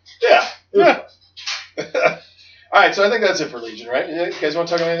 Yeah. All right, so I think that's it for Legion, right? You guys want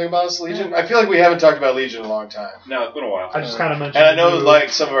to talk about anything about us, Legion? I feel like we haven't talked about Legion in a long time, No, it's been a while. I just kind of mentioned. and I know the new- like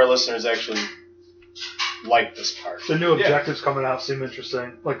some of our listeners actually like this part. the new objectives coming out seem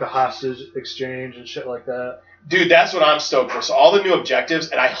interesting, like the hostage exchange and shit like that. Dude, that's what I'm stoked for. So all the new objectives,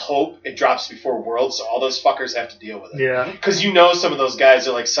 and I hope it drops before Worlds, so all those fuckers have to deal with it. Yeah, Because you know some of those guys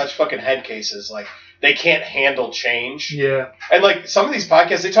are like such fucking head cases, like they can't handle change. yeah. And like some of these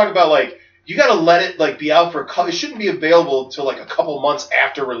podcasts, they talk about like you got to let it like be out for a couple. It shouldn't be available until like a couple months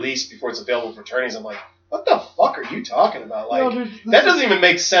after release before it's available for tourneys. I'm like, what the fuck are you talking about? Like, No, dude, that doesn't even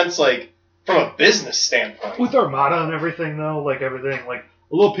make sense, like, from a business standpoint. with Armada and everything, though, like everything, like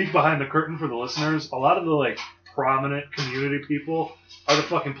a little peek behind the curtain for the listeners. A lot of the like prominent community people are the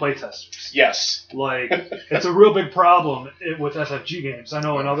fucking playtesters. Yes. Like, it's a real big problem with FFG games. I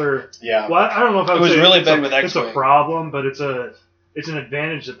know in other. Yeah. Well, I don't know if I would It was say really it's bad a, with It's a X-Wing. problem, but it's an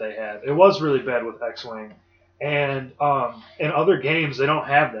advantage that they have. It was really bad with X-Wing, and in other games they don't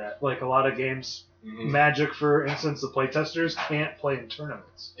have that. Like a lot of games, Magic, for instance, the playtesters can't play in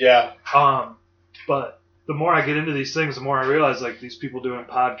tournaments. Yeah. But the more I get into these things, the more I realize, like, these people doing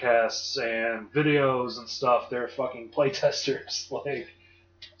podcasts and videos and stuff, they're fucking playtesters. Like,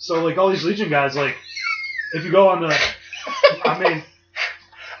 so, like, all these Legion guys, like, if you go on the, I mean,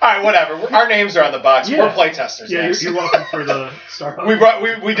 All right, whatever. Our names are on the box. Yeah. We're playtesters. yeah, guys. you're welcome for the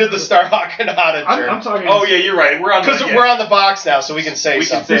Starhawk. we did the Starhawk and Onager. I'm talking Oh yeah, you're right. We're on because the, we're on the box now, so we can say We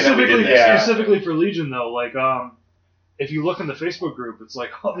can something. say that we did specifically, that, yeah. specifically for Legion, though, like, if you look in the Facebook group, it's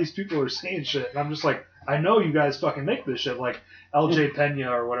like all these people are saying shit, and I'm just like, I know you guys fucking make this shit. Like LJ Pena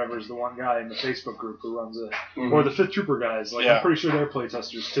or whatever is the one guy in the Facebook group who runs it, or the Fifth Trooper guys. Like, Yeah. I'm pretty sure they're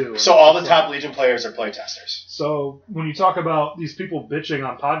playtesters too. So all the It's top Legion players are playtesters. So when you talk about these people bitching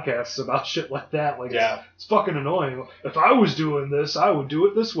on podcasts about shit like that, like, Yeah. it's fucking annoying. If I was doing this, I would do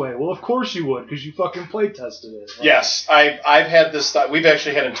it this way. Well, of course you would, because you fucking play tested it. Like, Yes, I've had this thought. We've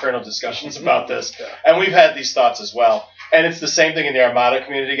actually had internal discussions about this, and we've had these thoughts as well. And it's the same thing in the Armada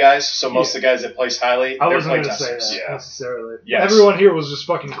community, guys. So most of the guys that place highly, I they're wasn't going to say playtesters. that Yeah. necessarily. Yes. Everyone here was just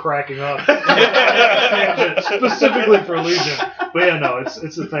fucking cracking up. Specifically for Legion. But yeah, no,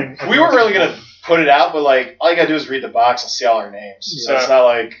 it's a thing. We were really gonna put it out, but like all you gotta do is read the box and see all our names. So Yeah. it's not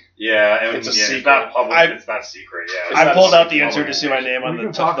like Yeah, and It's a it's secret. not public. I- It's not secret. Yeah, It's I not pulled a out the secret insert to see my name on We the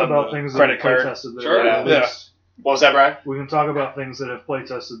can talk on about the things that credit have card. playtested that Sure. have been Yeah. released. what was that, Brian? We can talk about things that have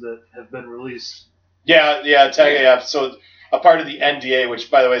playtested that have been released. Yeah. So a part of the NDA,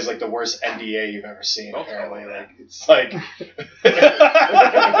 which by the way is like the worst NDA you've ever seen. Don't Apparently, tell me like it's like you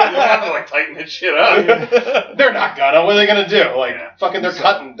have to like tighten that shit up. they're not gonna. What are they gonna do? Like Yeah. fucking, they're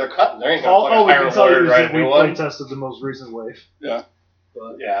cutting. They ain't gonna All fucking we hire can a tell lawyer you to is write that a we new one. playtested the most recent wave. Yeah.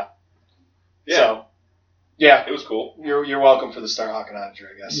 But Yeah. Yeah. So, yeah, It was cool. you're welcome for the Starhawk and Onager,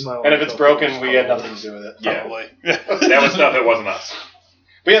 I guess. You might And wanna if it's go broken, first. we had nothing to do with it. Yeah. Probably. That was stuff that wasn't us.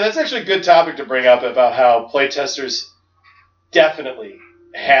 But yeah, that's actually a good topic to bring up about how playtesters definitely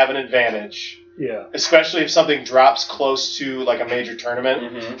have an advantage, yeah. especially if something drops close to like a major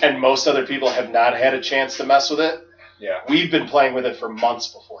tournament and most other people have not had a chance to mess with it. Yeah. We've been playing with it for months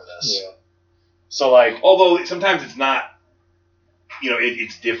before this. Yeah. So like, Although sometimes it's not,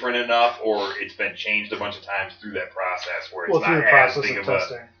 it's different enough, or it's been changed a bunch of times through that process where it's Well, not through the as process big of of a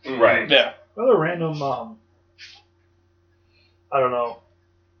testing. right. Yeah. Another random, I don't know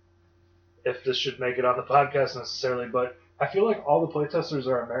if this should make it on the podcast necessarily, but I feel like all the playtesters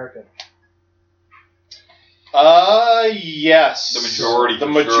are American. Yes. The majority, The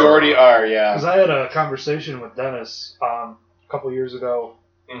for majority sure. are, yeah. Because I had a conversation with Dennis a couple years ago.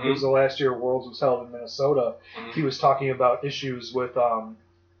 It Mhm. was the last year Worlds was held in Minnesota. Mhm. He was talking about issues with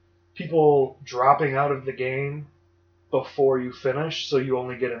people dropping out of the game before you finish, so you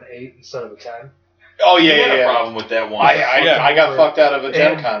only get an 8 instead of a 10. Oh You yeah, had yeah, a yeah. problem with that one. I got fucked out of a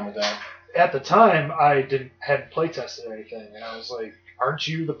Gen And- Con with that. At the time, I hadn't playtested anything, and I was like, "Aren't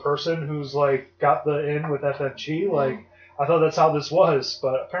you the person who's like got the in with FFG? Like, I thought that's how this was,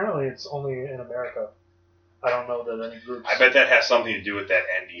 but apparently it's only in America. I don't know that any groups." I bet that has something to do with that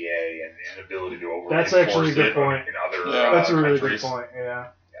NDA and the inability to over. That's actually a good point. In other Yeah. That's a really countries. good point. Yeah.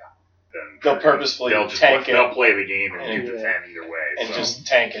 Then They'll purposefully they'll just tank it. They'll play the game and And- get the 10 either way. And so. just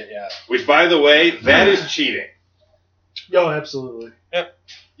tank it, yeah. Which, by the way, that is cheating. Oh, absolutely.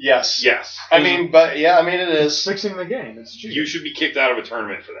 Yes. Yes. I mean it It's is. fixing the game. It's cheating. You should be kicked out of a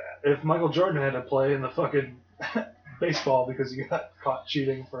tournament for that. If Michael Jordan had to play in the fucking baseball because he got caught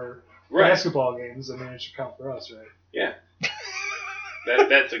cheating for basketball games, I mean, it should count for us, right? Yeah.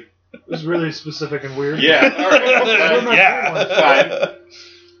 That's a It was really specific and weird. yeah. All right. Yeah.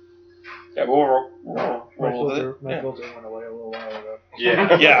 Yeah, we'll My roll with it. filter, my filter went away a little while ago.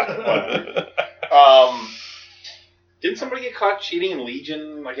 Yeah. Yeah. Didn't somebody get caught cheating in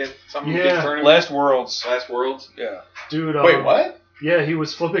Legion? Like at some big Yeah. tournament? Last Worlds. Last Worlds? Yeah. Dude, Wait, what? Yeah, he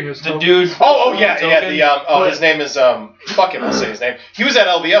was flipping his The token. dude. Oh yeah, Token. the his name is fuck him, I'll say his name. He was at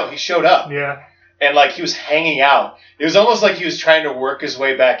LVO, he showed up. Yeah, And like he was hanging out. It was almost like he was trying to work his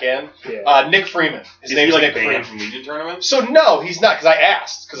way back in. yeah. Nick Freeman. His Is name he is like Nick banned Freeman. from Legion tournaments? So no, he's not, because I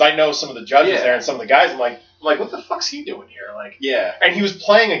asked, because I know some of the judges Yeah. there and some of the guys. I'm like, what the fuck's he doing here? Like, Yeah. and he was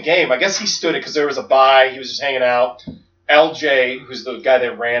playing a game. I guess he stood it because there was a bye. He was just hanging out. LJ, who's the guy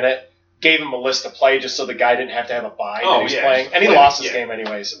that ran it, gave him a list to play just so the guy didn't have to have a bye that Oh, he was yeah, playing. just And he play lost it, his yeah. game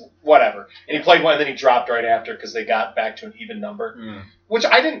anyways. Whatever. And he played one, and then he dropped right after because they got back to an even number. Which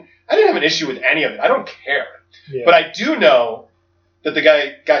I didn't have an issue with any of it. I don't care. Yeah. But I do know that the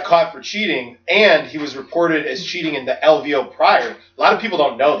guy got caught for cheating, and he was reported as cheating in the LVO prior. A lot of people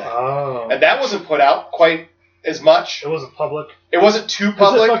don't know that. Oh. And that wasn't put out quite as much. It wasn't public. It wasn't too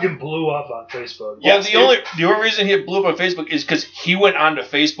Because it public. fucking blew up on Facebook. Yeah. Well, Yes, the only reason he blew up on Facebook is because he went onto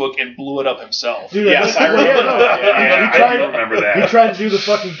Facebook and blew it up himself. Dude, Yes, I remember yeah, that. Yeah, He tried- I do remember that. He tried to do the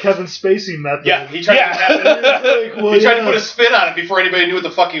fucking Kevin Spacey method. Yeah, he tried, Well, he tried to yeah. put a spin on it before anybody knew what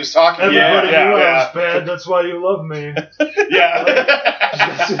the fuck he was talking about. Everybody knew I yeah. was bad. That's why you love me. Yeah. Did you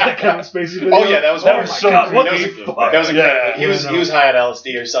guys see that Kevin Spacey video? Oh, yeah, that was my so God, what creepy. the fuck? That was incredible. Yeah. He was high on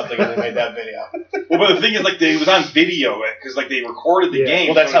LSD or something when they made that video. Well, but the thing is, like, it was on video because, like, they recorded the Yeah. game.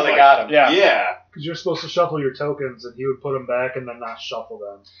 Well, that's so how it's they like, got him. Yeah. Yeah. Because you're supposed to shuffle your tokens, and he would put them back and then not shuffle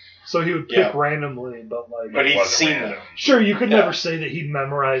them. So he would pick Yeah. randomly, but like, But It he'd wasn't seen random. them. sure, you could Yeah. never say that he'd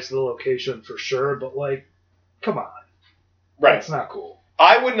memorized the location for sure, but like, come on, Right. that's not cool.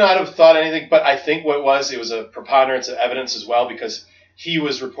 I would not have thought anything, but I think it was a preponderance of evidence as well because he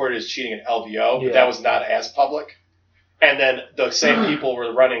was reported as cheating at LVO, but Yeah. that was not as public. And then the same people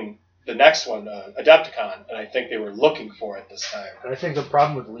were running the next one, Adepticon, and I think they were looking for it this time. And I think the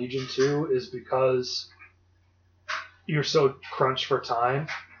problem with Legion 2 is because you're so crunched for time,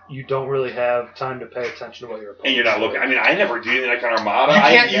 you don't really have time to pay attention to what you're And you're not looking. I mean, I never do like on Armada.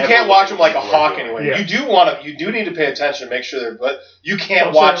 You can't watch them like a hawk anyway. Yeah. You do need to pay attention, make sure they're, but you can't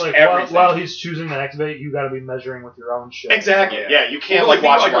I'm watch saying, like, everything. While he's choosing to activate, you got to be measuring with your own shit. Exactly. Yeah, you can't Well, like think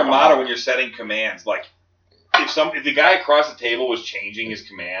watch like them like a Armada hawk. when you're setting commands. Like, if the guy across the table was changing his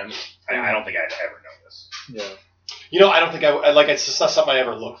commands, I don't think I'd ever notice. Yeah. You know, I don't think I like. It's just not something I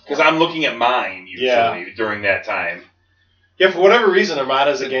ever look for. Because I'm looking at mine usually during that time. Yeah, for whatever reason,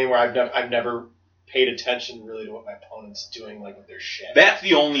 Armada is a game where I've never paid attention really to what my opponent's doing, like with their shit. That's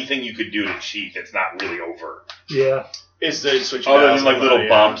the only thing you could do to cheat that's not really overt. Yeah. Is the switch Other than like little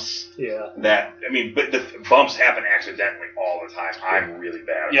bumps. Yeah. But the bumps happen accidentally all the time. I'm really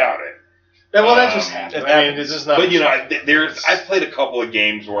bad about it. Yeah, well, that just happens. I mean, it's just not. But you know, I've played a couple of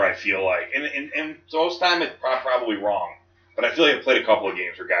games where I feel like, and most time it's probably wrong, but I feel like I've played a couple of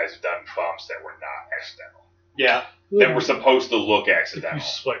games where guys have done bumps that were not accidental. Yeah. That were supposed to look If accidental. you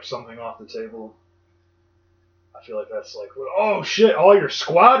swipe something off the table, I feel like that's like, oh shit, all your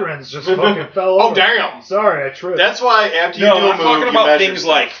squadrons just fucking fell over. Oh, damn. Sorry, I tripped. That's why after you No, do a I'm move, talking you about measure things stuff.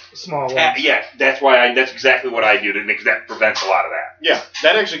 like Small ones. yeah. That's exactly what I do because that prevents a lot of that. Yeah,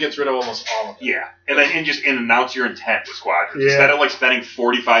 that actually gets rid of almost all of it. Yeah, and just announce your intent with squadrons Yeah. instead of like spending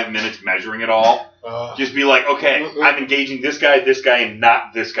 45 minutes measuring it all. Just be like, okay, I'm engaging this guy, and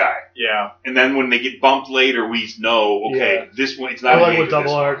not this guy. Yeah. And then when they get bumped later, we know, okay, Yeah. this one, it's not Or like engaged with double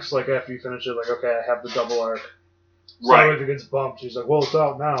this one. arcs, like after you finish it, like, okay, I have the double arc. So Right. if it gets bumped, he's like, well, it's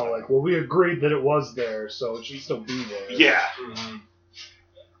out now. Like, well, we agreed that it was there, so it should still be there. Yeah.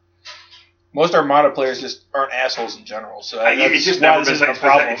 Most Armada players just aren't assholes in general, so that's It's just why never this been isn't a such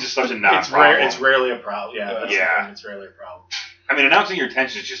problem. It's just such a It's non-problem. rare. It's rarely a problem. Yeah. That's Yeah. The thing, it's rarely a problem. I mean, announcing your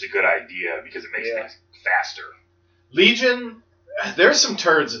intention is just a good idea because it makes things faster. Legion, there's some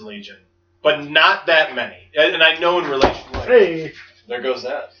turds in Legion, but not that many. And I know in relation. Like, Hey. there goes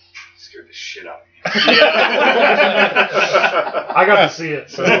that. Scared the shit out of me. I got to see it,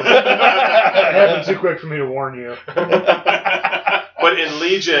 so it happened too quick for me to warn you. But in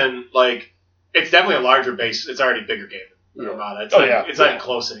Legion, like, it's definitely a larger base. It's already a bigger game than Armada. It's it's not even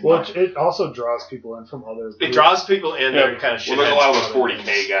close anymore. Well, it also draws people in from other. It draws people in there and kind of shit. Well, there's a lot of those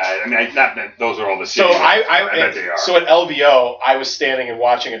 40K guys. I mean, not that those are all the So same. I bet they are. So at LVO, I was standing and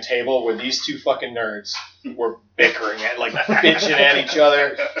watching a table where these two fucking nerds were bickering at, like, bitching at each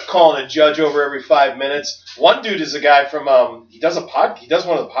other, calling a judge over every 5 minutes. One dude is a guy from he does one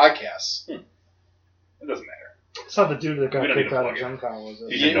of the podcasts. It doesn't matter. It's not the dude that got We don't need kicked to out of plug Gen Con, was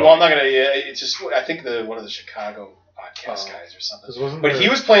it? Yeah, well, I'm not gonna. Yeah, it's just I think one of the Chicago podcast guys or something. But he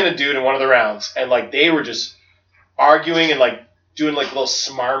was playing a dude in one of the rounds, and like they were just arguing and like doing like little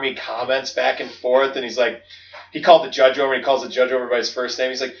smarmy comments back and forth. And he's like, he called the judge over. And he calls the judge over by his first name.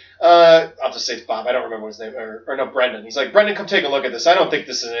 He's like, I'll just say it's Bob. I don't remember his name, or no, Brendan. He's like, Brendan, come take a look at this. I don't think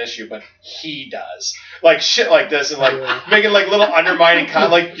this is an issue, but he does. Like shit like this, and like making like little undermining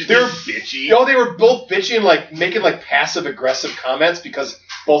like they're bitchy. You know, they were both bitchy and like making like passive aggressive comments because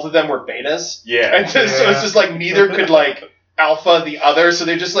both of them were betas. Yeah. And so it's just like neither could like alpha the other, so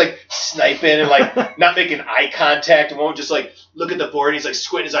they're just like sniping and like not making eye contact and won't just like look at the board. And he's like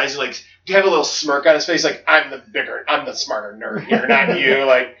squinting his eyes and like have a little smirk on his face, like I'm the smarter nerd here, not you.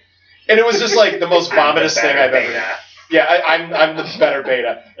 Like, and it was just like the most vomitous thing I've ever. Yeah, I'm the better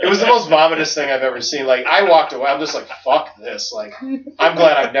beta. It was the most vomitous thing I've ever seen. Like, I walked away. I'm just like, fuck this. Like, I'm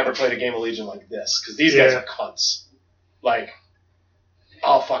glad I've never played a game of Legion like this because these guys are cunts. Like,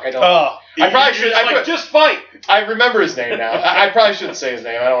 oh fuck, I don't. Oh, I probably should. Just fight. I remember his name now. I probably shouldn't say his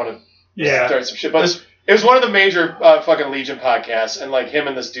name. I don't want to start some shit. But it was one of the major fucking Legion podcasts, and like him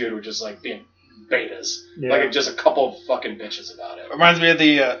and this dude were just like being betas, like just a couple of fucking bitches about it. Reminds me of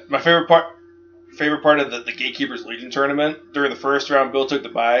the my favorite part of the Gatekeepers Legion tournament. During the first round, Bill took the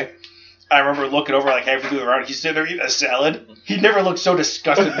bye. I remember looking over like halfway through the round. He's sitting there eating a salad. He never looked so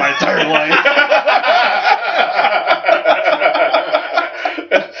disgusted in my entire life.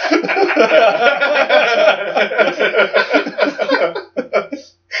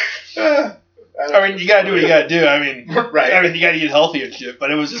 I mean, you gotta do what you gotta do. I mean, right. I mean, you gotta eat healthy and shit.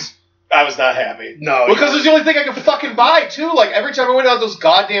 But it was just. I was not happy. No. Because it was the only thing I could fucking buy, too. Like, every time I went out those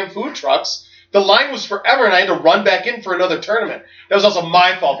goddamn food trucks, the line was forever, and I had to run back in for another tournament. That was also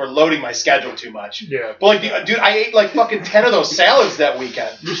my fault for loading my schedule too much. Yeah. But, like, dude, I ate, like, fucking 10 of those salads that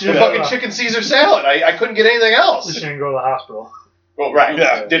weekend. The fucking chicken Caesar salad. I couldn't get anything You else. shouldn't go to the hospital. Well, right.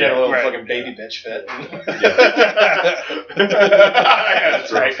 Yeah. Did have a little Right. fucking baby bitch fit. Yeah,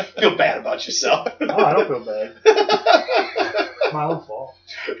 that's right. Feel bad about yourself. No, I don't feel bad. It's my own fault.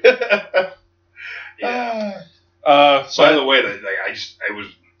 Yeah. So By the way, the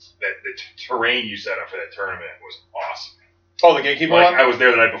terrain you set up for that tournament was awesome. Oh, the Gatekeeper Like, one? I was there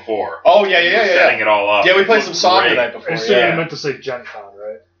the night before. Oh, yeah, We were yeah. setting it all up. Yeah, we It played looked some song great. the night before. I assume you Yeah. meant to say Gen Con,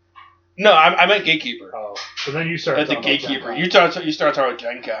 right? no, I meant Gatekeeper. Oh, so then you started At the talking about Gatekeeper. Gen You started talking about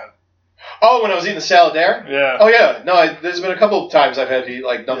Gen Con. Oh, when I was eating the salad there? Yeah. Oh, yeah. No, there's been a couple of times I've had to eat,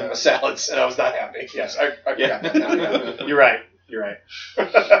 like, nothing but salads, and I was not happy. Yes, I forgot about that. Yeah. You're right.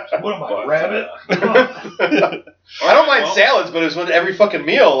 What am I, But, rabbit? I don't mind salads, but it's with every fucking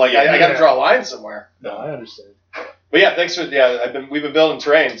meal. Like, I got to draw a line somewhere. No, I understand. But yeah, thanks for, we've been building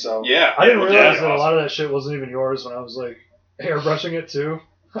terrain, so. Yeah. I didn't realize that awesome. a lot of that shit wasn't even yours when I was like airbrushing it too.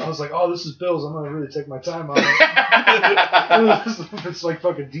 I was like, oh, this is Bill's. I'm gonna really take my time on it. It's like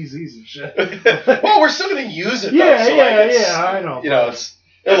fucking DZs and shit. Well, we're still going to use it, though. Yeah, so, yeah, I know. You know, it's.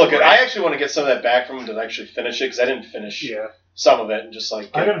 It'll look good. I actually want to get some of that back from him to actually finish it, because I didn't finish some of it and just, like,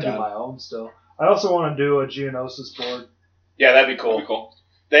 I get gotta it do done. my own still. I also want to do a Geonosis board. Yeah, that'd be cool. That'd be cool.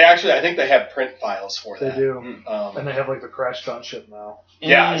 They actually, I think they have print files for They that. do. And they have like the crash gunship now.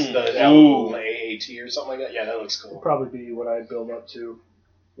 Yeah, it's the AAT or something like that. Yeah, that looks It'll cool. probably be what I build up to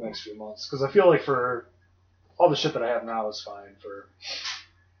the next few months. Because I feel like for all the shit that I have now is fine for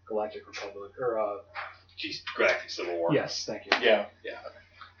Galactic Republic. Or, Galactic Civil War. yes, thank you. Yeah.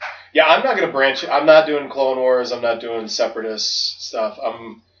 Yeah, I'm not gonna branch. I'm not doing Clone Wars. I'm not doing Separatist stuff.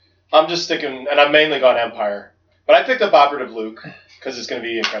 I'm just sticking, and I'm mainly gone Empire. But I picked up Operative Luke because it's gonna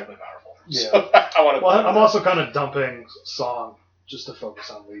be incredibly powerful. Yeah. So I want to. Well, I'm also kind of dumping Song just to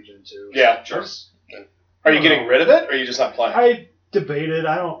focus on Legion too. Yeah, sure. Are you getting rid of it, or are you just not playing? I debated.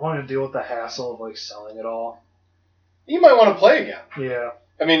 I don't want to deal with the hassle of like selling it all. You might want to play again. Yeah.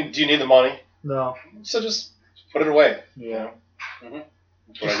 I mean, do you need the money? No. So just put it away. Yeah.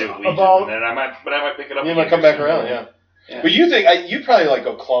 That's what I did with Legion. About- And then I might pick it up. You again might come back soon. around, yeah. But you think you'd probably like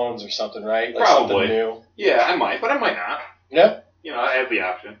go clones or something, right? Like Probably. something new. Yeah, I might, but I might not. Yeah. You know, I have the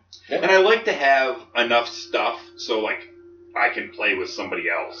option. Yeah. And I like to have enough stuff so, like, I can play with somebody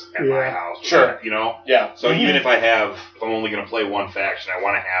else at my house. Sure. You know? Yeah. So even if I'm only going to play one faction, I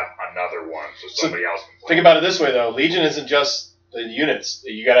want to have another one so somebody else can play. Think about it this way, though. Legion isn't just the units.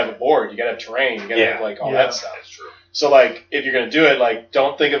 You got to have a board. You got to have terrain. You got to have like all that stuff. That's true. So like, if you're gonna do it, like,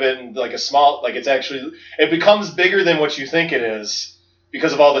 don't think of it in like a small. Like, it becomes bigger than what you think it is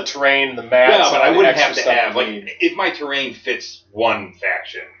because of all the terrain, the mats. Yeah, but and I all the wouldn't extra have to stuff have you like need. if my terrain fits one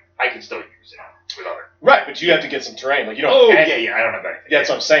faction, I can still use it with other. Right, but you have to get some terrain. Like, you don't. Oh have yeah, any- I don't have anything. Yeah, that's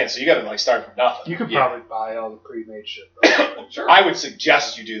what I'm saying. So you got to like start from nothing. You could probably buy all the pre-made shit. Though. Sure. I would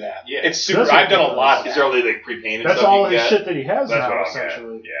suggest you do that. Yeah. It's super. That's what I've done a it lot of Is that. there all the like pre-painted That's stuff all you his can shit that he has That's now, what I'll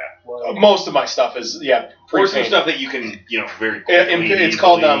essentially. get. Yeah. Like, Most of my stuff is Or some pre-painted. stuff that you can, very quickly. It's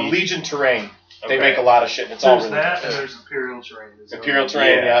called easily- Legion Terrain. They Okay. make a lot of shit. And it's all there's really that, good. and there's Imperial Terrain. Imperial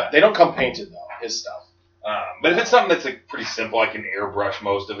Terrain. Yeah. Yeah, they don't come painted though. His stuff. But if it's something that's like pretty simple, I can airbrush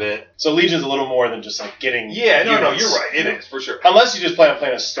most of it. So Legion's a little more than just like getting. Yeah, no, units. you're right. It is for sure. Unless you just plan on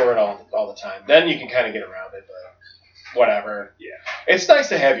playing a store all the time, then you can kind of get around it. But whatever. Yeah. It's nice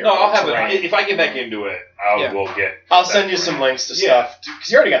to have your. No, own I'll have terrain. it. If I get back into it, we'll get. I'll send you some links to Yeah. stuff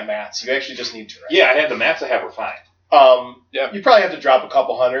because you already got mats. You actually just need terrain. Yeah, I have the maps I have are fine. Yeah. You probably have to drop a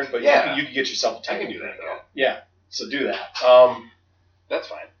couple hundred, but Yeah. you can get yourself a I tank. can do that though. Yeah. So do that. That's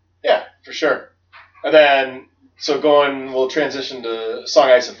fine. Yeah, for sure. And then, we'll transition to Song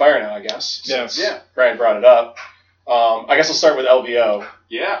Ice and Fire now, I guess. Yes. Since Brian brought it up. I guess I'll start with LVO.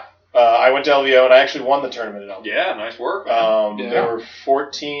 Yeah. I went to LVO and I actually won the tournament at LVO. Yeah, nice work. There were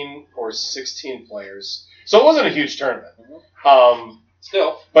 14 or 16 players. So it wasn't a huge tournament.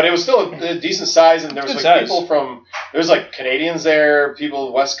 Still. But it was still a decent size, and there was Good like size. people from, there was like Canadians there,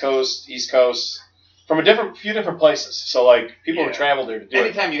 people West Coast, East Coast, from a few different places. So like people who traveled there to do it.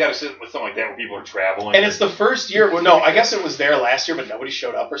 Anytime you got to sit with something like that where people are traveling. And it's the first year, well no, I guess it was there last year, but nobody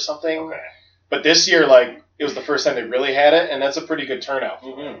showed up or something. Okay. But this year, like, it was the first time they really had it, and that's a pretty good turnout.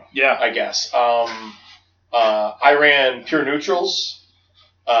 Yeah. I guess. I ran pure neutrals.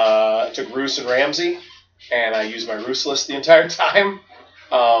 Took Roos and Ramsey, and I used my Roos list the entire time.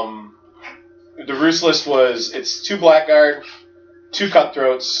 The Roos list was, it's 2 Blackguard, 2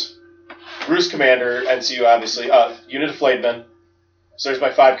 Cutthroats, Roos Commander, NCU obviously, unit of Flayedmen. So there's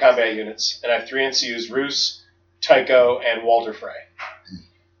my 5 combat units, and I have 3 NCUs, Roos, Tycho, and Walter Frey.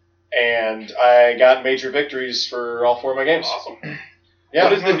 And I got major victories for all 4 of my games. Awesome. Yeah.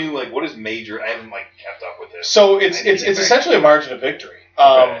 What is the new, what is major? I haven't, kept up with this. So it's essentially a margin of victory.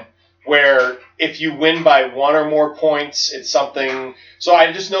 Okay. Where if you win by 1 or more points, it's something. So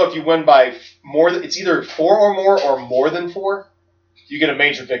I just know if you win by it's either 4 or more than 4, you get a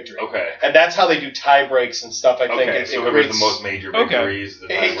major victory. Okay. And that's how they do tie breaks and stuff. I think. Okay, so whoever's the most major victories.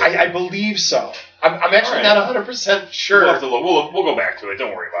 I believe so. I'm actually not 100% sure. We'll have to look. We'll go back to it.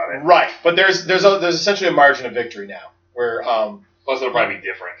 Don't worry about it. Right, but there's essentially a margin of victory now. Where plus it'll probably be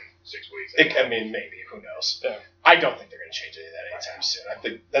different in 6 weeks. I mean, maybe, who knows? Yeah. I don't think they're going to change any of that anytime soon. I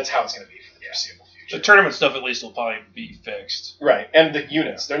think that's how it's going to be for the foreseeable future. The tournament stuff at least will probably be fixed. Right, and the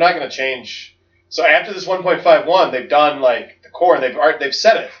units, they're not going to change. So after this 1.51, they've done like the core, and they've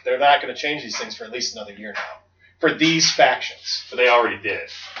said it. They're not going to change these things for at least another year now for these factions. But they already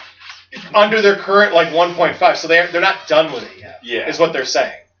did. Under their current 1.5, so they're not done with it yet. Yeah, is what they're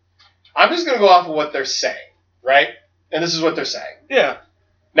saying. I'm just going to go off of what they're saying, right? And this is what they're saying. Yeah.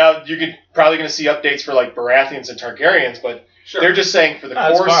 Now, you're probably going to see updates for Baratheons and Targaryens, but they're just saying for the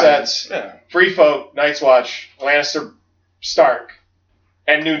core sets, Free Folk, Night's Watch, Lannister, Stark,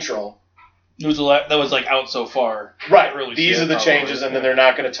 and Neutral. That was out so far. Right. Really These are the changes, and then they're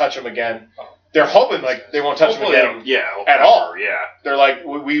not going to touch them again. They're hoping they won't touch them again at all. Yeah. They're like,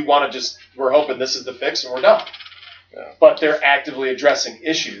 we want to we're hoping this is the fix and we're done. Yeah. But they're actively addressing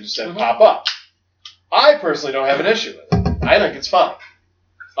issues that pop up. I personally don't have an issue with it. I think it's fine.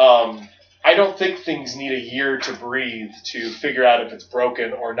 I don't think things need a year to breathe to figure out if it's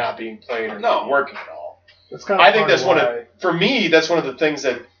broken or not being played or not working at all. I think that's for me, that's one of the things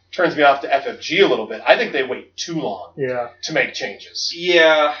that turns me off to FFG a little bit. I think they wait too long to make changes.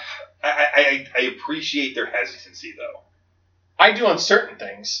 Yeah, I appreciate their hesitancy, though. I do on certain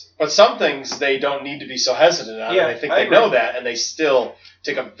things, but some things they don't need to be so hesitant on. Yeah, and I think they know that, and they still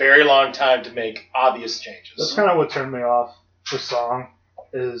take a very long time to make obvious changes. That's kind of what turned me off the song.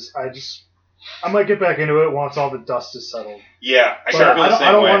 Is I might get back into it once all the dust is settled. Yeah, I don't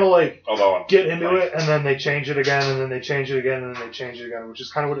want to get into right. it and then they change it again and then they change it again and then they change it again, which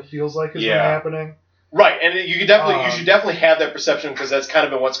is kind of what it feels like is happening. Right, and you should definitely have that perception because that's kind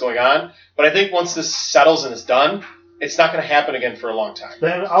of been what's going on. But I think once this settles and is done, it's not going to happen again for a long time.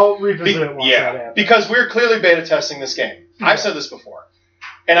 Then I'll revisit it once that happens. Because we're clearly beta testing this game. Yeah. I've said this before.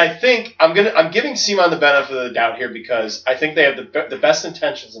 And I think I'm giving Simon the benefit of the doubt here because I think they have the best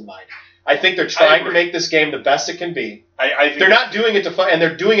intentions in mind. I think they're trying to make this game the best it can be. I think they're not doing it to fun, and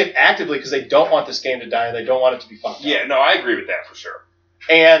they're doing it actively because they don't want this game to die and they don't want it to be fun. Yeah, no, I agree with that for sure.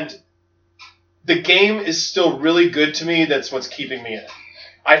 And the game is still really good to me. That's what's keeping me in it.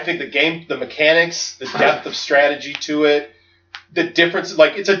 I think the game, the mechanics, the depth of strategy to it, the difference,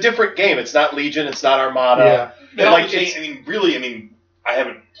 it's a different game. It's not Legion, it's not Armada. Yeah. I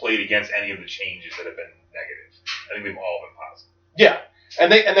haven't played against any of the changes that have been negative. I think they've all been positive. Yeah,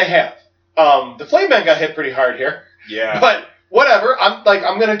 and they have. The Flameman got hit pretty hard here. Yeah. But whatever, I'm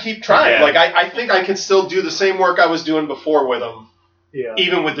gonna keep trying. Yeah. I think I can still do the same work I was doing before with them. Yeah.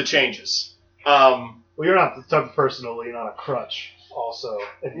 Even with the changes. Well, you're not the type of person to lean on a crutch. Also,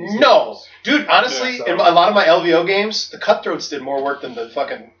 no, dude. Honestly, in a lot of my LVO games, the Cutthroats did more work than the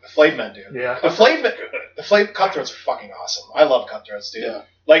fucking Flamemen do. Yeah. The Cutthroats are fucking awesome. I love Cutthroats, dude.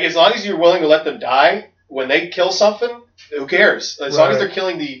 Yeah. As long as you're willing to let them die when they kill something, who cares? As long as they're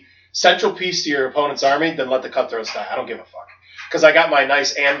killing the central piece to your opponent's army, then let the Cutthroats die. I don't give a fuck. Because I got my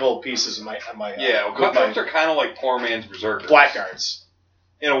nice anvil pieces in my Cutthroats are kind of like poor man's berserkers. Blackguards.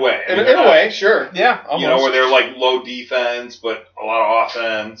 In a way. In a way, sure. Yeah, almost. Where they're low defense, but a lot of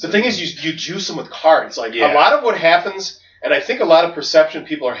offense. The thing is, you juice them with cards. A lot of what happens, and I think a lot of perception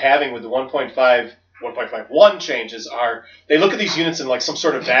people are having with the 1.51 changes are, they look at these units in some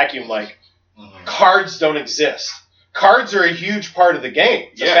sort of vacuum, cards don't exist. cards are a huge part of the game.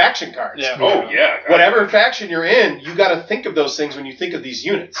 The Yeah. faction cards. Yeah. Oh, yeah. Whatever faction you're in, you got to think of those things when you think of these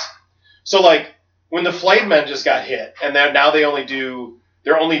units. So, like, when the Flayed Men just got hit, and now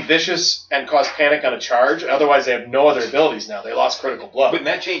they're only vicious and cause panic on a charge. Otherwise, they have no other abilities now. They lost critical blow. But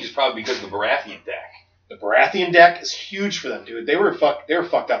that change is probably because of the Baratheon deck. The Baratheon deck is huge for them, dude. They were fucked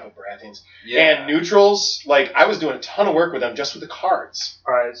up with Baratheons. Yeah. And neutrals, like, I was doing a ton of work with them just with the cards.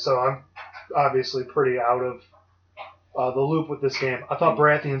 All right, so I'm obviously pretty out of the loop with this game. I thought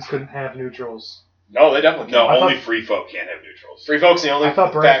Baratheons couldn't have neutrals. No, they definitely No, can't. only free folk can't have neutrals. Free Folk's the only I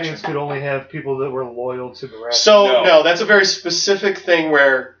thought faction. Baratheons could only have people that were loyal to Baratheon. So, no, that's a very specific thing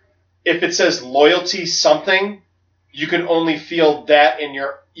where if it says loyalty something, you can only field that in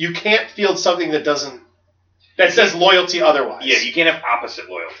your... You can't field something that says loyalty otherwise. Yeah, you can't have opposite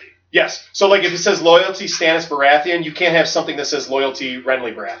loyalty. Yes. So, like, if it says loyalty Stannis Baratheon, you can't have something that says loyalty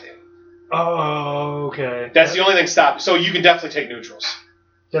Renly Baratheon. Oh, okay. That's the only thing stopped. So you can definitely take neutrals.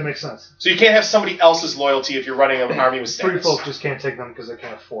 That makes sense. So you can't have somebody else's loyalty if you're running an army with Free Stannis. folk just can't take them because they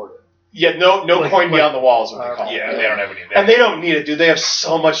can't afford it. Yeah, no coin like- beyond the wall is what they call it. Yeah, they don't have any of that. And they don't need it, dude. They have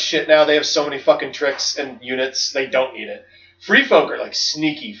so much shit now. They have so many fucking tricks and units. They don't need it. Free folk are like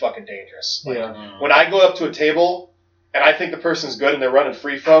sneaky fucking dangerous. Like, Yeah. when I go up to a table and I think the person's good and they're running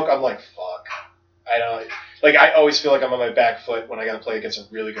free folk, I'm like, fuck. I don't. Like, I always feel like I'm on my back foot when I got to play against a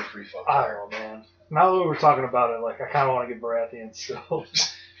really good free folk. I don't know, man. Now that we're talking about it, like, I kind of want to get Baratheon still.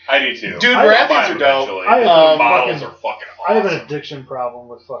 I do too. Dude, I- Baratheons Buy are them dope. eventually. I have The a models fucking- are fucking I have awesome. an addiction problem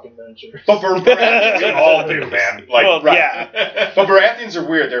with fucking miniatures. But Baratheons, We all do, man. Like, Well, right. yeah. But Baratheons are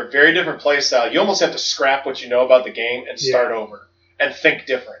weird. They're a very different play style. You almost have to scrap what you know about the game and start over and think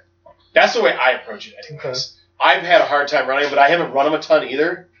different. That's the way I approach it anyways. I've had a hard time running, but I haven't run them a ton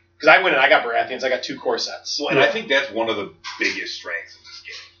either. Because I went and I got Baratheons. I got 2 core sets. Well, and I think that's one of the biggest strengths of this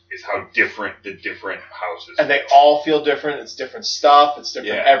game is how different the different houses And they feel. all feel different. It's different stuff. It's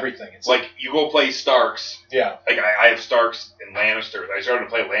different Yeah. everything. It's It's like you go play Starks. yeah. Like I have Starks and Lannisters. I started to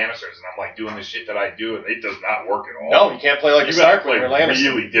play Lannisters, and I'm like doing the shit that I do, and it does not work at all. No, you can't play like you a gotta Stark play when you're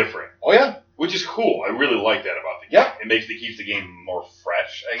Lannister. really different, Oh, yeah. which is cool. I really like that about the game. Yeah. It keeps the game more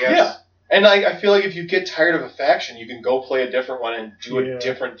fresh, I guess. Yeah. And I feel like if you get tired of a faction, you can go play a different one and do Yeah. a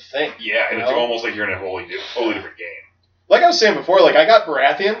different thing. Yeah, and You it's know? almost like you're in a totally different game. Like I was saying before, like I got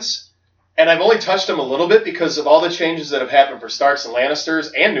Baratheons, and I've only touched them a little bit because of all the changes that have happened for Starks and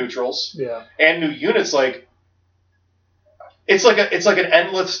Lannisters and neutrals Yeah. and new units. Like it's like an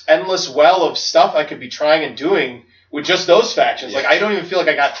endless well of stuff I could be trying and doing with just those factions. Like I don't even feel like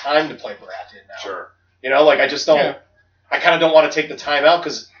I got time to play Baratheon now. Sure. You know, like I just don't. Yeah. I kind of don't want to take the time out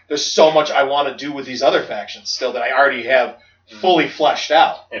because there's so much I want to do with these other factions still that I already have fully fleshed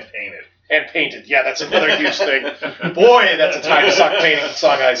out. And painted. And painted. Yeah, that's another huge thing. Boy, that's a time to suck painting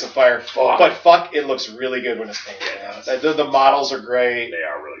Song of Ice and Fire. Fuck. But fuck, it looks really good when it's painted. Yeah. The models are great. They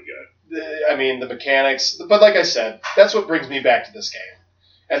are really good. I mean, the mechanics. But like I said, that's what brings me back to this game.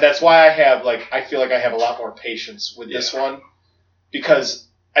 And that's why I feel like I have a lot more patience with this one. Because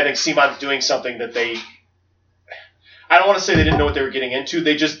I think Simon's doing something that I don't want to say they didn't know what they were getting into.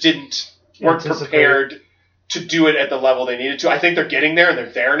 They just weren't prepared to do it at the level they needed to. I think they're getting there, and they're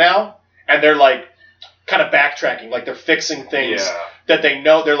there now. And they're like kind of backtracking, like they're fixing things that they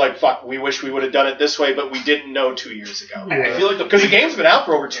know. They're like, fuck, we wish we would have done it this way, but we didn't know 2 years ago. I feel like Because the game's been out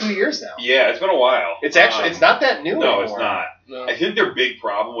for over 2 years now. Yeah, it's been a while. It's actually it's not that new No, anymore. it's not. No. I think their big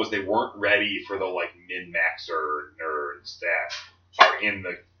problem was they weren't ready for the like min-maxer nerds that are in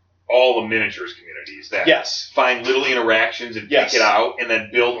all the miniatures communities that Yes. find little interactions and Yes. pick it out and then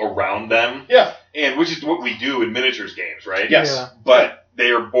build around them. Yeah. And which is what we do in miniatures games, right? Yes. Yeah. But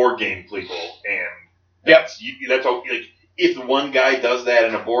they are board game people, and Yep. that's all. Like if one guy does that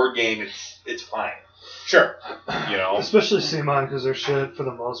in a board game, it's fine. Sure. You know, Especially Simon, because their shit, for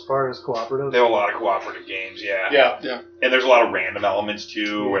the most part, is cooperative. they have a lot of cooperative games, yeah. Yeah. And there's a lot of random elements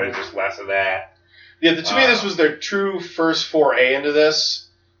too, where there's just less of that. Yeah, to me, this was their true first foray into this.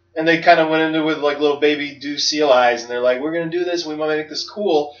 And they kind of went into it with like little baby do seal eyes, and they're like, we're going to do this, we want to make this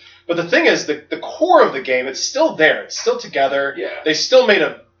cool. But the thing is, the core of the game, it's still there. It's still together. Yeah. They still made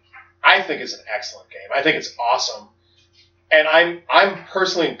I think it's an excellent game. I think it's awesome. And I'm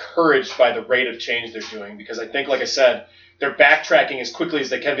personally encouraged by the rate of change they're doing because I think, like I said, they're backtracking as quickly as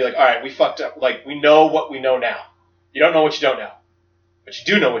they can. Be like, all right, we fucked up. Like, we know what we know now. You don't know what you don't know. But you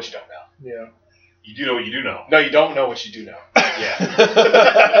do know what you don't know. Yeah. You do know what you do know. No, you don't know what you do know. Yeah. You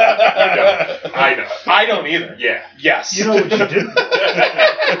don't. I know. I don't either. Yeah. Yes. You know what you didn't know.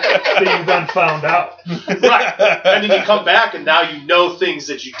 That you then found out. Right. And then you come back and now you know things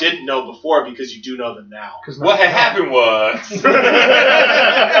that you didn't know before because you do know them now. 'Cause What had now- happened was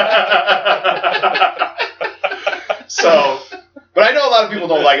So, but I know a lot of people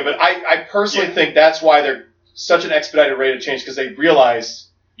don't like it, but I personally think that's why they're such an expedited rate of change, because they realized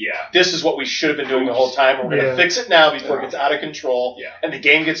this is what we should have been doing the whole time, and we're going to fix it now before it gets out of control, and the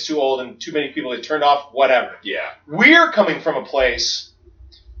game gets too old and too many people get turned off, whatever. Yeah. We're coming from a place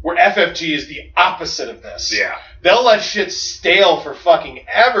where FFG is the opposite of this. Yeah. They'll let shit stale for fucking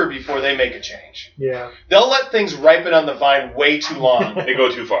ever before they make a change. Yeah. They'll let things ripen on the vine way too long. They go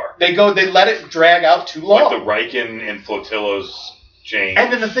too far. They let it drag out too long. Like the Riken and Flotillo's change.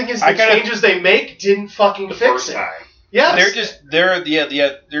 And then the thing is, the changes they make didn't fucking the fix first it. time. Yes.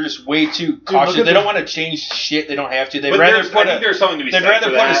 They're just way too cautious. They don't want to change shit. They don't have to. They'd rather put there's something to be said rather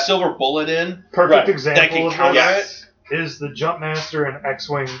for put that. a silver bullet in. Perfect that example can of counter this it. is the Jumpmaster and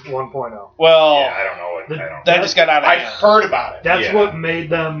X-Wing 1.0. Well, I don't know what. That just got out of I've hand. heard about it. That's what made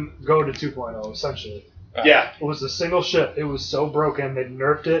them go to 2.0, essentially. Yeah. It was a single ship. It was so broken, they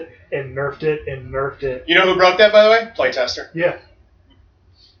nerfed it and nerfed it and nerfed it. You know who broke that, by the way? Playtester. Yeah.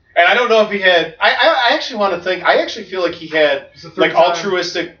 And I don't know if he had... I actually want to think... I actually feel like he had like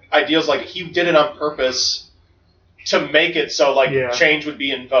altruistic ideals. Like he did it on purpose to make it so like change would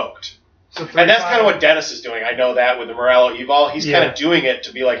be invoked. And that's kind of what Dennis is doing. I know that with the Morello Evol. He's kind of doing it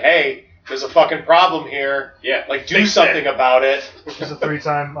to be like, hey, there's a fucking problem here. Yeah. Like, do something about it. He's a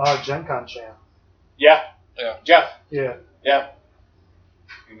 3-time Gen Con champ. Yeah. Jeff. Yeah. Yeah.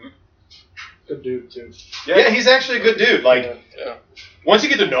 Mm-hmm. Good dude, too. Yeah, he's actually a good dude. Like, once you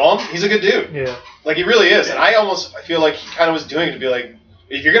get to know him, he's a good dude. Yeah. Like, he really is. And I feel like he kind of was doing it to be like,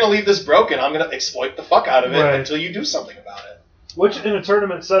 if you're going to leave this broken, I'm going to exploit the fuck out of it until you do something about it. Which, in a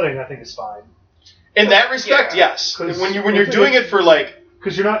tournament setting, I think is fine. In that respect, yes. When you're doing it for, like...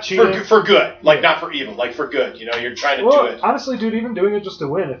 Because you're not cheating. For good. Like, not for evil. Like, for good. You know, you're trying to do it. Honestly, dude, even doing it just to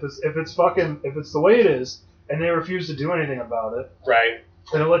win, if it's the way it is, and they refuse to do anything about it, right,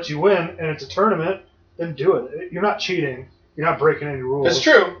 and it lets you win, and it's a tournament, then do it. You're not cheating. You're not breaking any rules. That's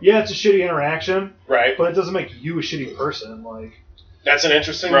true. Yeah, it's a shitty interaction. Right. But it doesn't make you a shitty person. Like. That's an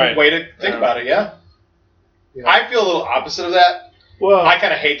interesting way to think about it, yeah. I feel a little opposite of that. Well, I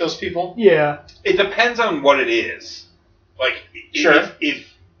kind of hate those people. Yeah. It depends on what it is. Like, sure. If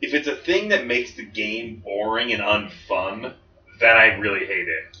it's a thing that makes the game boring and unfun, then I really hate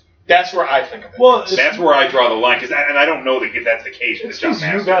it. That's where I think of it. Well, that's where I draw the line, and I don't know if that's the case. It's because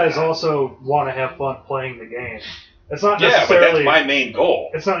you guys also want to have fun playing the game. It's not necessarily. Yeah, but that's my main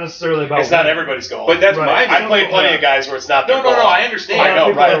goal. It's not necessarily about. It's not everybody's goal. But that's my. I've played plenty of guys where it's not their goal. No, I understand. I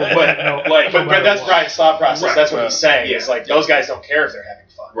know, right? But that's Brian's thought process. Right. That's what he's saying. Yeah. It's like those guys don't care if they're having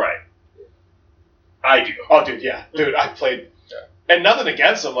fun. Right. I do. Oh, dude, yeah, dude, I've played, and nothing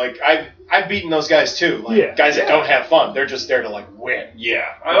against them. Like I've beaten those guys too. Like guys that don't have fun. They're just there to like win. Yeah.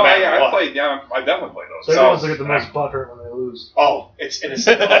 I played. Yeah, I definitely played those. They're the ones that get the most butthurt when they lose. Oh, it's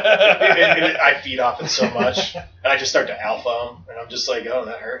innocent. I feed off it so much, and I just start to alpha them, and I'm just like, oh,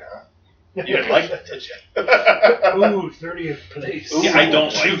 that hurt, huh? You didn't like that, did you? Ooh, 30th place. Yeah, I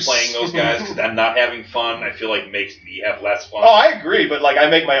don't like playing those guys because I'm not having fun. I feel like it makes me have less fun. Oh, I agree, but like I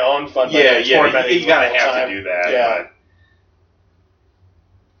make my own fun. You gotta have to do that. Yeah. But.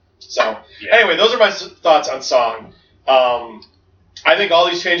 So anyway, those are my thoughts on Song. I think all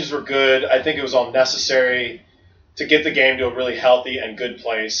these changes were good. I think it was all necessary to get the game to a really healthy and good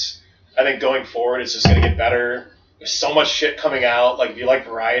place. I think going forward, it's just going to get better. There's so much shit coming out. Like, if you like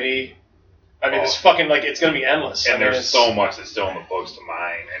variety, I mean, it's fucking, like, it's going to be endless. And there's so much that's still in the books to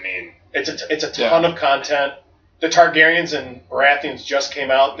mine. I mean... It's a ton of content. The Targaryens and Baratheons just came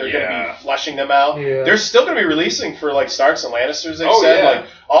out. They're going to be fleshing them out. Yeah. They're still going to be releasing for, like, Starks and Lannisters, they've said. Like,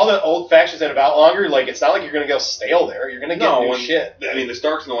 all the old factions that have out longer, like, it's not like you're going to go stale there. You're going to get new shit. I mean, the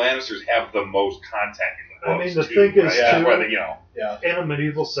Starks and the Lannisters have the most content in the books, I mean, the thing is, too, whether, in a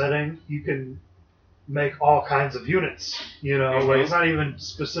medieval setting, you can make all kinds of units. You know, like, it's not even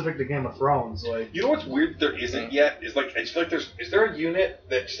specific to Game of Thrones. Like, you know what's weird? There isn't yet is like I just feel like is there a unit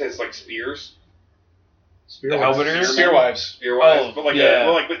that just has like spears? Spearwives. Spearwives. But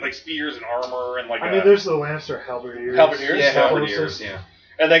like like spears and armor and like. I mean, there's the Lannister halberdiers. Halberdiers. Yeah.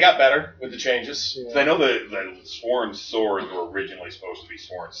 And they got better with the changes. Yeah. I know the sworn swords were originally supposed to be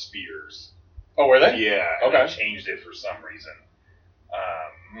sworn spears. Oh, were they? Yeah. Okay. And they changed it for some reason.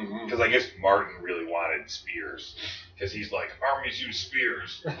 Because I guess Martin really wanted spears. Because he's like, armies use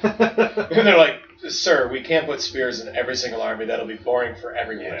spears. And they're like, sir, we can't put spears in every single army. That'll be boring for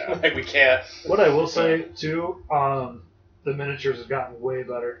everyone. Yeah. Like, we can't. What I will say, too, the miniatures have gotten way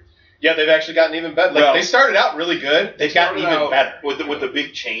better. Yeah, they've actually gotten even better. Like, they started out really good. They've gotten even better. What the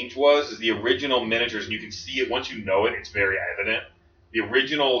big change was is the original miniatures, and you can see it once you know it, it's very evident. The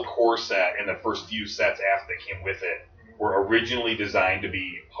original core set and the first few sets after they came with it were originally designed to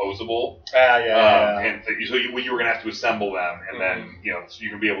be posable. And so you were going to have to assemble them, and then so you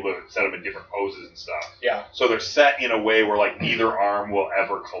can be able to set them in different poses and stuff. Yeah. So they're set in a way where like neither arm will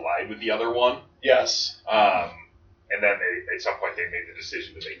ever collide with the other one. Yes. And then at some point they made the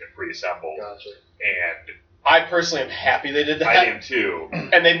decision to make them pre-assembled. Gotcha. And I personally am happy they did that. I am too.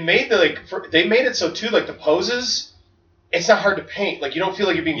 And they made they made it so too, like the poses, it's not hard to paint. Like you don't feel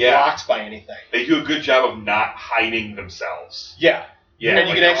like you're being blocked by anything. They do a good job of not hiding themselves. Yeah. Yeah. And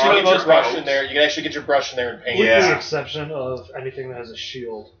you can actually get your brush in there. You can actually get your brush in there and paint. With the exception of anything that has a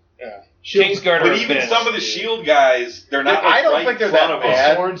shield. Yeah. Kingsguard but even some of the shield guys, they're not. Like, I don't think they're that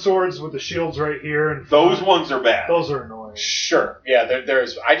bad. Swords with the shields right here. And those ones are bad. Those are annoying. Sure. Yeah.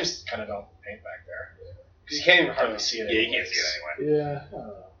 There's. I just kind of don't paint back there because you can't even hardly see it. Yeah, you can't see it anyway.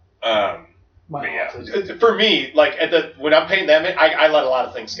 Yeah. But for me, like when I'm painting them, I let a lot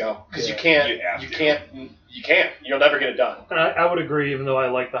of things go because you can't. You'll never get it done. And I would agree, even though I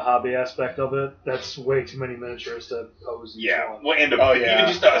like the hobby aspect of it, that's way too many miniatures to pose each one. Well, and even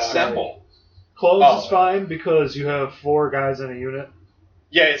just to assemble. Clothes is fine because you have 4 guys in a unit.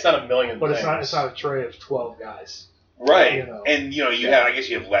 Yeah, it's not a million. But things. it's not a tray of 12 guys. Right. And you have, I guess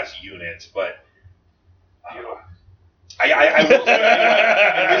you have less units, but I will say,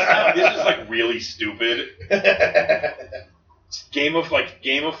 and this is like really stupid. Game of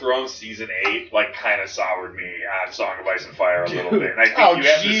Thrones season 8 like kind of soured me on Song of Ice and Fire a little bit, and I think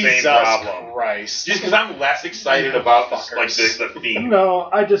you have the same problem. Christ. Just because I'm less excited about the theme. No,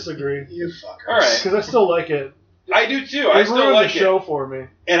 I disagree. You fuckers. All right. Because I still like it. I do too. I still ruined like the show for me.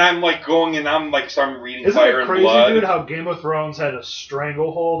 And I'm like going and I'm reading Isn't Fire it and crazy, Blood. dude, how Game of Thrones had a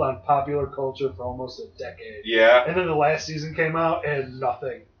stranglehold on popular culture for almost a decade? Yeah. And then the last season came out and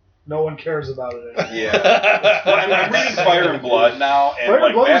nothing. No one cares about it anymore. Yeah. Well, I'm reading Fire and Blood now, and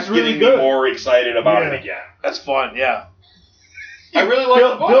that's getting me more excited about it again. That's fun, yeah. I really like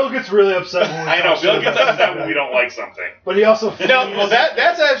the book. Bill gets really upset when we I know, Bill gets upset when we don't like something. But he also...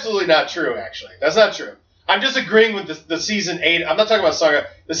 that's absolutely not true, actually. That's not true. I'm just agreeing with the season 8. I'm not talking about Saga.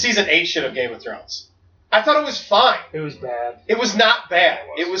 The season 8 shit of Game of Thrones. I thought it was fine. It was bad. It was not bad.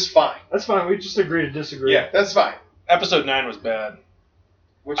 It was fine. That's fine. We just agree to disagree. Yeah, that's fine. Episode 9 was bad.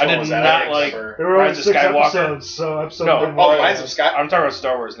 Which I one did was not that? like There were only Rise of 6 Skywalker. episodes, so episode No. 1 Rise of Skywalker. I'm talking about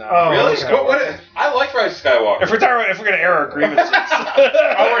Star Wars now. Oh, Really? okay. I like Rise of Skywalker. If we're gonna air our grievances.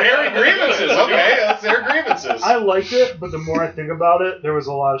 We're airing grievances. Okay, let's air grievances. I liked it, but the more I think about it, there was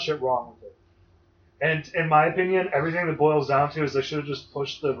a lot of shit wrong with it. And in my opinion, everything that boils down to is they should have just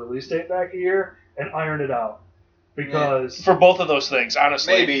pushed the release date back a year and ironed it out. Because... For both of those things,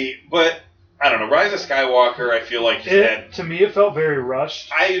 honestly. Maybe, but... I don't know. Rise of Skywalker, I feel like to me, it felt very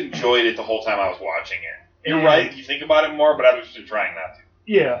rushed. I enjoyed it the whole time I was watching it. You're right. You think about it more, but I was just trying not to.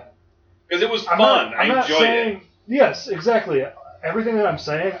 Yeah. Because it was fun. I enjoyed it. Yes, exactly. Everything that I'm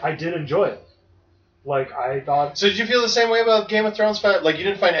saying, I did enjoy it. Like, I thought... So did you feel the same way about Game of Thrones? Like, you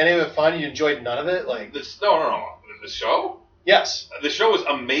didn't find any of it fun? You enjoyed none of it? Like No. The show? Yes. The show was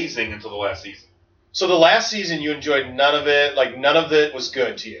amazing until the last season. So the last season you enjoyed none of it? Like, none of it was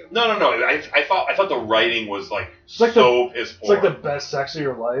good to you? No. I thought the writing was, piss poor. It's like the best sex of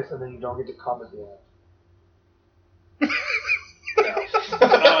your life, and then you don't get to come at the end.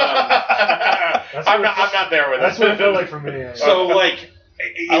 I'm not there with it. That's what it felt like for me. So,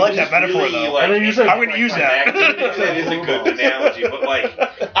 I like that metaphor, really, though. And then you said, I'm going to use that. That is a good analogy,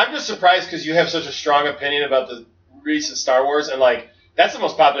 but, I'm just surprised because you have such a strong opinion about the recent Star Wars, and, that's the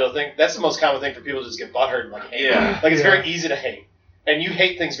most popular thing. That's the most common thing for people to just get butthurt and, hate. Yeah. It's very easy to hate. And you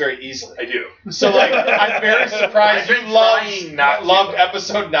hate things very easily. I do. So, I'm very surprised you loved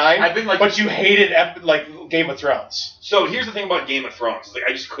Episode 9, but you hated, Game of Thrones. So, here's the thing about Game of Thrones.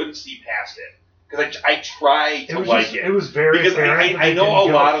 I just couldn't see past it. Because I tried to like it. It was very because apparent I know a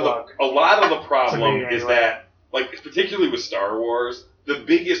lot of the problem me, is anyway. that, particularly with Star Wars, the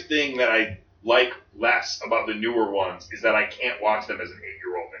biggest thing that I like less about the newer ones is that I can't watch them as an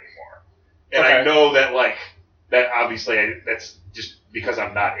 8-year-old anymore. And I know that, that obviously that's just because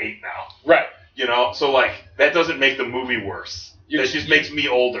I'm not 8 now. Right. So, that doesn't make the movie worse. That just makes me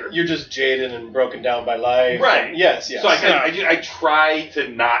older. You're just jaded and broken down by life. Right. Yes. So I try to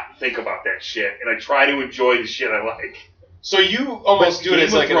not think about that shit, and I try to enjoy the shit I like. So you almost do it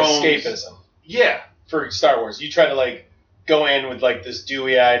as, an escapism. Yeah. For Star Wars. You try to, go in with, this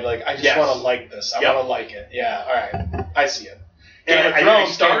dewy-eyed, I just want to like this. I want to like it. Yeah, all right. I see it. And I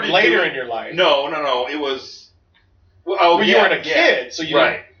started later in your life. No. It was... you weren't a kid, so you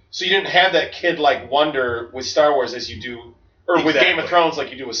didn't have that kid-like wonder with Star Wars as you do... Or with Game of Thrones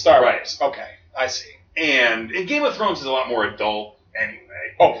like you do with Star Wars. Okay, I see. And Game of Thrones is a lot more adult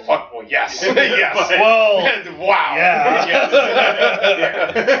anyway. Oh, fuck, well, yes. Yes. Well, wow. yeah. Yes.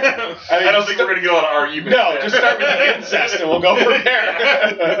 I don't think we're going to get a lot of argument. No, just start with the incest and we'll go from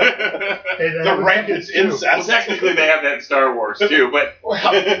there. The rampant incest. Well, technically they have that in Star Wars too, but Well,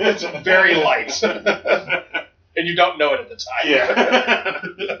 it's very light. And you don't know it at the time.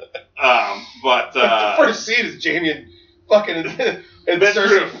 yeah. But The first scene is Jamie and fucking and That's Cersei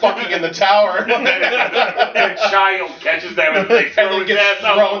true. fucking in the tower. and a child catches them and they And throw then his gets ass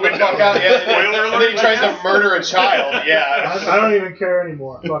out thrown the the window. fuck out. Yeah, Spoiler and then he alert, tries I to guess. murder a child. Yeah. I don't even care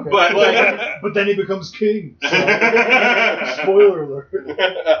anymore. Fuck it. But But then he becomes king. So. Spoiler alert.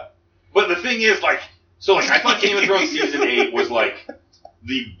 But the thing is, like, so like I thought Game of Thrones season 8 was like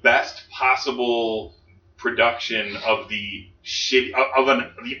the best possible production of the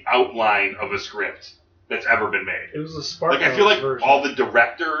the outline of a script that's ever been made. It was a spark. Like I feel like version. all the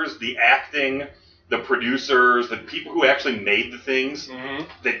directors, the acting, the producers, the people who actually made the things Mm-hmm.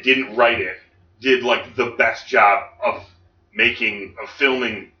 that didn't write it did like the best job of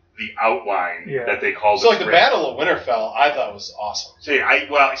filming the outline that they called So like the script. Battle of Winterfell, I thought was awesome. See,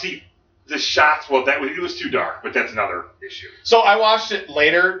 the shots. Well, it was too dark, but that's another issue. So I watched it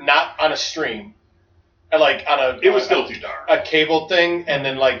later, not on a stream, like on a. It was still too dark. A cable thing, and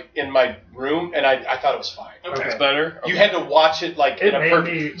then like in my room, and I thought it was fine. Okay. It's better. You had to watch it like It in a made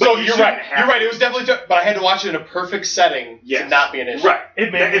perfect. me- So But you you're shouldn't right. have You're right. to. It was definitely, but I had to watch it in a perfect setting Yes. to not be an issue. Right.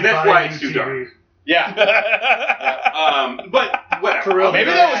 It made me And that's buy why a it's new too TV. dark. Yeah. But whatever. For real. Maybe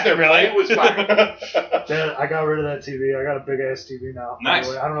that was their Really? It was fine. Then I got rid of that TV. I got a big ass TV now. Nice.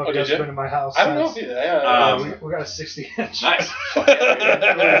 Anyway, I don't know if Oh, you guys did you? have been in my house. I don't know if since. you. Yeah. We got a 60-inch. Nice.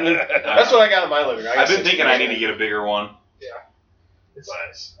 That's what I got in my living room. I got I've been 60 thinking I need to inches. get a bigger one. It's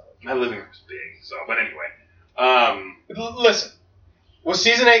nice. My living room's big, so. But anyway. Listen, was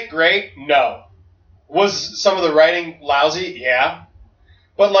season 8 great? No. Was some of the writing lousy? Yeah.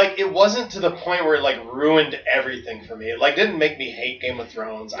 But like, it wasn't to the point where it like ruined everything for me. It like didn't make me hate Game of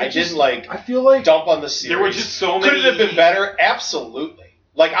Thrones. I didn't like I feel like dump on the series. There were just so Could many. it have been better? Absolutely.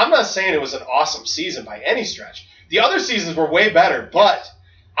 Like, I'm not saying it was an awesome season by any stretch. The other seasons were way better, but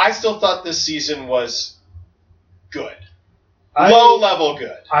I still thought this season was good. Low level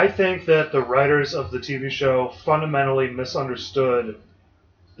good. I think that the writers of the TV show fundamentally misunderstood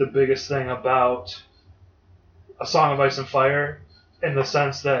the biggest thing about A Song of Ice and Fire, in the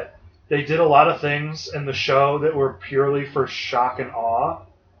sense that they did a lot of things in the show that were purely for shock and awe.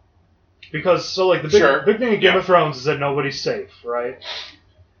 Because, so like, the big thing in Game of Thrones is that nobody's safe, right?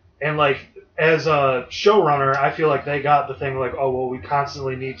 And like, as a showrunner, I feel like they got the thing like, oh, well, we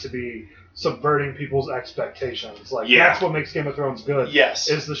constantly need to be subverting people's expectations. Like, that's what makes Game of Thrones good. Yes.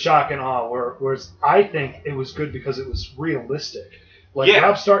 Is the shock and awe. Whereas I think it was good because it was realistic. Like,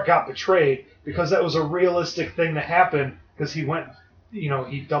 Robb Stark got betrayed because that was a realistic thing to happen because he went,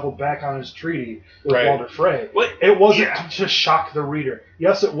 he doubled back on his treaty with Walder Frey. It wasn't to shock the reader.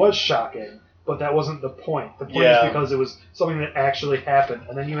 Yes, it was shocking, but that wasn't the point. The point is because it was something that actually happened.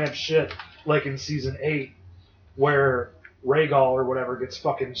 And then you have shit like in Season 8 where Rhaegal or whatever gets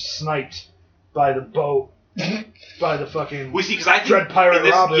fucking sniped by the boat, by the fucking Dread Pirate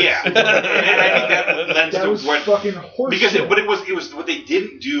Roberts. Yeah, and I think that lends that to was what fucking horseshit. because it was what they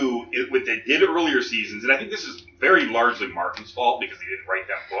didn't do. What they did earlier seasons, and I think this is very largely Martin's fault because he didn't write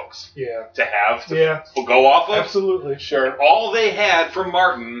them books to have to go off of. Absolutely, sure. All they had from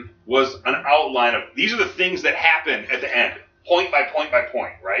Martin was an outline of these are the things that happen at the end, point by point by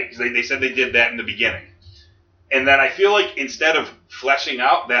point, right? Because they said they did that in the beginning. And then I feel like instead of fleshing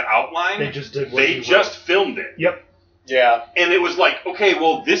out that outline, they just did. They just filmed it. Yep. Yeah. And it was like, okay,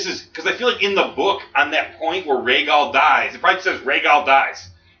 well, this is because I feel like in the book on that point where Rhaegal dies, it probably says Rhaegal dies,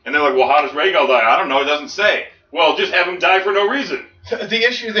 and they're like, well, how does Rhaegal die? I don't know. It doesn't say. Well, just have him die for no reason. The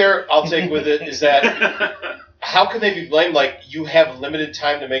issue there, I'll take with it, is that how can they be blamed? Like, you have limited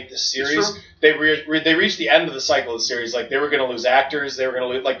time to make this series. Sure. They reached the end of the cycle of the series. Like, they were going to lose actors. They were going to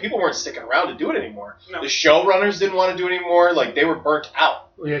lose. Like, people weren't sticking around to do it anymore. No. The showrunners didn't want to do it anymore. Like, they were burnt out.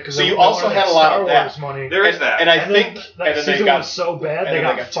 Yeah, because so you also had a lot of that. Money. There is that. And I think that then season they got was so bad and they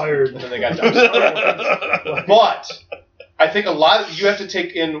then got fired. And then they got dumped. But I think a lot of you have to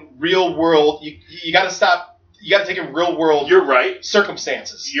take in real world. You got to stop. You got to take in real world. You're right.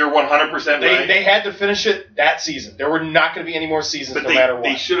 Circumstances. You're 100% right. They had to finish it that season. There were not going to be any more seasons, but no matter what.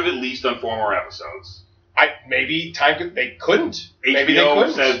 They should have at least done 4 more episodes. Maybe they couldn't. HBO Maybe they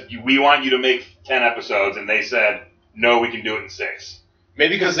couldn't. said we want you to make 10 episodes, and they said no, we can do it in 6.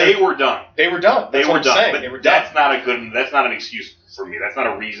 Maybe because they were done. They were done. That's they were what I'm done. saying. But they were done. That's not an excuse for me. That's not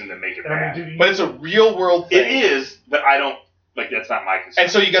a reason to make it bad. But it's a real world thing. It is, but I don't. Like, that's not my concern.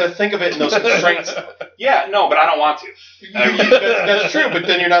 And so you got to think of it in those constraints. Yeah, no, but I don't want to. That's true, but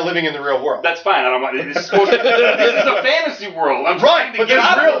then you're not living in the real world. That's fine. I don't want. This is a fantasy world. I'm trying to but get there's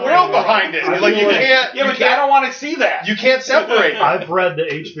out of real the world world. behind it. I Like you feel like- can't. Yeah, you but can't, I don't want to see that. You can't separate them. I've read that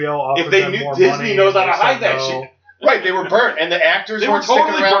HBO offered If they them knew more Disney money. knows how to they said hide that no. shit. Right, they were burnt, and the actors They were weren't sticking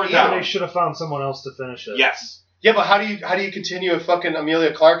totally around burnt either. out. They should have found someone else to finish it. Yes. Yeah, but how do you continue if fucking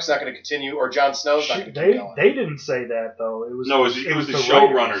Amelia Clark's not going to continue or Jon Snow's not going to keep going? They didn't say that though. It was It was the writers.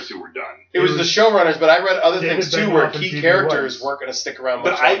 showrunners who were done. It was the showrunners, but I read other David things too where Benioff and key Stevie characters West. weren't going to stick around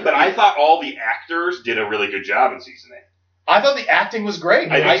But much longer. I thought all the actors did a really good job in season 8. I thought the acting was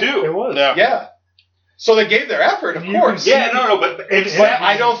great. I do too. It was. Yeah. So they gave their effort, of And you course. can Yeah, no, but But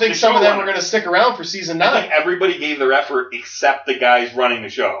I don't think some of them were going to stick around for season I 9. think everybody gave their effort except the guys running the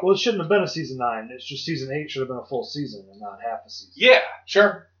show. Well, it shouldn't have been a season 9. It's just season 8 should have been a full season and not half a season. Yeah.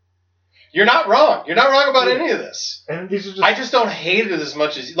 Sure. You're not wrong. You're not wrong about any of this. And these are just. I just don't hate it as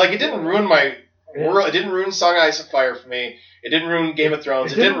much as like it didn't ruin my world. It didn't ruin Song of Ice and Fire for me. It didn't ruin Game of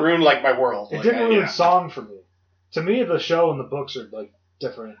Thrones. It didn't ruin like my world. It Like, didn't ruin yeah. song for me. To me, the show and the books are like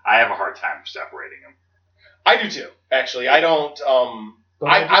different. I have a hard time separating them. I do too. Actually, I don't. But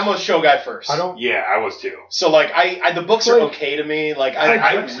I'm a show guy first. I don't Yeah, I was too. So like I the books are Like- okay to me. Like I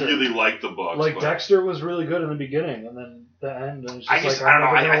Dexter. really like the books. like but Dexter was really good in the beginning, and then the end. And it's just I just, like, I don't know.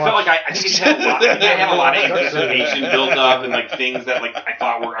 I'm never I gonna felt watch- like I think it had a lot. It had a lot of Dexter. anticipation built up and like things that like I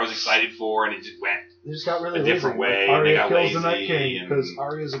thought I was excited for, and it just went. They just got really a different lazy. way, Like, and they Arya got kills the Night lazy, King and- because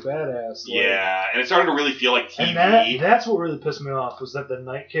Arya's a badass. Like, Yeah, and it started to really feel like TV. and that's what really pissed me off was that the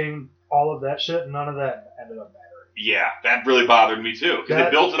Night King, all of that shit, none of that ended up mattering. Yeah, that really bothered me too because they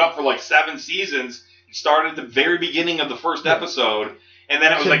That- built it up for like 7 seasons. It started at the very beginning of the first episode, and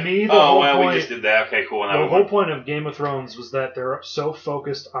then it was To like, me, the oh whole well, we point- just did that. Okay, cool. Now The we whole want- point of Game of Thrones was that they're so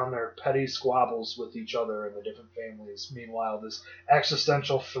focused on their petty squabbles with each other and the different families. Meanwhile, this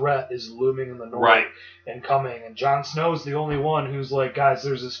existential threat is looming in the north Right. and coming. And Jon Snow's the only one who's like, guys,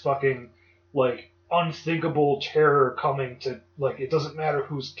 there's this fucking like unthinkable terror coming to like it doesn't matter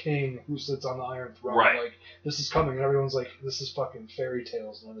who's king, who sits on the Iron Throne. Right. Like this is coming, and everyone's like, this is fucking fairy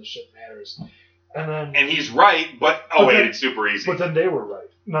tales. None of this shit matters. And then, And he's right, but oh But wait, then- it's super easy. but then they were right.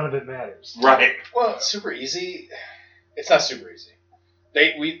 None of it matters. Right. well, it's super easy. It's not super easy.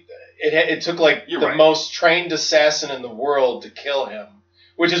 It took like You're the right. most trained assassin in the world to kill him,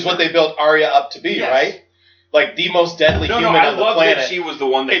 which is what they built Arya up to be, Yes. right? Like the most deadly No, human I on the love planet. that she was the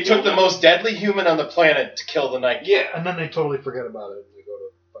one that It took killed the him. most deadly human on the planet to kill the Night King. Yeah, And then they totally forget about it and they go to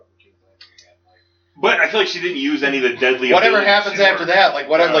fucking King's Landing again. Like, but I feel like she didn't use any of the deadly. Whatever abilities happens in her. after that, like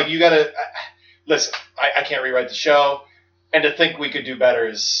whatever, Yeah. like you gotta listen. I can't rewrite the show, and to think we could do better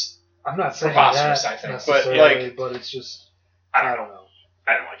is I'm not saying Preposterous, that I think, but, necessarily, like- but it's just I I don't don't know. know.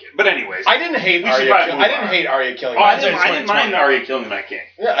 I don't like it. But anyways, I didn't hate We should Arya. probably move I didn't on. hate Arya killing. oh, I Night King. didn't mind Arya killing the Night King.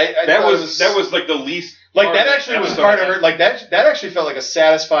 Yeah, I That thought it was like the least. like part that of actually the was episode. part of her. Like that actually felt like a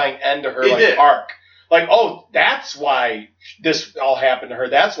satisfying end to her It like did. arc. Like, oh, that's why this all happened to her.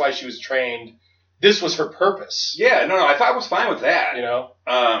 That's why she was trained. This was her purpose. Yeah, no, I thought I was fine with that. You know.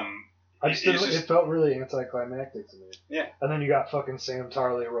 I just It's didn't, just- it felt really anticlimactic to me. Yeah. And then you got fucking Sam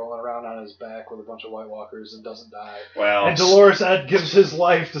Tarly rolling around on his back with a bunch of White Walkers and doesn't die. Well, And Dolores Ed gives his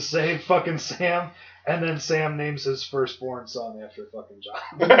life to save fucking Sam, and then Sam names his firstborn son after fucking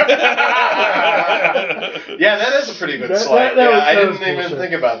John. Yeah, that is a pretty good That- slide. that Yeah, was- I that didn't was even bullshit.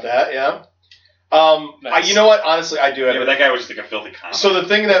 think about that. Yeah. Nice. You know what? Honestly, I do have. yeah, but that guy was just like a filthy comic. So the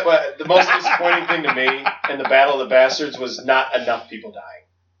thing that the most disappointing thing to me in the Battle of the Bastards was not enough people dying.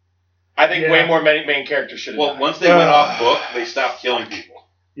 I think Yeah. way more main characters should have well, died. once they went off book, they stopped killing people.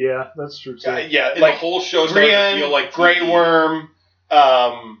 Yeah, that's true too. Yeah, And like the whole show started to Brienne, feel like Grey TV. Worm,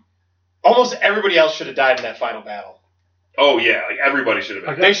 almost everybody else should have died in that final battle. Oh yeah, like everybody should have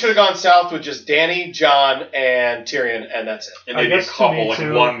been. Okay. They should have gone south with just Dany, Jon, and Tyrion, and that's it. And I maybe a guess to couple, me, like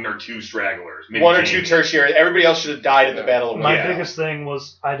too- 1 or 2 stragglers. Maybe One or Jaime. two tertiary. Everybody else should have died at the Battle of My Winterfell. biggest thing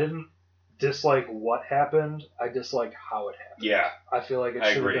was I didn't dislike what happened. I disliked how it happened. Yeah, I feel like it I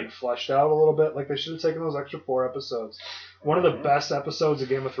should have agree. been fleshed out a little bit. Like they should have taken those extra 4 episodes. One of the best episodes of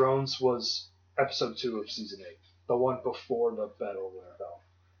Game of Thrones was episode 2 of season 8, the one before the Battle of Winterfell.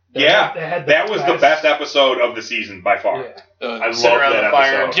 yeah. They had That was the best episode of the season by far. Yeah. I love Sit around that the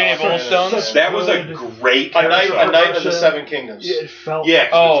fire episode. Jenny Volstones? That was a great A Knight episode. of the Seven Kingdoms. Yeah, it felt. Yeah,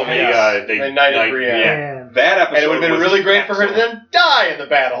 'cause Oh, they, yes. They knighted Brienne. Yeah. Man. That episode And it would have been was really great for her to excellent. then die in the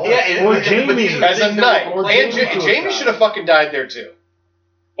battle. Yeah, and, Or but these are the Jaime. As a things that knight. were- Or And Jaime could've Jaime died. should have fucking died there too.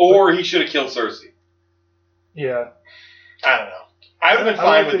 Or he should have killed Cersei. Yeah. I don't know. I would have been I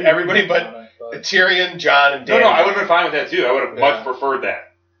fine like with that you everybody went but on it, but- Tyrion, Jon, and Dany. No, I would have been fine with that too. I would have Yeah. much preferred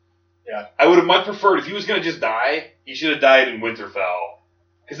that. Yeah. I would have much preferred if he was going to just die, he should have died in Winterfell.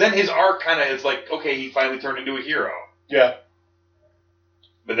 Because then his arc kind of is like, okay, he finally turned into a hero. Yeah.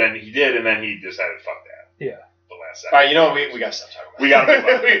 But then he did, and then he decided, fuck that. Yeah. The last All right, you know what? We got to stop talking about it. We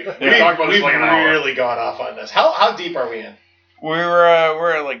got to move on. We've talked about this We've like an hour. really gone off on this. How deep are we in? We're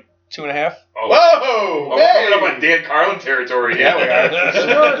at like 2.5. Oh, Whoa! we're coming up on Dan Carlin territory. Yeah, we are. This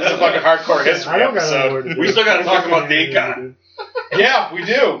is a fucking hardcore I history don't got any more episode. to do. We still gotta talk about Daycon. Yeah, we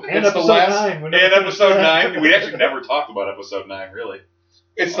do. And It's the episode last. 9. And episode 9, we actually never talked about episode 9, really.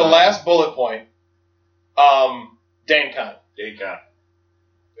 It's the last bullet point. DaneCon. Daycon.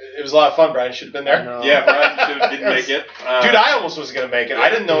 It was a lot of fun. Brian should have been there. No. Yeah, Brian didn't make it. Dude, I almost was going to make it. I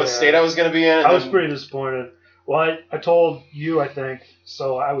didn't know what Yeah. state I was going to be in. and I was then- pretty disappointed. Well, I told you, I think,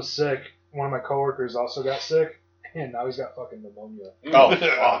 so I was sick. One of my coworkers also got sick, and now he's got fucking pneumonia. Oh,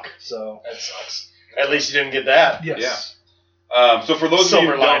 fuck. So, That sucks. At least you didn't get that. yes. So for those of you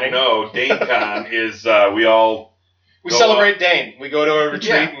Silver who lining. don't know, DaneCon is we all We Go celebrate Dane. We go to a retreat.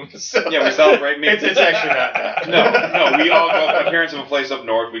 Yeah. And we celebrate me. It's actually not that. No, we all go. My parents have a place up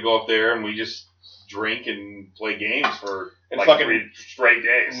north. We go up there and we just drink and play games for And like fucking 3 straight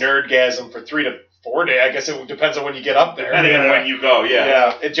days. Nerdgasm for 3 to 4 days. I guess it depends on when you get up there. Depending on when you go,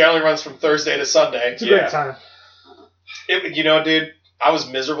 yeah. It generally runs from Thursday to Sunday. It's a great time. You know, dude, I was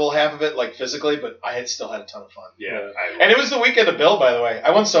miserable half of it, like physically, but I had still had a ton of fun. Yeah. And it was the week of the Bill, by the way. I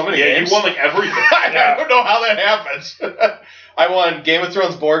won so many games. You won like everything. I don't know how that happened. I won Game of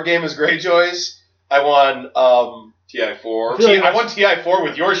Thrones board game as Greyjoys. I won TI4. I won TI4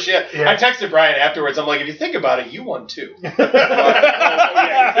 with your shit. Yeah. I texted Brian afterwards. I'm like, if you think about it, you won too.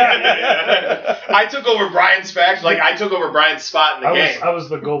 I took over Brian's faction. Like, I took over Brian's spot in the game. I was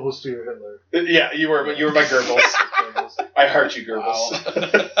the Goebbels to your Hitler. Yeah, you were my Goebbels. I heart you,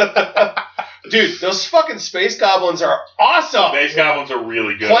 Goebbels. Dude, those fucking space goblins are awesome. Space Goblins are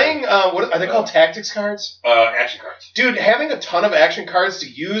really good. Playing, what are they called? Tactics cards? Action cards. Dude, having a ton of action cards to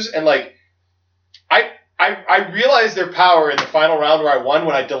use and like, I realized their power in the final round where I won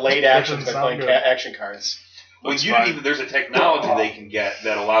when I delayed actions by playing action cards. Well, Looks you fun. didn't even. There's a technology they can get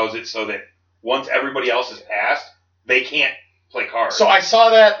that allows it so that once everybody else has passed, they can't play cards. So I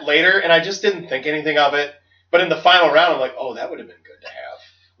saw that later and I just didn't think anything of it. But in the final round, I'm like, oh, that would have been good to have.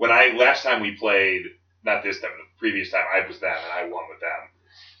 When last time we played, not this time, the previous time, I was them and I won with them,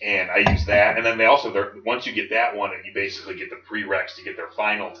 and I used that. And then they also, once you get that one, and you basically get the prereqs to get their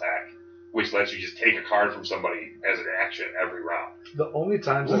final tech, which lets you just take a card from somebody as an action every round, The only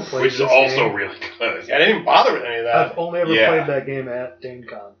times I've played which is this also game, really good. Yeah, I didn't even bother with any of that. I've only ever Yeah. played that game at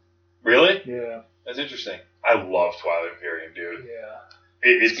DaneCon. Really? Yeah. That's interesting. I love Twilight Imperium, dude. Yeah.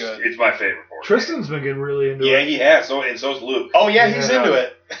 It's good. It's my favorite board Tristan's been getting really into game. Yeah, it. he has. And so's Luke. Oh, yeah, he's Yeah. into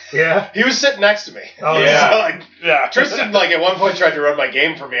it. Yeah. He was sitting next to me. Oh, Yeah. So, like, Yeah. Tristan, like, at one point tried to run my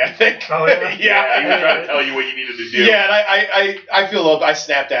game for me, I think. Oh, yeah? Yeah, he was trying to tell you what you needed to do. Yeah, and I feel a little, I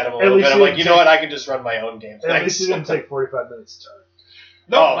snapped at him a little least bit. I'm he like, you didn't know what, I can just run my own game. At Thanks. least he didn't take 45 minutes to turn.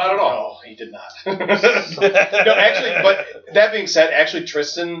 No, not at all. No, he did not. No, actually, but that being said, actually,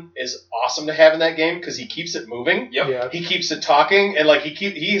 Tristan is awesome to have in that game because he keeps it moving. Yep. Yeah. He keeps it talking, and like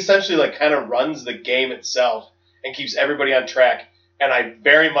he essentially like kind of runs the game itself and keeps everybody on track. And I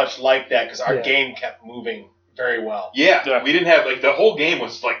very much like that because our Yeah. game kept moving very well. Yeah, we didn't have, like, the whole game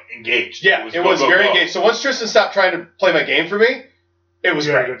was, like, engaged. Yeah, it was go, very go. engaged. So once Tristan stopped trying to play my game for me, it was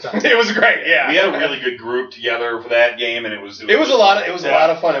You had a great. good time. It was great. Yeah, We had a really good group together for that game, and it was It was a lot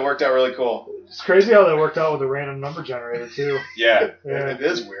of fun. It worked out really cool. It's crazy how that worked out with a random number generator, too. Yeah, Yeah. It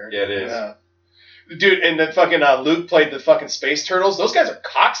is weird. yeah, it is. Yeah. Dude, and then fucking Luke played the fucking space turtles. Those guys are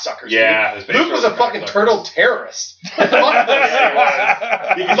cocksuckers. Yeah, the dude. space Luke was turtles a are fucking cocksuckers. turtle terrorist. Fuck those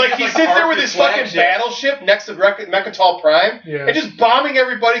guys. Because Like he it's sits there with Arctic his fucking flagship. battleship next to Mechatol Prime Yeah. and just bombing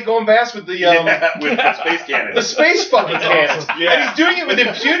everybody going past with the with the space cannon. the space fucking cannons. Yeah. And he's doing it with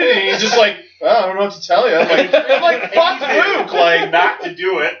impunity. And he's just like, I don't know what to tell you. I'm like fuck Luke. Like, not to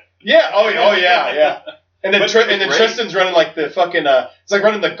do it. yeah, oh yeah. And then, But and it's then great. Tristan's running like the fucking, it's like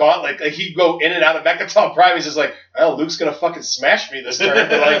running the gauntlet. Like he'd go in and out of Mechatol Prime. He's just like, well, Luke's going to fucking smash me this turn.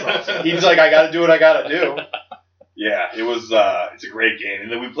 But like, he's like, I got to do what I got to do. Yeah, it was. It's a great game,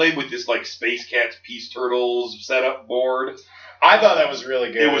 and then we played with this like Space Cats Peace Turtles setup board. I thought that was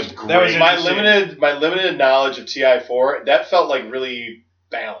really good. It was great. That was my interesting. limited knowledge of TI4. That felt like really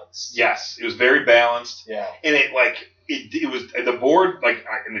balanced. Yes, it was very balanced, Yeah. and it was the board like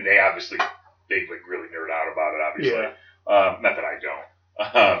in the day obviously they like really nerd out about it obviously. Yeah. Not that I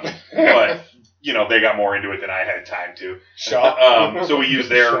don't, but you know they got more into it than I had time to. Shaw. So we use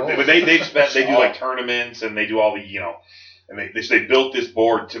their, Shaw. but they do like tournaments and they do all the and they built this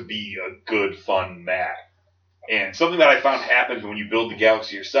board to be a good fun mat. And something that I found happens when you build the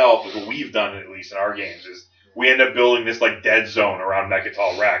galaxy yourself is what we've done, at least in our games, is we end up building this like dead zone around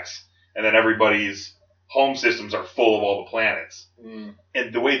Mechatol Rex, and then everybody's home systems are full of all the planets.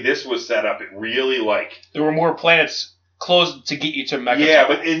 And the way this was set up, it really like There were more planets close to get you to Mechatol. yeah,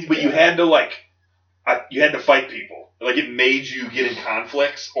 but you had to like you had to fight people. Like it made you get in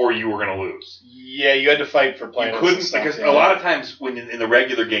conflicts, or you were going to lose. Yeah, you had to fight for planets. You couldn't and stuff, because yeah. a lot of times when in the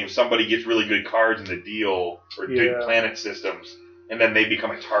regular game somebody gets really good cards in the deal or good planet systems, and then they become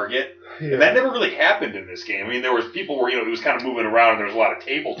a target. Yeah. And that never really happened in this game. I mean, there was people where it was kind of moving around, and there was a lot of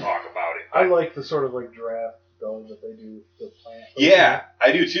table talk about it. I like the sort of like draft though that they do with the plant. Yeah,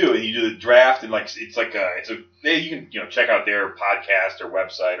 I do too. And you do the draft, and like you can check out their podcast or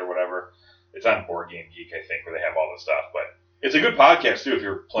website or whatever. It's on Board Game Geek, I think, where they have all this stuff. But it's a good podcast too if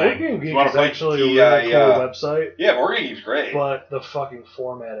you're playing. Board Game if you Geek want is to play actually a really cool website. Yeah, Board Game Geek's great. But the fucking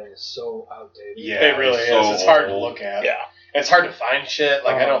formatting is so outdated. Yeah, It really is. so It's hard to old. look at. Yeah. It's hard to find shit.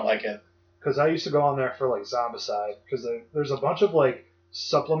 Like, I don't like it. Because I used to go on there for like Zombicide, because there's a bunch of like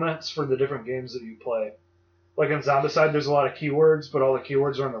supplements for the different games that you play. Like in Zombicide, there's a lot of keywords, but all the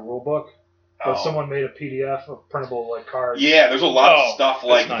keywords are in the rule book. But someone made a PDF of printable like cards. Yeah, there's a lot of stuff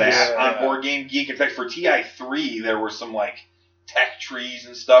like nice. that Yeah, on yeah. Board Game Geek. In fact, for TI3, there were some like tech trees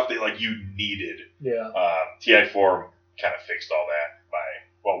and stuff that like you needed. Yeah. TI4 kind of fixed all that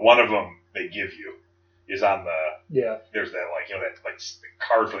one of them they give you is on there's that the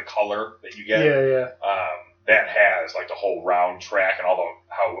card for the color that you get. Yeah. That has like the whole round track and all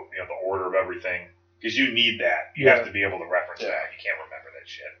the order of everything because you need that. You have to be able to reference that. You can't remember that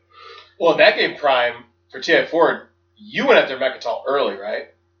shit. Well, in that game, Prime, for TI4, you went after Mechatol early, right?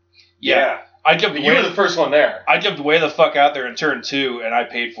 Yeah. I jumped You were the first one there. I jumped way the fuck out there in turn 2, and I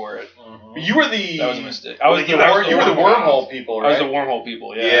paid for it. You were the... That was a mistake. You were the wormhole people, right? I was the wormhole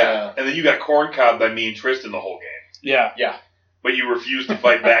people, yeah. Yeah. And then you got corncobbed by me and Tristan the whole game. Yeah. But you refused to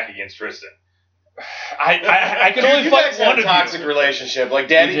fight back against Tristan. I could Dude, only you fight guys had one a of toxic you. relationship. Like,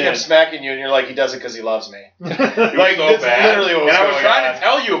 Daddy We did. kept smacking you, and you're like, he does it because he loves me. It Like, was so that's bad. literally what was and I was going trying on. to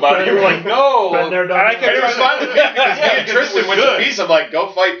tell you about it. You were like, no. Been there, done And I that. kept And it was fine with me because me and because Tristan it was went good. to peace. I'm like,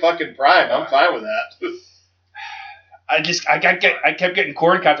 go fight fucking Prime. I'm fine with that. I kept getting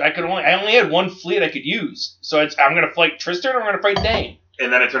corn cops. I only had one fleet I could use. So I'm gonna fight Tristan or I'm gonna fight Dane.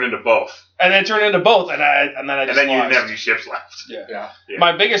 And then it turned into both. And then it turned into both, and then I just And then you lost. didn't have any ships left. Yeah.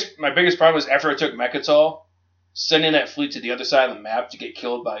 My biggest problem was after I took Mechatol, sending that fleet to the other side of the map to get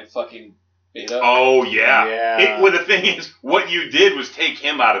killed by fucking Beta. Oh, yeah. Yeah. Well, the thing is, what you did was take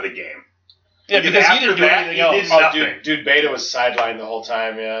him out of the game. yeah, because he didn't do after that, anything he else. didn't- Oh, Nothing. dude, Beta was sidelined the whole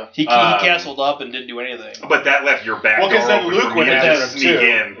time, yeah. He castled up and didn't do anything. But that left your back Well, door because then open Luke for went me to after just him, sneak too.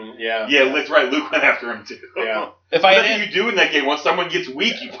 in. Yeah. Yeah, that's right. Luke went after him, too. Yeah. If I Nothing had you do in that game, once someone gets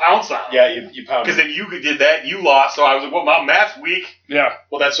weak, you pounce on them. Yeah, you pounded. Because if you did that, you lost. So I was like, well, Matt's weak. yeah.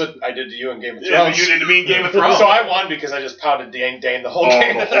 Well, that's what I did to you in Game of Yeah, Thrones. but you did to me in Game of Thrones. So I won because I just pounded Dane the whole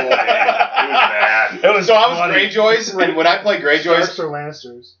game. The whole game. It was bad. It was So I was funny. Greyjoys, and when I play Greyjoys, Starks or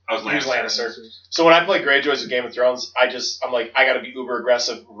Lannisters? I was he was Lannister. Lannister. So when I play Greyjoys in Game of Thrones, I'm like, I got to be uber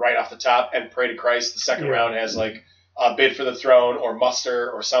aggressive right off the top and pray to Christ the second round has like a bid for the throne or muster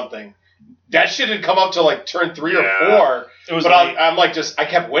or something. That shit didn't come up till like turn 3 or 4. It was But late. I'm like, I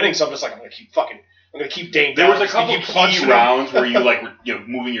kept winning, so I'm just like, I'm gonna keep Dane There down. was a just gonna couple keep key punching him. rounds where you like were,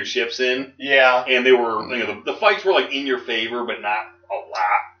 moving your ships in, Yeah. and they were the fights were like in your favor, but not a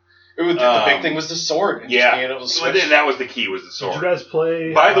lot. It was, the big thing was the sword. And just Yeah, being able to so switch. then that was the key, was the Did sword. you guys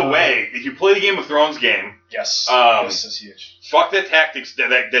play? By the way, if you play the Game of Thrones game, Yes. This is huge. fuck that tactics,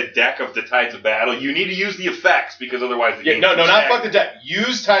 that deck of the Tides of Battle. You need to use the effects because otherwise the Yeah, game. no, not stagnant. fuck the deck.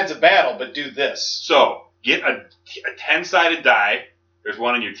 Use Tides of Battle, but do this. So get a 10-sided die. There's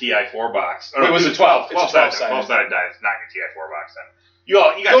one in your TI4 box. Wait, was it 12? It's a 12-sided. 12-sided. 12-sided die. It's not in your TI4 box then. You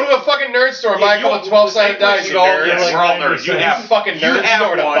guys Go to a fucking nerd store, buy a couple 12-sided dice, you nerds. Yes, we're all nerds. You have fucking you nerds have know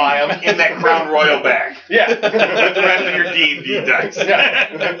where to one buy them. in that Crown Royal bag. Yeah. With the rest of your D&D dice.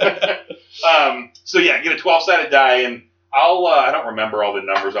 Yeah. So yeah, get a 12-sided die, and I'll I don't remember all the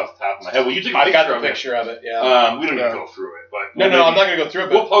numbers off the top of my head. Well, you took a I picture got the of picture of it, it. yeah. We don't need to go through it, but No, I'm not going to go through it,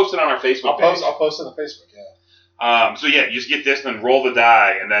 We'll but post it on our Facebook page. I'll post it on the Facebook, yeah. So yeah, you just get this, and then roll the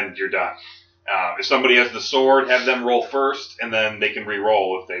die, and then you're done. If somebody has the sword, have them roll first, and then they can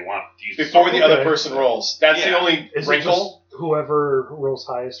re-roll if they want to use Before sword. the other person rolls. That's the Yeah. only Is it wrinkle. just whoever rolls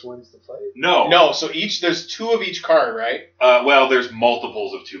highest wins the fight? No. No, so there's 2 of each card, right? Well, there's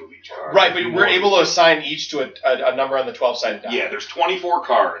multiples of 2 of each card. Right, but we're able to assign each to a number on the 12-sided die. Yeah, there's 24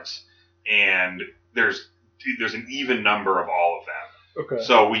 cards, and there's an even number of all of them. Okay.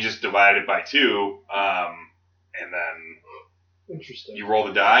 So we just divide it by 2, and then Interesting. You roll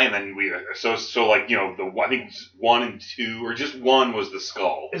the die, and then I think 1 and 2, or just 1 was the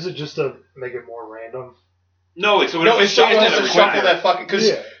skull. Is it just to make it more random? No, it's supposed to shuffle that fucking...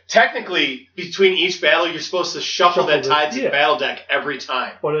 Because technically, between each battle, you're supposed to shuffle that tide to the battle deck every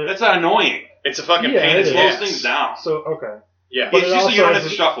time. But that's annoying. It's a fucking pain in the slows ass. things down. So, okay. Yeah. But it's just so you don't have to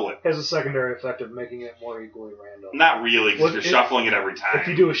shuffle it. It has a secondary effect of making it more equally random. Not really, because you're shuffling it every time. If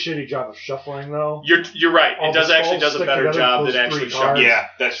you do a shitty job of shuffling, though... You're right. It does a better job than actually shuffling. Yeah,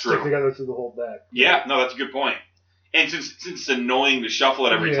 that's true. Stick together through the whole deck. Yeah, no, that's a good point. And since it's annoying to shuffle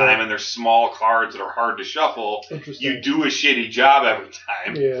it every time, and there's small cards that are hard to shuffle, you do a shitty job every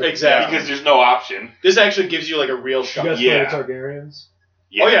time. Yeah. Exactly. Because there's no option. This actually gives you like a real shuffle. You guys play the Targaryens?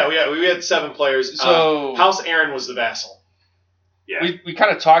 Yeah. Oh yeah, we had 7 players. So House Aaron was the vassal. Yeah. We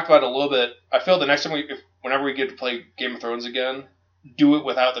kind of talked about it a little bit. I feel the next time whenever we get to play Game of Thrones again, do it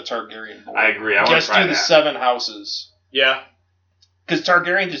without the Targaryen board. I agree. I want to try Just do the 7 houses. Yeah. Because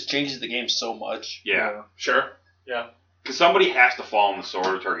Targaryen just changes the game so much. Yeah. Sure. Yeah. Because somebody has to fall on the sword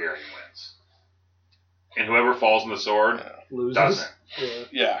or Targaryen wins. And whoever falls on the sword doesn't.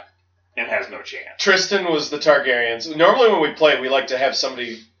 Yeah. And has no chance. Tristan was the Targaryens. Normally when we play, we like to have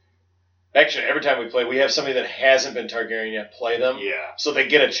somebody... Actually, every time we play, we have somebody that hasn't been Targaryen yet play them. Yeah. So they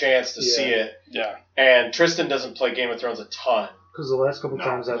get a chance to see it. Yeah. And Tristan doesn't play Game of Thrones a ton. Because the last couple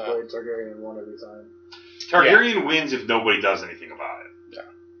times I played, Targaryen won every time. Targaryen wins if nobody does anything about it. Yeah.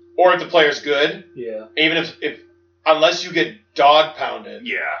 Or if the player's good. Yeah. Even if unless you get dog pounded.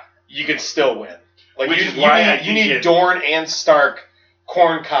 Yeah. You can still win. Like Which you is why you need Dorne and Stark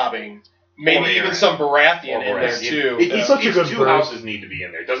corn cobbing. Maybe even some Baratheon in there too. It's such a good 2 houses need to be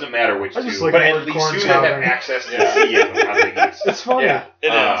in there. It doesn't matter which 2. Like but at least 2 that have access to see it. It's funny. Yeah, it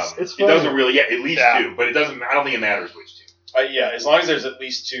is. It's funny. It doesn't really. Yeah, at least 2. But it doesn't. I don't think it matters which 2. Yeah, as long as there's at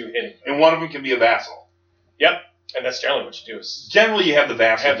least 2 hitting. And one of them can be a vassal. Yep. And that's generally what you do. Is generally, you have the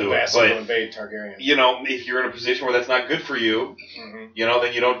vassal do it. But invade Targaryen. If you're in a position where that's not good for you, then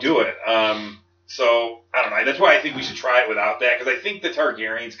you don't do it. So I don't know. That's why I think we should try it without that, because I think the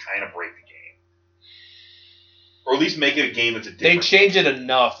Targaryens kind of break the game. Or at least make it a game that's a different. They change it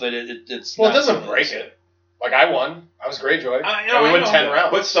enough that it's. Well, it doesn't break it. Like I won. I was Greyjoy. We went 10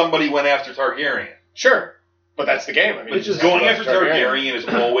 rounds. But somebody went after Targaryen. Sure. But that's the game. I mean, just going after Targaryen is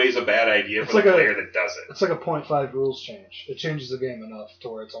always a bad idea for the player that does it. It's like a 0.5 rules change. It changes the game enough to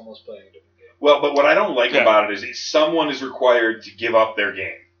where it's almost playing a different game. Well, but what I don't like about it is someone is required to give up their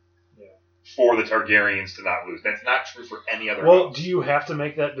game for the Targaryens to not lose. That's not true for any other house. Do you have to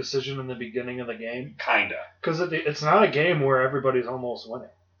make that decision in the beginning of the game? Kinda. Because it's not a game where everybody's almost winning.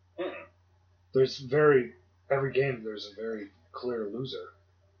 There's every game there's a very clear loser.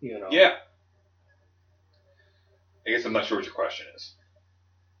 Yeah. I guess I'm not sure what your question is.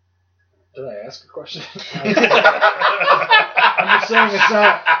 Did I ask a question? I'm just saying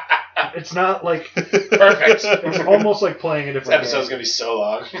it's not like perfect. It's almost like playing a different This episode's gonna be so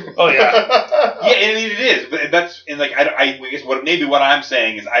long. Oh yeah. Yeah, and it is. But I guess what I'm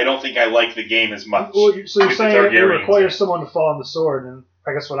saying is I don't think I like the game as much. Well, so you're saying it requires someone to fall on the sword, and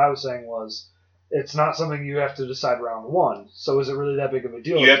I guess what I was saying was it's not something you have to decide round 1. So is it really that big of a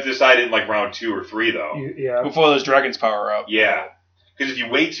deal? You have to decide in like round 2 or 3 though. Before those dragons power up. Yeah. Because if you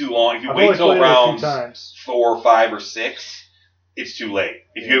wait too long, if you wait till rounds 4, 5, or 6, it's too late.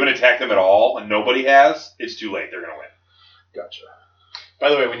 If you haven't attacked them at all and nobody has, it's too late. They're gonna win. Gotcha. By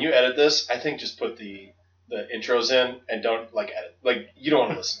the way, when you edit this, I think just put the intros in and don't edit. You don't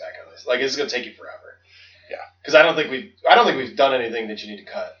want to listen back on this. It's gonna take you forever. Yeah. Because I don't think we've done anything that you need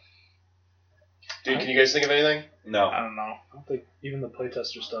to cut. Dude, can you guys think of anything? No. I don't know. I don't think even the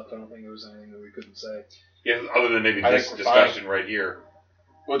playtester stuff. I don't think there was anything that we couldn't say. Yeah, other than maybe this discussion right here.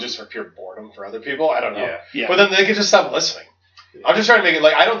 Well, just for pure boredom for other people. I don't know. Yeah. But then they can just stop listening. Yeah. I'm just trying to make it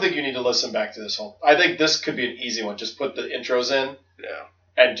I don't think you need to listen back to this whole. I think this could be an easy one. Just put the intros in. Yeah.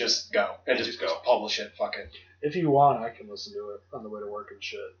 And just go. And just go. Publish it. Fuck it. If you want, I can listen to it on the way to work and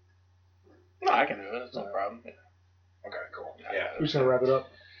shit. No, I can do it. It's no problem. Okay, cool. Yeah. We're just gonna wrap it up.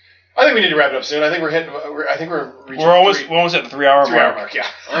 I think we need to wrap it up soon. I think we're hitting. We're almost at the 3 hour mark. Yeah.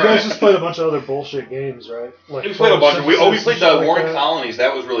 You guys just played a bunch of other bullshit games, right? We played a bunch. We played the Warring Colonies.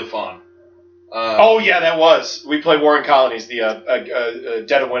 That was really fun. That was. We played Warring Colonies, the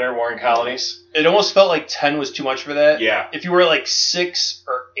Dead of Winter Warring Colonies. It almost felt like 10 was too much for that. Yeah. If you were at 6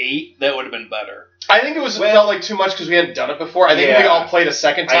 or 8, that would have been better. I think it felt like too much because we hadn't done it before. I think if we all played a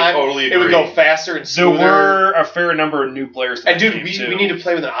second time, I totally agree. It would go faster and smoother. There were a fair number of new players. And dude, we need to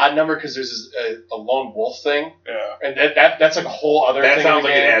play with an odd number because there's a lone wolf thing. Yeah. And that's like a whole other thing. That sounds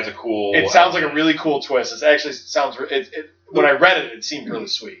like it adds a cool. It sounds like a really cool twist. It actually sounds. when I read it, it seemed really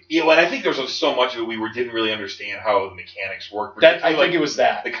sweet. Yeah, well, and I think there was just so much of it we didn't really understand how the mechanics work. That I think it was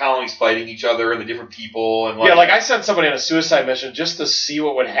that. The colonies fighting each other and the different people. And yeah, like I sent somebody on a suicide mission just to see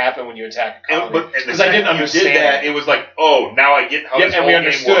what would happen when you attack a colony. Because I didn't understand did that, it was like, oh, now I get how this whole and we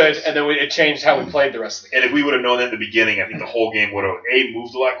understood, game works. and then it changed how we played the rest of the game. And if we would have known that in the beginning, I think the whole game would have, A,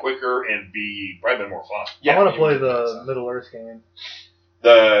 moved a lot quicker, and B, probably been more fun. I want to play the Middle Earth game.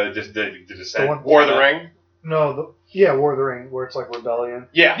 The Descent. War of the Ring? No, War of the Ring, where it's like Rebellion.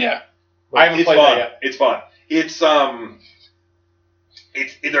 Yeah. I haven't played that yet. It's fun.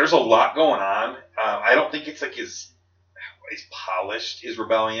 There's a lot going on. I don't think it's like as polished as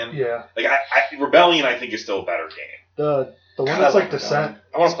Rebellion. Yeah. Like Rebellion, I think is still a better game. The one that's like Descent.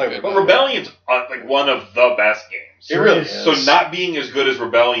 I want to play Rebellion. But Rebellion's like one of the best games. It really is. So not being as good as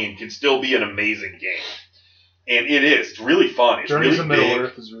Rebellion can still be an amazing game. And it is. It's really fun. It's Journeys really in Middle big.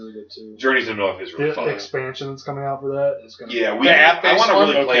 Earth is really good too. Journeys in Middle Earth is really fun. The expansion that's coming out for that is going to be I app-based want to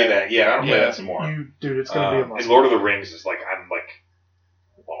really one? play Okay. that. Yeah, I want to play that some more. Dude, it's going to be a must. And Lord of the Rings is like, I'm like,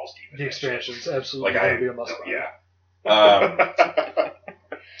 balls deep in The that shit. expansion's absolutely Like going to be a must. Yeah.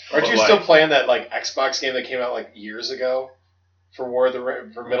 Aren't you still playing that like Xbox game that came out like years ago for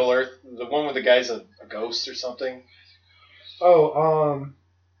for Middle Earth? The one with the guy's a ghost or something?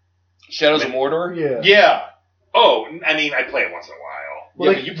 Shadows of Mordor? Yeah. Yeah. Oh, I mean, I play it once in a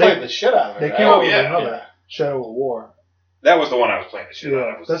while. But you played the shit out of it. They right? came out with yeah, another Shadow of War. That was the one I was playing the shit out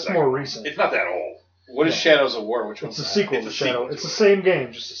Yeah, of. that's more recent. It's not that old. What is Shadows of War? Which one's It's a that? sequel It's to a Shadow. sequel It's to the it. same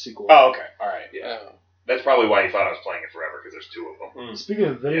game, just a sequel. Oh, okay. All right. Yeah. That's probably why you thought I was playing it forever, because there's two of them. Speaking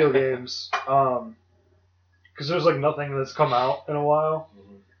of video games, because there's like nothing that's come out in a while.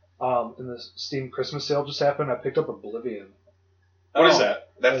 And the Steam Christmas sale just happened. I picked up Oblivion. What is that?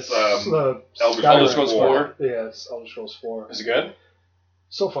 That's It's the Elder Scrolls 4? Yeah, it's Elder Scrolls 4. Is it good?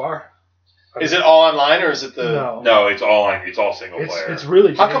 So far. Is it all online or is it the? No, it's all single player. It's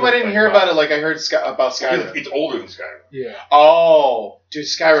really. How come I didn't hear about it like I heard about Skyrim? It's older than Skyrim. Yeah. Oh, dude,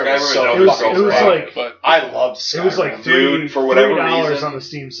 Skyrim was is so Elder fucking Scrolls great. But I loved Skyrim. It was like Dude, for whatever $3 reason- on the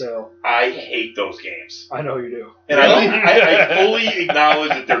Steam sale. I hate those games. I know you do. And I fully acknowledge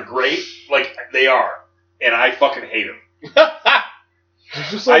that they're great, like they are, and I fucking hate them.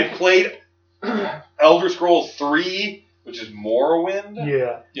 It's just like I played Elder Scrolls 3, which is Morrowind.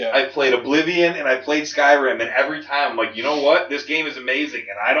 yeah. I played Oblivion, and I played Skyrim, and every time I'm like, you know what? This game is amazing,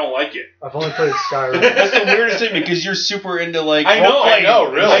 and I don't like it. I've only played Skyrim. that's the weirdest thing because you're super into like. I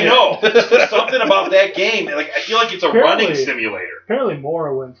know, really. I know. There's something about that game. Like, I feel like it's a running simulator. Apparently,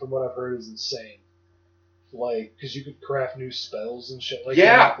 Morrowind, from what I've heard, is insane. Like, because you could craft new spells and shit like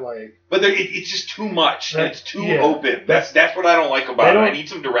Yeah. that. Like, But it's just too much. And it's too Yeah. open. That's what I don't like about it. I need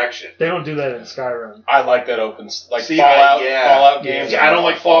some direction. they don't do that in Skyrim. I like that opens like See, Fallout yeah. games. See, I don't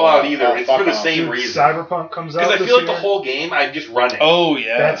like Fallout either. Oh, It's fuck for the off. same Dude, reason. Cyberpunk comes out. Because I this feel like the year. whole game, I'm just running. Oh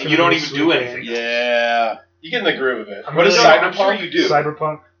yeah. That's and you don't gonna be even a do sweet anything. game. Yeah. You get in the groove of it. I'm What is really- Cyberpunk? I'm sure you do.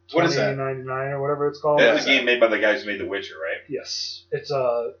 Cyberpunk. What is that? 2099 or whatever it's called. That's a game made by the guys who made The Witcher, right? Yes, it's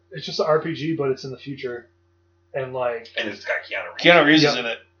just an RPG, but it's in the future, and like And it's got Keanu Reeves. Keanu Reeves is Yep.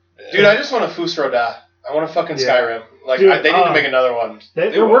 in it. Dude, I just want a Fus Roda. I want a fucking Yeah. Skyrim. Like Dude, they need to make another one.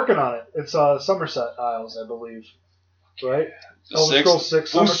 they're working on it. It's Somerset Isles, I believe, right? The Elder sixth? Scrolls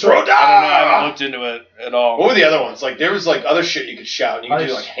 6 Fus Somerset. Roda. I don't know. I haven't looked into it at all. What were the other ones? Like there was like other shit you could shout and you could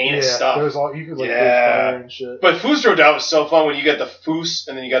do like heinous stuff. There was all you could like Yeah. fire and shit. But Fus Roda was so fun when you got the Fus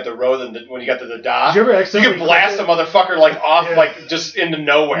and then you got the Ro, then when you got the Da. Did you ever You accidentally could blast a click motherfucker like off Yeah. like just into it?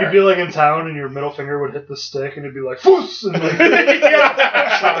 nowhere. You'd be like in town and your middle finger would hit the stick and it'd be like Foos! And like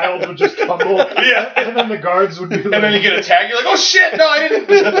Yeah. child would just tumble. Yeah. And then the guards would be like, And then you get attacked, you're like, oh shit, no, I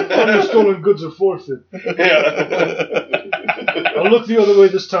didn't. all your stolen goods are forfeit. Yeah. I'll look the other way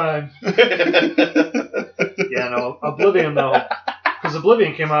this time. Yeah, no, Oblivion though, because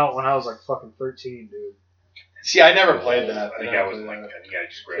Oblivion came out when I was like fucking 13, dude. See, I never played that. I think I was like, I think I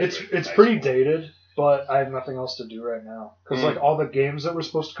just graduated. It's from pretty high school. dated, but I have nothing else to do right now because like all the games that were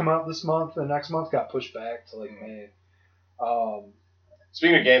supposed to come out this month and next month got pushed back to like May.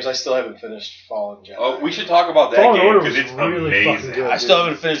 Speaking of games, I still haven't finished Fallen Jedi. Oh, we should talk about that Fallen game Order because was it's really fucking amazing. good. I still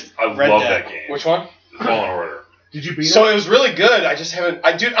haven't finished. I Red love Dead. that game. Which one? Fallen Order. Did you beat So it? it was really good. I just haven't.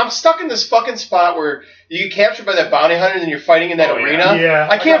 Dude, I'm stuck in this fucking spot where you get captured by that bounty hunter and then you're fighting in that Oh, yeah. arena. Yeah,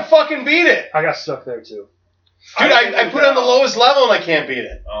 I can't fucking beat it. I got stuck there too. Dude, I put it on the lowest level and I can't beat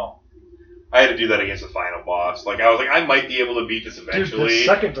it. Oh. I had to do that against the final boss. Like, I was like, I might be able to beat this Dude, eventually. the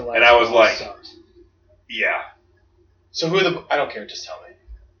second to last and I was boss like, sucked. yeah. So who are the? I don't care. Just tell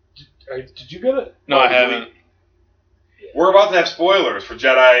me. Did you get it? No, I haven't. We're about to have spoilers for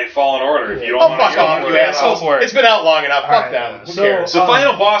Jedi Fallen Order if you don't Oh, want fuck to hear off, about you it. assholes. Go for it. It's been out long enough. Fuck Alright, them. Who so, cares? The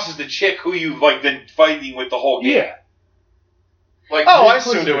final boss is the chick who you've like been fighting with the whole game. Yeah. Like, Oh, I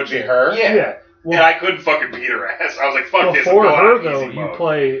assumed it would be her. Yeah. Well, And I couldn't fucking beat her ass. I was like, fuck this. I'm before going her on though, easy you mode.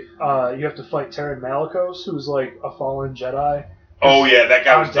 play. You have to fight Terran Malicos, who's like a fallen Jedi. Oh yeah, that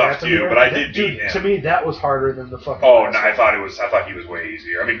guy was On tough too, Dathomir. but I did beat Dude, him. to me, that was harder than the fucking. Oh last no, one. I thought he was way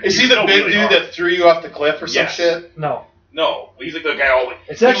easier. I mean, Is he was the still big really dude hard. that threw you off the cliff or some Yes. shit? No, No, he's like the guy. All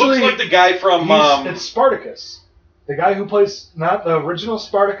it's he actually looks like the guy from. it's Spartacus, the guy who plays not the original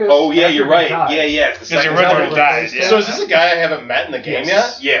Spartacus. Oh yeah, after you're he right. dies. Yeah, it's the Because second the original part. dies, yeah. So is this a guy I haven't met in the game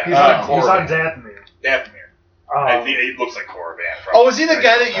Yes. yet? Yeah, He's on Dathomir. Dathomir. I think he looks like Korriban. From Oh, is he the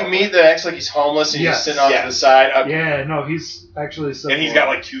guy that you meet that acts like he's homeless and he's just Yes. sitting off to the side? Yeah, no, he's actually. And he's got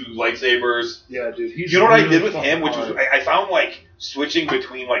like 2 lightsabers. Yeah, dude. He's You know what I really did with fucking him, which was hard. I found like switching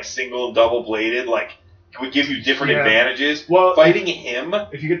between like single and double bladed like would give you different Yeah. advantages. Well, Fighting him.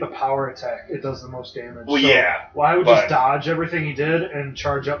 if you get the power attack, it does the most damage. Well, So, yeah, well, I would but- just dodge everything he did and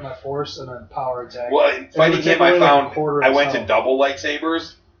charge up my force and then power attack. Well, It fighting would take him, I away, like, a found quarter I of went his to health. double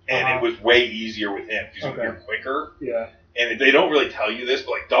lightsabers, and Uh-huh. it was way easier with him because Okay. you're quicker. Yeah. And they don't really tell you this,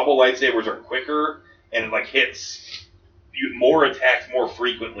 but like double lightsabers are quicker, and it like hits you more attacks more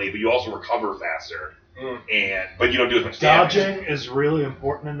frequently, but you also recover faster. But you don't do as much damage. Dodging is really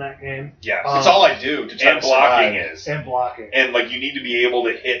important in that game. Yes. That's all I do to try And to blocking survive. is. And blocking. And like you need to be able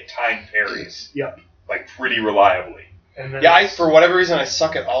to hit timed parries. Yep. Like pretty reliably. And then Yeah, for whatever reason, I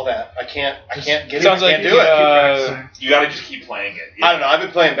suck at all that. I can't get it. I Sounds like can't do it. practicing. You got to just keep playing it. I don't know. I've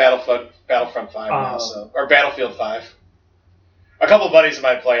been playing Battlefront 5 now, or Battlefield 5. A couple of buddies of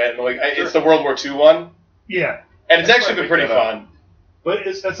mine play it, and like, it's the World War II one, Yeah. and it's That's actually why I been pretty picked that up. fun. But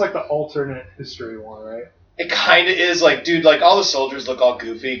it's like the alternate history one, right? It kind of is like, dude, like all the soldiers look all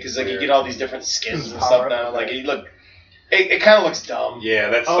goofy because like you get all these different skins and stuff now. Like you look, it kind of looks dumb. Yeah,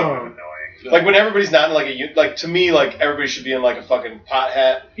 that's Oh. so annoying. Like when everybody's not in like to me, like everybody should be in like a fucking pot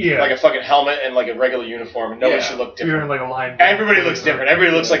hat, Yeah. like a fucking helmet and like a regular uniform, and nobody Yeah. should look You're different. in like a line. Everybody looks different.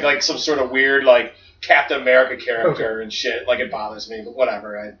 Everybody looks like some sort of weird like Captain America character and shit. Like it bothers me, but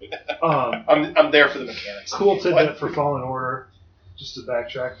whatever. I'm there for the mechanics. Cool tidbit for Fallen Order. Just to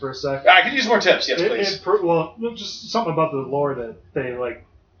backtrack for a sec. I could use more tips, yes, please. Well, just something about the lore that they like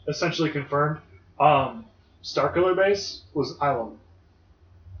essentially confirmed. Starkiller base was Ilum.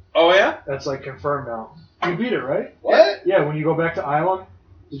 Oh yeah? That's like confirmed now. You beat it, right? What? Yeah. When you go back to Ilum,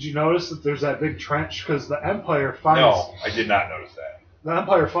 did you notice that there's that big trench because the Empire finds No, I did not notice that. the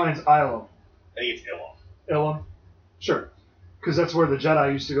Empire finds Ilum. I think it's Ilum. Ilum, sure, because that's where the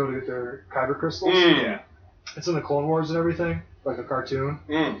Jedi used to go to get their kyber crystals. Yeah. It's in the Clone Wars and everything, like a cartoon.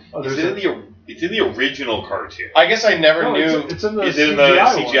 Oh, It's there's in the original cartoon. I guess I never no, knew. It's in the Is it in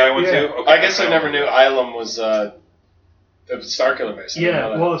CGI the CGI one Yeah. too? Okay, I guess I don't never know. knew Ilum was the Starkiller base. I didn't know Yeah,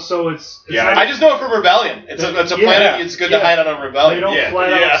 that. well, so it's Yeah, I just know it from Rebellion. It's a Yeah. planet. It's good to Yeah. hide on Rebellion. they don't Yeah,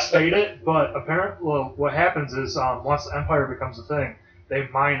 flat yeah. out state it, but apparently, well, what happens is once the Empire becomes a thing, they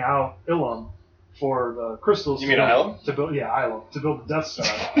mine out Ilum for the crystals. You mean to build, Ilum? To build, yeah, Ilum to build the Death Star,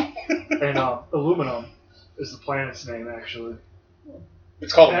 and aluminum is the planet's name actually.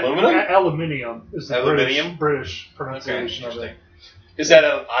 It's called aluminum. Aluminium is the Aluminium? British pronunciation of it. Interesting. Is that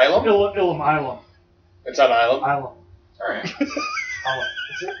an Ilum? Ilum. It's on Ilum. Ilum. All right. Ilum.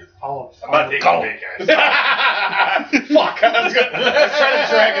 Is it? Ilum. I'm not taking Call. big guys. Fuck! I was trying to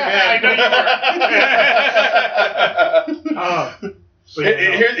drag him in. I know you were. But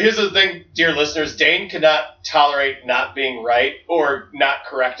yeah, no. Here's the thing, dear listeners. Dane cannot tolerate not being right or not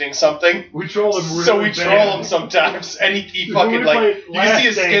correcting something. We troll him really So we bad. troll him sometimes, and he Dude, fucking we like played you can see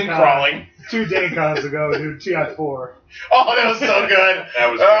his last skin Dane crawling. 2 Dancons ago, dude. TI4. Oh, that was so good. That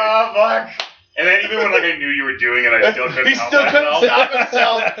was Oh fuck! And then even when like I knew you were doing it, I still couldn't He help still couldn't myself. stop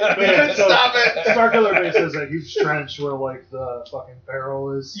himself. He Man, couldn't so stop it. Starkiller Base has a huge trench where like the fucking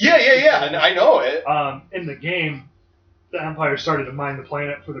barrel is. Yeah. And I know it. In the game, the Empire started to mine the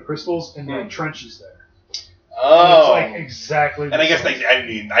planet for the crystals, and the trench is there. Oh. And it's like exactly. And I guess I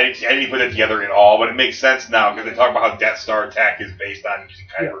didn't put it together at all, but it makes sense now because they talk about how Death Star attack is based on using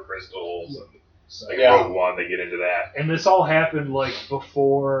kyber crystals. And So, like Yeah. Rogue One, they get into that. and this all happened like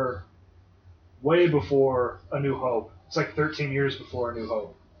way before A New Hope. It's like 13 years before A New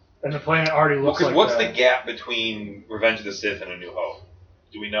Hope, and the planet already Well, looks because like what's that. the gap between Revenge of the Sith and A New Hope?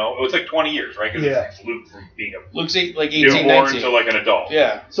 Do we know? Oh, it's like 20 years, right? Because Yeah. it's Luke from being a Looks like 18, newborn 19. to like an adult.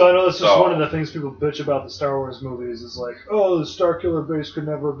 Yeah. So I know this is So- one of the things people bitch about the Star Wars movies is like, oh, the Starkiller Base could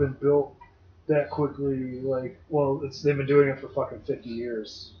never have been built that quickly. Like, well, they've been doing it for fucking 50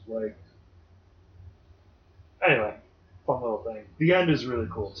 years. Like, anyway, fun little thing. The end is really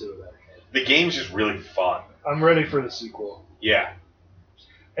cool too. That The game's just really fun. I'm ready for the sequel. Yeah.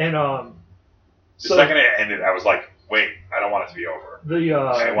 And The so second it ended, I was like, wait, I don't want it to be over. the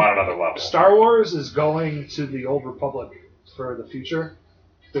I want another level. Star Wars is going to the Old Republic for the future.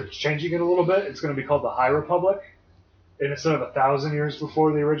 They're changing it a little bit. It's going to be called the High Republic. And instead of 1,000 years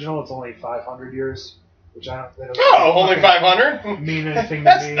before the original, it's only 500 years. Which I don't think only 500? mean anything to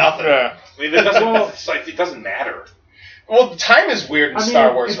That's me. nothing. I mean, it doesn't, it doesn't matter. Well, time is weird in I mean,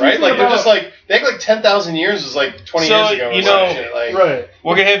 Star Wars, if you right? think Like, they're about- just like, they act like 10,000 years was like 20 So, years ago or you some know- shit. Like, Right.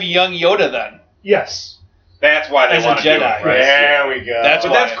 We're gonna have young Yoda then. Yes. That's why they As a want to do it, Jedi. right? There we go. That's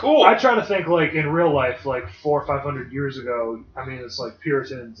But why. that's cool. I try to think like in real life, like 400 or 500 years ago. I mean, it's like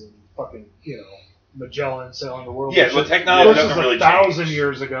Puritans and fucking, Magellan sailing the world. Yeah, and the shit. technology Versus doesn't really 1,000 change.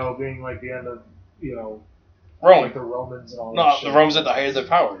 years ago being like the end of, Rome. like the Romans and all that No, shit. the Rome's at the height of their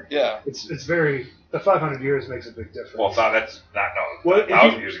power. Yeah. It's very, the 500 years makes a big difference. Well, that's not, Well, if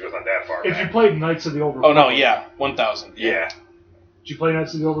 1,000 you- years ago is not that far if back. you played Knights of the Old Oh Republic. no, yeah, 1,000. Yeah. Did you play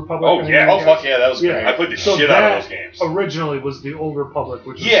Knights of the Old Republic? Oh, yeah. Oh, fuck yeah, that was Yeah. great. I played the So shit out that of those games. originally was the Old Republic,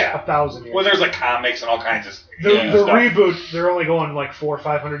 which was Yeah. 1,000 years. Well, there's like comics and all kinds of the stuff. reboot, they're only going like 400 or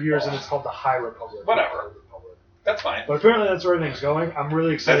 500 years, and it's called the High Republic. Whatever. Old Republic. That's fine. But apparently that's where everything's going. I'm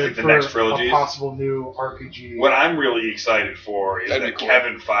really excited like the for next a trilogies. possible new RPG. What I'm really excited for is That'd that be cool.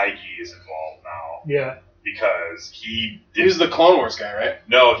 Kevin Feige is involved now Yeah. because he did. He's the Clone Wars guy, right?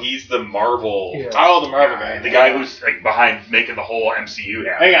 No, he's the Marvel. Yeah. Oh, the Marvel guy. guy. The guy who's like behind making the whole MCU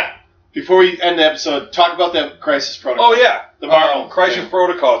happen. Hang on. Before we end the episode, talk about that Crisis Protocol. Oh yeah, The Marvel Crisis thing.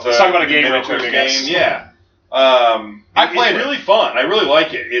 Protocol. It's Let's talk about a game real miniatures quick, I guess. game. Yeah. I played it's it. really fun. I really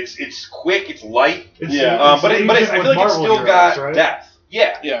like it. It's quick. It's light. Yeah. But I feel like it's still got right? depth.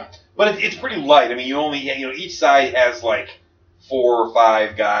 Yeah. Yeah. But it's pretty light. I mean, each side has like 4 or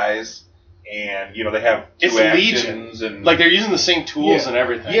 5 guys, and they have 2 It's actions and Like, they're using the same tools Yeah. and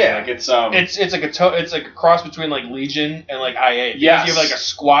everything. Yeah. Like, it's It's like it's like a cross between like Legion and like IA. Because Yes. You have like a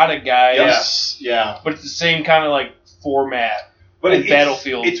squad of guys. Yes. Yeah. But it's the same kind of like format. But and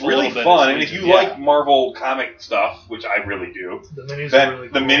Battlefield. It's a really little bit fun, as and if Legion. you Yeah. like Marvel comic stuff, which I really do, The minis then are really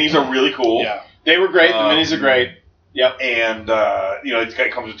the cool. minis are really cool. Yeah. They were great. The minis are great. Yep. And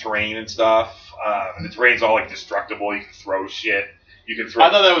it comes with terrain and stuff. And the terrain's all like destructible. You can throw shit. You can throw. I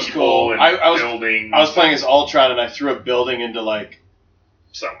thought that was people cool. And I was buildings. I was playing as Ultron, and I threw a building into, like,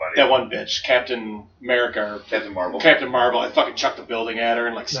 somebody. that one bitch, Captain America, or Captain Marvel. Captain Marvel. I fucking chucked the building at her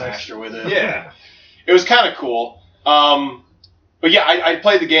and, like, smashed her with it. Yeah. It was kind of cool. But yeah, I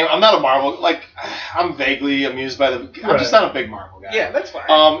played the game. I'm not a Marvel, like, I'm vaguely amused by the. I'm just not a big Marvel guy. Yeah, that's fine.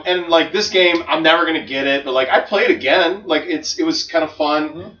 And like this game, I'm never gonna get it, but like I play it again. Like it was kind of fun.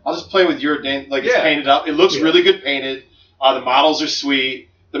 Mm-hmm. I'll just play with Uridane. Like it's Yeah. painted up. It looks really good painted. The models are sweet.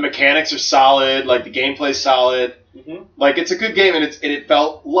 The mechanics are solid. Like the gameplay's solid. Mhm. Like it's a good game, and it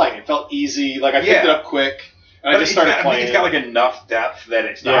felt light. It felt easy. Like I picked it up quick, and I just started I playing. think it's got like enough depth that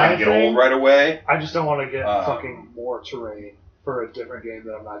it's not Yeah. gonna get old right away. I just don't want to get Um, fucking more terrain for a different game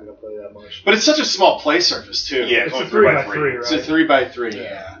that I'm not going to play that much. But it's such a small play surface too. Yeah, It's only a 3x3, 3x3. It's a right? 3x3.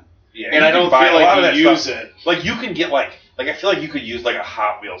 Yeah. Yeah, And I you can don't buy feel a lot of like that you use stuff. it. Like you can get like I feel like you could use like a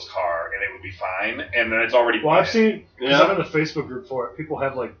Hot Wheels car and it would be fine, and then it's already. Well, I've seen, because Yeah. I'm in the Facebook group for it, people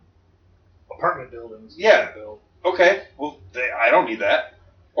have like apartment buildings. Yeah. Built. Okay, well I don't need that.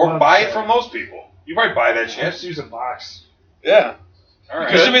 Or Well, I'm buy it sorry. from those people. You might buy that I shit. just use a box. Yeah. All right.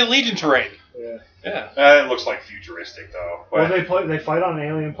 Because it'll be Legion terrain. Yeah. Yeah. It looks like futuristic though. Well, But they fight on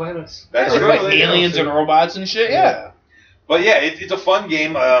alien planets. that's Like true. aliens and robots and shit. Yeah. But yeah, it's a fun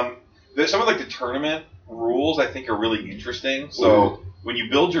game. Some of like the tournament rules I think are really interesting. So when you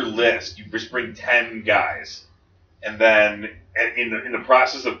build your list, you just bring 10 guys, and then in the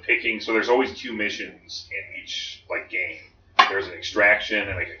process of picking, so there's always 2 missions in each like game. There's an extraction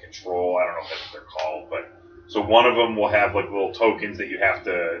and like a control. I don't know if that's what they're called, but so one of them will have like little tokens that you have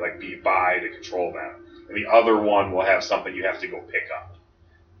to like be by to control them, and the other one will have something you have to go pick up.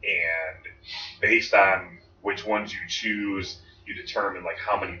 And based on which ones you choose, you determine like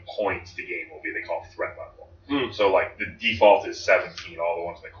how many points the game will be. They call it threat level. So like the default is 17. All the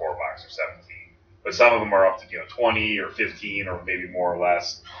ones in the core box are 17, but some of them are up to 20 or 15 or maybe more or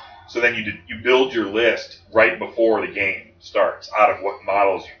less. So then you build your list right before the game starts out of what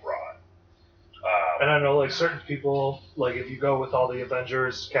models you brought. And I know, like, certain people, like, if you go with all the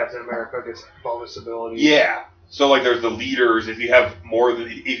Avengers, Captain America gets bonus abilities. Yeah. So like there's the leaders. If you have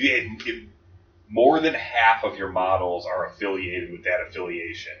if more than half of your models are affiliated with that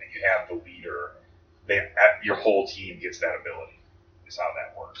affiliation, and you have the leader, your whole team gets that ability. Is how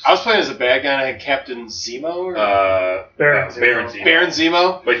that works. I was playing as a bad guy, and I had Captain Zemo. Or? Baron Baron Zemo. Zemo. Baron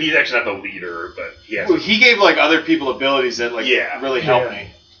Zemo. But he's actually not the leader. But he has. Well, he gave like other people abilities that like really helped me.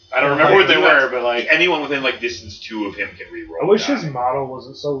 I don't remember what they were, but like anyone within like distance 2 of him can reroll. I wish his model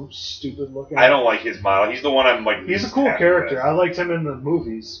wasn't so stupid looking. I don't like his model. He's the one I'm like. He's a least cool happy character. with. I liked him in the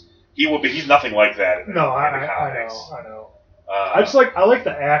movies. He will, but he's nothing like that in the, No, in the I comics. know. I like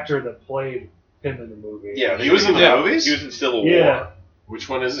the actor that played him in the movie. Yeah, He was in the movies? He was in Civil Yeah. War. Which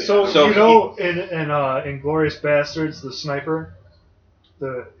one is he? So So you know, in Inglourious Bastards, the sniper,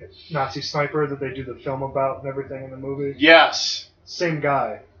 the Nazi sniper that they do the film about and everything in the movie. Yes. Same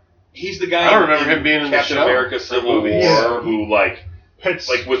guy. He's the guy. I don't remember in him being in the Captain show. America: Civil War movies. Yeah. who Hits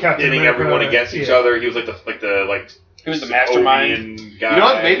was Captain pitting America, everyone against each yeah. other. He was the He was the mastermind. Soviet guy. You know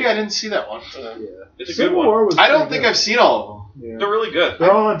what? Maybe I didn't see that one. Yeah. It's a Civil good one. War was I don't pretty think good. I've seen all of them. Yeah. They're really good.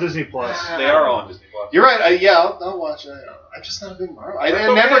 They're all on Disney Plus. They are all on Disney Plus. You're right. I'll watch it. I'm just not a big Marvel. I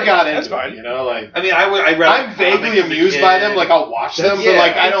That's never okay. got That's into fine. it. You know, like I mean, I'd rather I'm vaguely amused by them. Like I'll watch them, but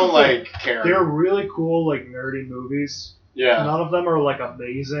like I don't like care. They're really cool, like nerdy movies. Yeah. None of them are like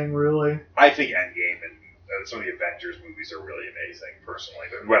amazing, really. I think Endgame and some of the Avengers movies are really amazing, personally.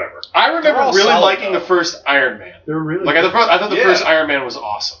 But whatever. I They're remember all really solid, liking though. the first Iron Man. They're really Like good. I thought the Yeah. first Iron Man was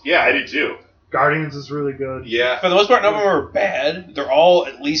awesome. Yeah, I did too. Guardians is really good. Yeah. For the most part, none of them are bad. They're all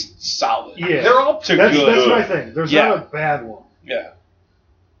at least solid. Yeah. They're all To That's good. my thing. There's Yeah. not a bad one. Yeah.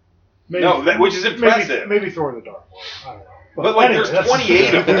 Maybe, No, which is impressive. Maybe Thor the Dark World. I don't know. But like, anyway, there's that's-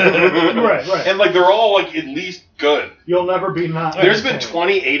 28 of them. Right. And like, they're all like at least good. You'll never be not. There's been entertained.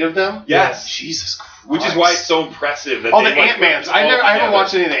 28 of them. Yes. Jesus Christ. Which is why it's so impressive that Oh, the they, like, Ant-Mans. put it all I haven't together.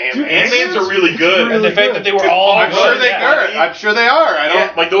 watched any of the Dude, Ant-Mans. Ant-Mans are really good. And the fact that they were all I'm sure good, they yeah. are. I'm sure they are. I don't.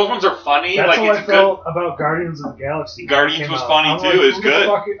 Yeah, like those ones are funny. That's like how it's I good. felt about Guardians of the Galaxy. Guardians Came was out. funny, I'm too. like, It was who the good.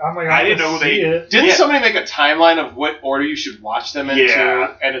 fuck- I'm like, I didn't know see they- it. Didn't Yeah. somebody make a timeline of what order you should watch them into,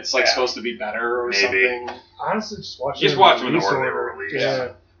 Yeah. and it's like Yeah. supposed to be better or Maybe. something? Honestly, just watch Just it. watch them in the release order they were released. Yeah.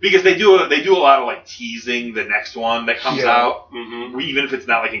 Because they do a lot of like teasing the next one that comes Yeah. out, Mm-hmm. even if it's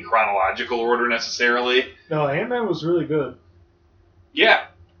not like in chronological order necessarily. No, Ant-Man was really good. Yeah,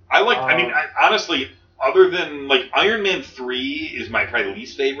 I like. I mean, honestly, other than like Iron Man 3 is my probably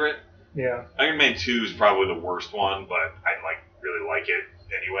least favorite. Yeah. Iron Man 2 is probably the worst one, but I really like it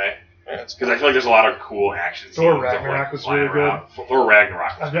anyway. Yeah, it's Because I feel like there's a lot of cool action Thor scenes. Ragnarok was flying really good. around. Thor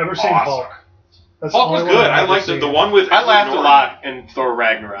Ragnarok was I've never seen awesome. Hulk. That's Hulk the was only good. one I I've liked ever the seen. one with. I laughed a Norton. lot in Thor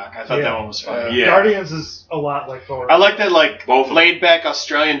Ragnarok. I thought Yeah. that one was funny. Yeah. Guardians is a lot like Thor. I like that like Both of them. laid back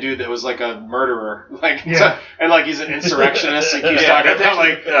Australian dude that was like a murderer, like Yeah. and like he's an insurrectionist. He keeps Yeah, talking that's about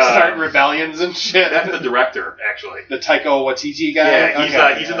like actually, starting rebellions and shit. That's the director, actually. The Taika Waititi guy. Yeah, he's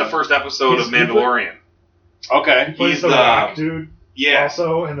Okay. in the first episode He's- of Mandalorian. Okay. He plays he's the the- rock dude Yeah,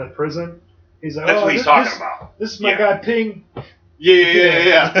 also in the prison. He's like, that's oh, what he's this, talking this, about. This is my Yeah. guy Ping.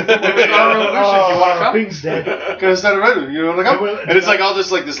 Yeah. Star Revolution. You want to come? Ping's dead. Because Star Revolution. You want to come? And it's like all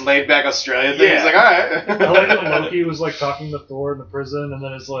just like this laid back Australian thing. Yeah. He's like, all right. I like that Loki was like talking to Thor in the prison, and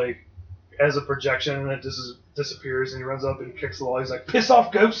then it's like as a projection, and it disappears, and he runs up and kicks the wall. He's like, "Piss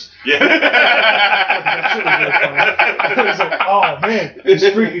off, ghost!" Yeah. That shit was really funny. I was like, "Oh man, he's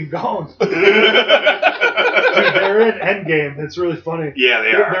freaking gone." Dude, they're in Endgame. It's really funny. Yeah,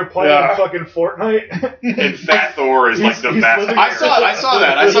 they They're are. playing Yeah. fucking Fortnite. And Fat Thor is like the He's best. living- I saw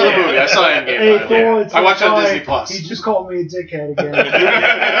that. I saw the movie. I saw Endgame. Hey by the way. Thor, it's I watched it on my Disney guy. Plus. He just called me a dickhead again.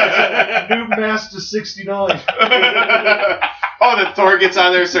 Noob Master 69. Oh, then Thor gets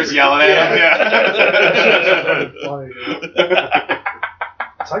on there and starts yelling at him. That shit's Yeah. funny, dude.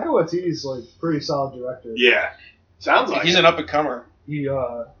 Taika Waititi's like pretty solid director. Yeah, Sounds like He's it. an up and comer. He's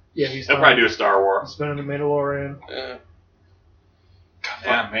they'll probably do a Star Wars. He's been in The Mandalorian.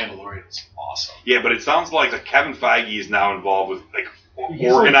 Yeah, Mandalorian is awesome. Yeah, but it sounds like Kevin Feige is now involved with like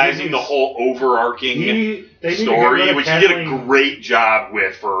He's organizing like the whole overarching They need to get rid story, of which he did a Kathleen- great job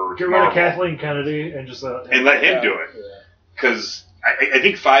with for Get rid Marvel. of Kathleen Kennedy and just let And let him do it. Yeah. Because I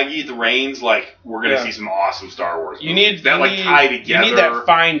think Feige at the reins, like we're gonna Yeah. see some awesome Star Wars. You movies need that you like need- tie together. You need that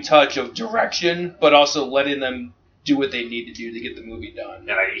fine touch of direction, but also letting them do what they need to do to get the movie done. And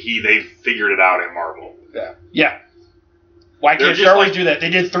they figured it out at Marvel. Yeah. Why They're can't just Star Wars like- do that?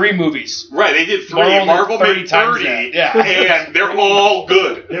 They did 3 movies. Right, they did 3. Marvel Marvel did made 30 times 30, that, yeah. and they're all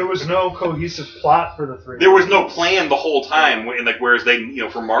good. There was no cohesive plot for the three. There was no plan the whole time, and like whereas they,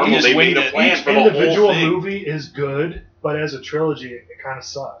 for Marvel, You just they made winged a it. plan Each for the whole individual thing. movie is good, but as a trilogy, it kind of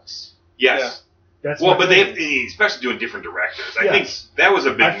sucks. Yes. That's Well, my but thing. they, especially doing different directors. I Yes. think that was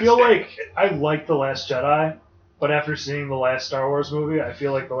a big I feel mistake. like I like The Last Jedi, but after seeing the last Star Wars movie, I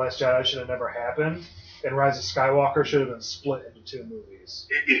feel like The Last Jedi should have never happened, and Rise of Skywalker should have been split into 2 movies.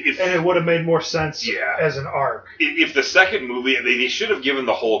 And it would have made more sense Yeah. as an arc. If the second movie, they should have given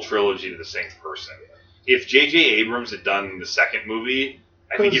the whole trilogy to the same person. If J.J. Abrams had done the second movie,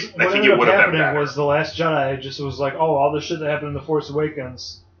 I think Because it what would ended up have been happening better. was The Last Jedi just was like, oh, all the shit that happened in The Force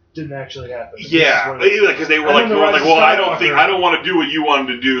Awakens, didn't actually happen. Yeah, because they were like, well, I don't want to do what you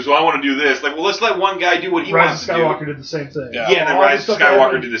wanted to do, so I want to do this. Like, well, let's let one guy do what he wants to do. Rise of Skywalker did the same thing. Yeah, and then Rise of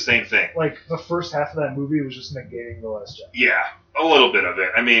Skywalker did the same thing. Like, the first half of that movie was just negating The Last Jedi. Yeah, a little bit of it.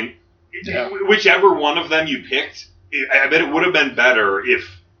 I mean, whichever one of them you picked, I bet it would have been better if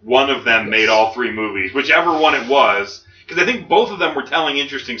one of them made all three movies. Whichever one it was, because I think both of them were telling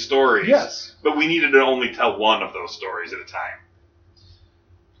interesting stories. Yes. But we needed to only tell one of those stories at a time.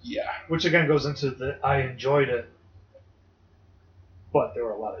 Yeah. Which again goes into the I enjoyed it, but there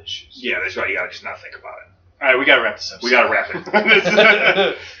were a lot of issues. Yeah, that's right. You gotta just not think about it. All right, we gotta wrap this up. We gotta wrap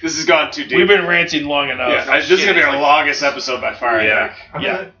it. This has gone too deep. We've been ranting long enough. Yeah, this is gonna be our longest episode by far. Yeah. I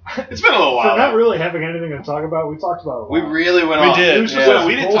think. It's been a little while. For not really having anything to talk about, we talked about it a lot. We really went We off. did. It was just Well, like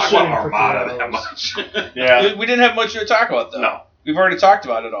we didn't talk about bullshitting for Armada 3 that hours. much. Yeah. We didn't have much to talk about, though. No. We've already talked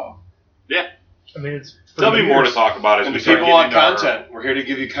about it all. I mean, it's There'll be more to talk about as And we the start people getting want into our- content. We're here to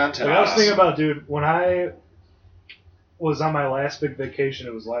give you content. Like, I was thinking about, dude, when I was on my last big vacation,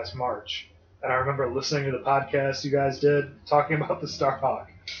 it was last March, and I remember listening to the podcast you guys did talking about the Starhawk.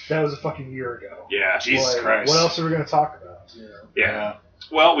 That was a fucking year ago. Yeah. Jesus Like, Christ. What else are we going to talk about? You know? Yeah.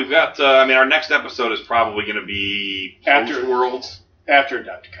 Well, we've got. Our next episode is probably going to be After Worlds. After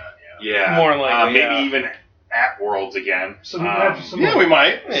Adepticon, Yeah. More likely, maybe yeah. even at Worlds again. So we have some Yeah, we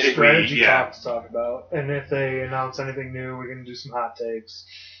might. strategy talk to talk about, and if they announce anything new, we can do some hot takes.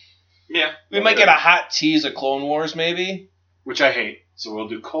 Yeah. We might get a hot tease of Clone Wars, maybe. Which I hate. So we'll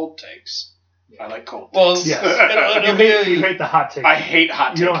do cold takes. I like cold takes. Well, Yes. it'll You be hate the hot take. I hate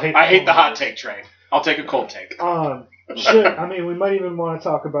hot take. You don't hate I hate the cold hot takes. take train. I'll take a cold take. Shit, I mean, we might even want to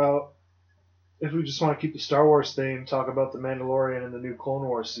talk about, if we just want to keep the Star Wars theme, talk about the Mandalorian and the new Clone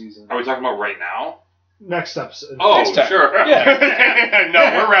Wars season. Are we talking about right now? Next episode. Oh, Next time. sure. Yeah. No,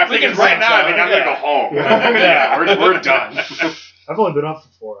 we're wrapping We can it Right up. now, I mean, I'm going to go home. Yeah. We're done. I've only been up for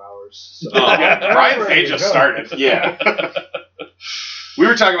 4 hours. So. Oh, Yeah, Brian's day just started. Yeah. We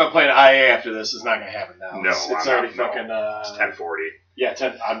were talking about playing IA after this. It's not going to happen now. No, it's I'm already not, fucking. It's 10:40. Yeah,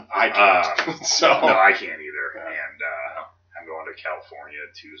 10. I can't. So No, I can't either. And I'm going to California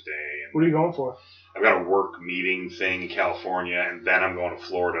Tuesday. And What are you going for? I've got a work meeting thing in California, and then I'm going to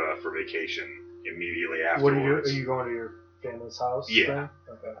Florida for vacation immediately What afterwards. are you going to your family's house? Yeah. Then?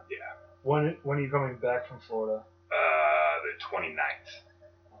 Okay. Yeah. When are you coming back from Florida? The 29th.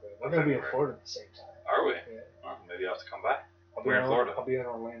 Okay. We're going to be in Florida at the same time. Are we? Yeah. Well, maybe I'll have to come by. I'll We're in Florida. I'll be in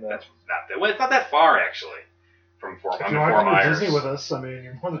Orlando. That's not that. Well, it's not that far actually. From Fort. If I'm you in want Fort to come to Myers. Disney with us, I mean,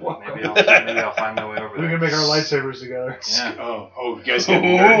 you're more than welcome. Maybe I'll find my way over We there. can make our lightsabers together. Yeah. Oh, you guys get Ooh,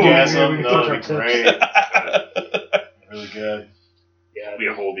 nerdgasm. we can No, touch that'd be our great. Really good. Yeah. We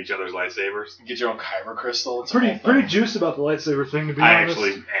hold each other's lightsabers. Get your own kyber crystal. It's Pretty juiced about the lightsaber thing, to be I honest.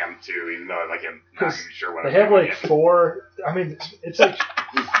 actually am too, even though like I'm not Because even sure what They I'm have doing like yet. 4. I mean, it's like.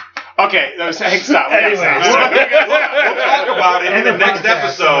 Okay, hang stop. Anyways. We'll talk about it in the next podcast,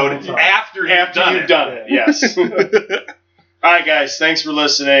 episode we'll talk. after You've done it. Yes. All right, guys. Thanks for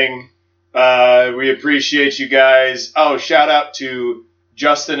listening. We appreciate you guys. Oh, shout out to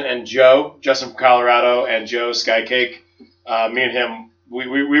Justin and Joe. Justin from Colorado and Joe Skycake. Me and him,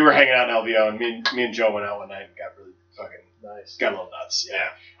 we were hanging out in LVO, and me and Joe went out one night and got really fucking Nice. got a little nuts. Yeah,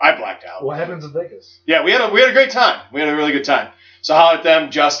 I blacked out. What happens in Vegas? Yeah, we had a great time. We had a really good time. So holler at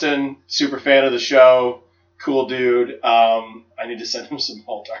them. Justin, super fan of the show, cool dude. I need to send him some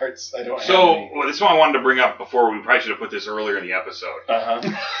alt arts. I don't have any. Well, this is what I wanted to bring up before. We probably should have put this earlier in the episode. Uh-huh.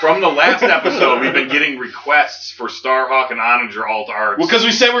 From the last episode, we've been getting requests for Starhawk and Onager alt arts. Well, because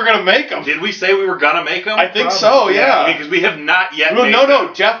we said we were gonna make them. Did we say we were gonna make them? I think so. Yeah. Because we have not yet. No, made no, them.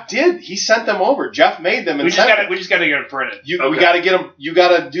 no. Jeff did. He sent them over. Jeff made them and We just sent gotta them. get them printed. We Okay. gotta get them. You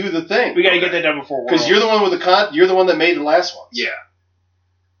gotta do the thing. We gotta get that done before Because you're the one with the You're the one that made the last ones. Yeah.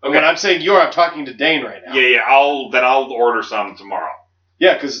 Okay. When I'm saying I'm talking to Dane right now. Yeah. I'll order some tomorrow.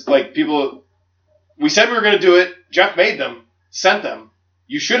 Yeah, because like people, we said we were gonna do it. Jeff made them, sent them.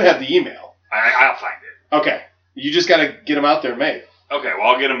 You should have the email. I'll find it. Okay. You just gotta get them out there made. Okay, well,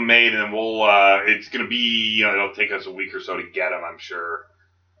 I'll get them made, and then we'll. It's gonna be. It'll take us a week or so to get them, I'm sure.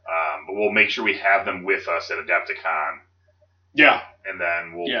 But we'll make sure we have them with us at Adepticon, Yeah. and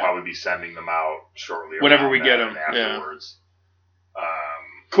then we'll Yeah. probably be sending them out shortly. Whenever around we get then 'em, and yeah. afterwards.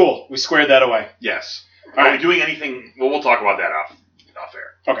 Cool. We squared that away. Yes. All Are right. we doing anything? Well, we'll talk about that off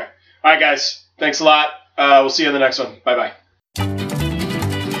air. Okay. All right, guys. Thanks a lot. We'll see you in the next one. Bye bye.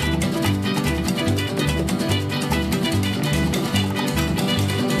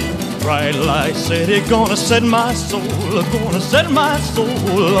 Bright light city, gonna set my soul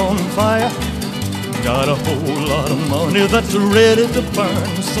on fire. Got a whole lot of money that's ready to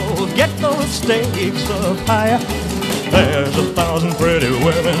burn, so get those stakes up higher. There's 1,000 pretty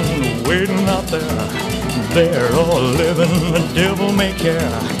women waiting out there. They're all living a devil-may care,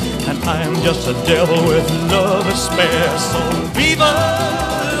 and I am just a devil with love to spare. So viva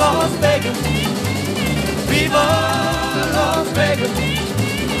Las Vegas, viva Las Vegas.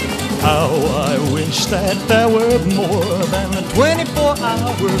 How I wish that there were more than 24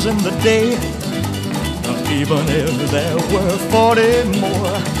 hours in the day. Even if there were 40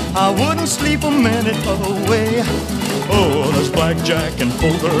 more, I wouldn't sleep a minute away. Oh, there's blackjack and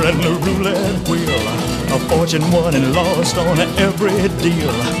poker and the roulette wheel, a fortune won and lost on every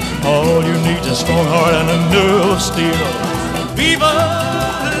deal. All you need is a strong heart and a nerve of steel. Viva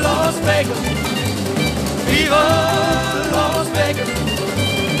Las Vegas, viva Las Vegas,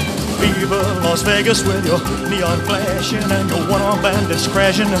 viva Las Vegas with your neon flashing and your one-armed bandits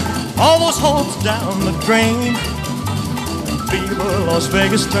crashing all those hopes down the drain. Viva Las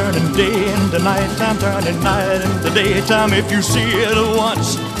Vegas, turning day into nighttime, turning night into daytime. If you see it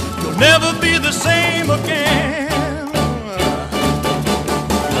once, you'll never be the same again.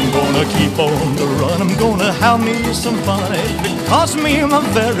 I'm gonna keep on the run, I'm gonna have me some fun. It cost me my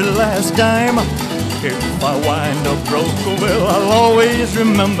very last dime. If I wind up broke, well, I'll always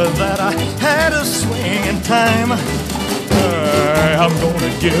remember that I had a swing in time. I'm gonna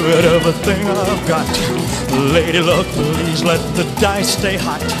give it everything I've got. Lady luck, please let the dice stay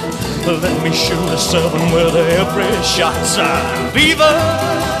hot. Let me shoot a 7 with every shot. Viva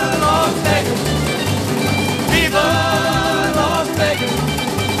Las Vegas, viva Las Vegas,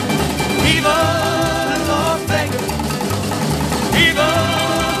 viva Las Vegas, viva,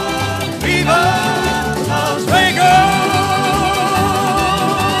 viva Las Vegas.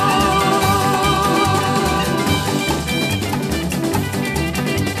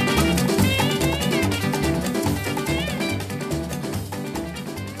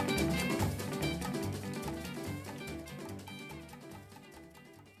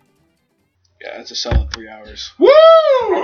 Yeah, that's a solid 3 hours. Woo!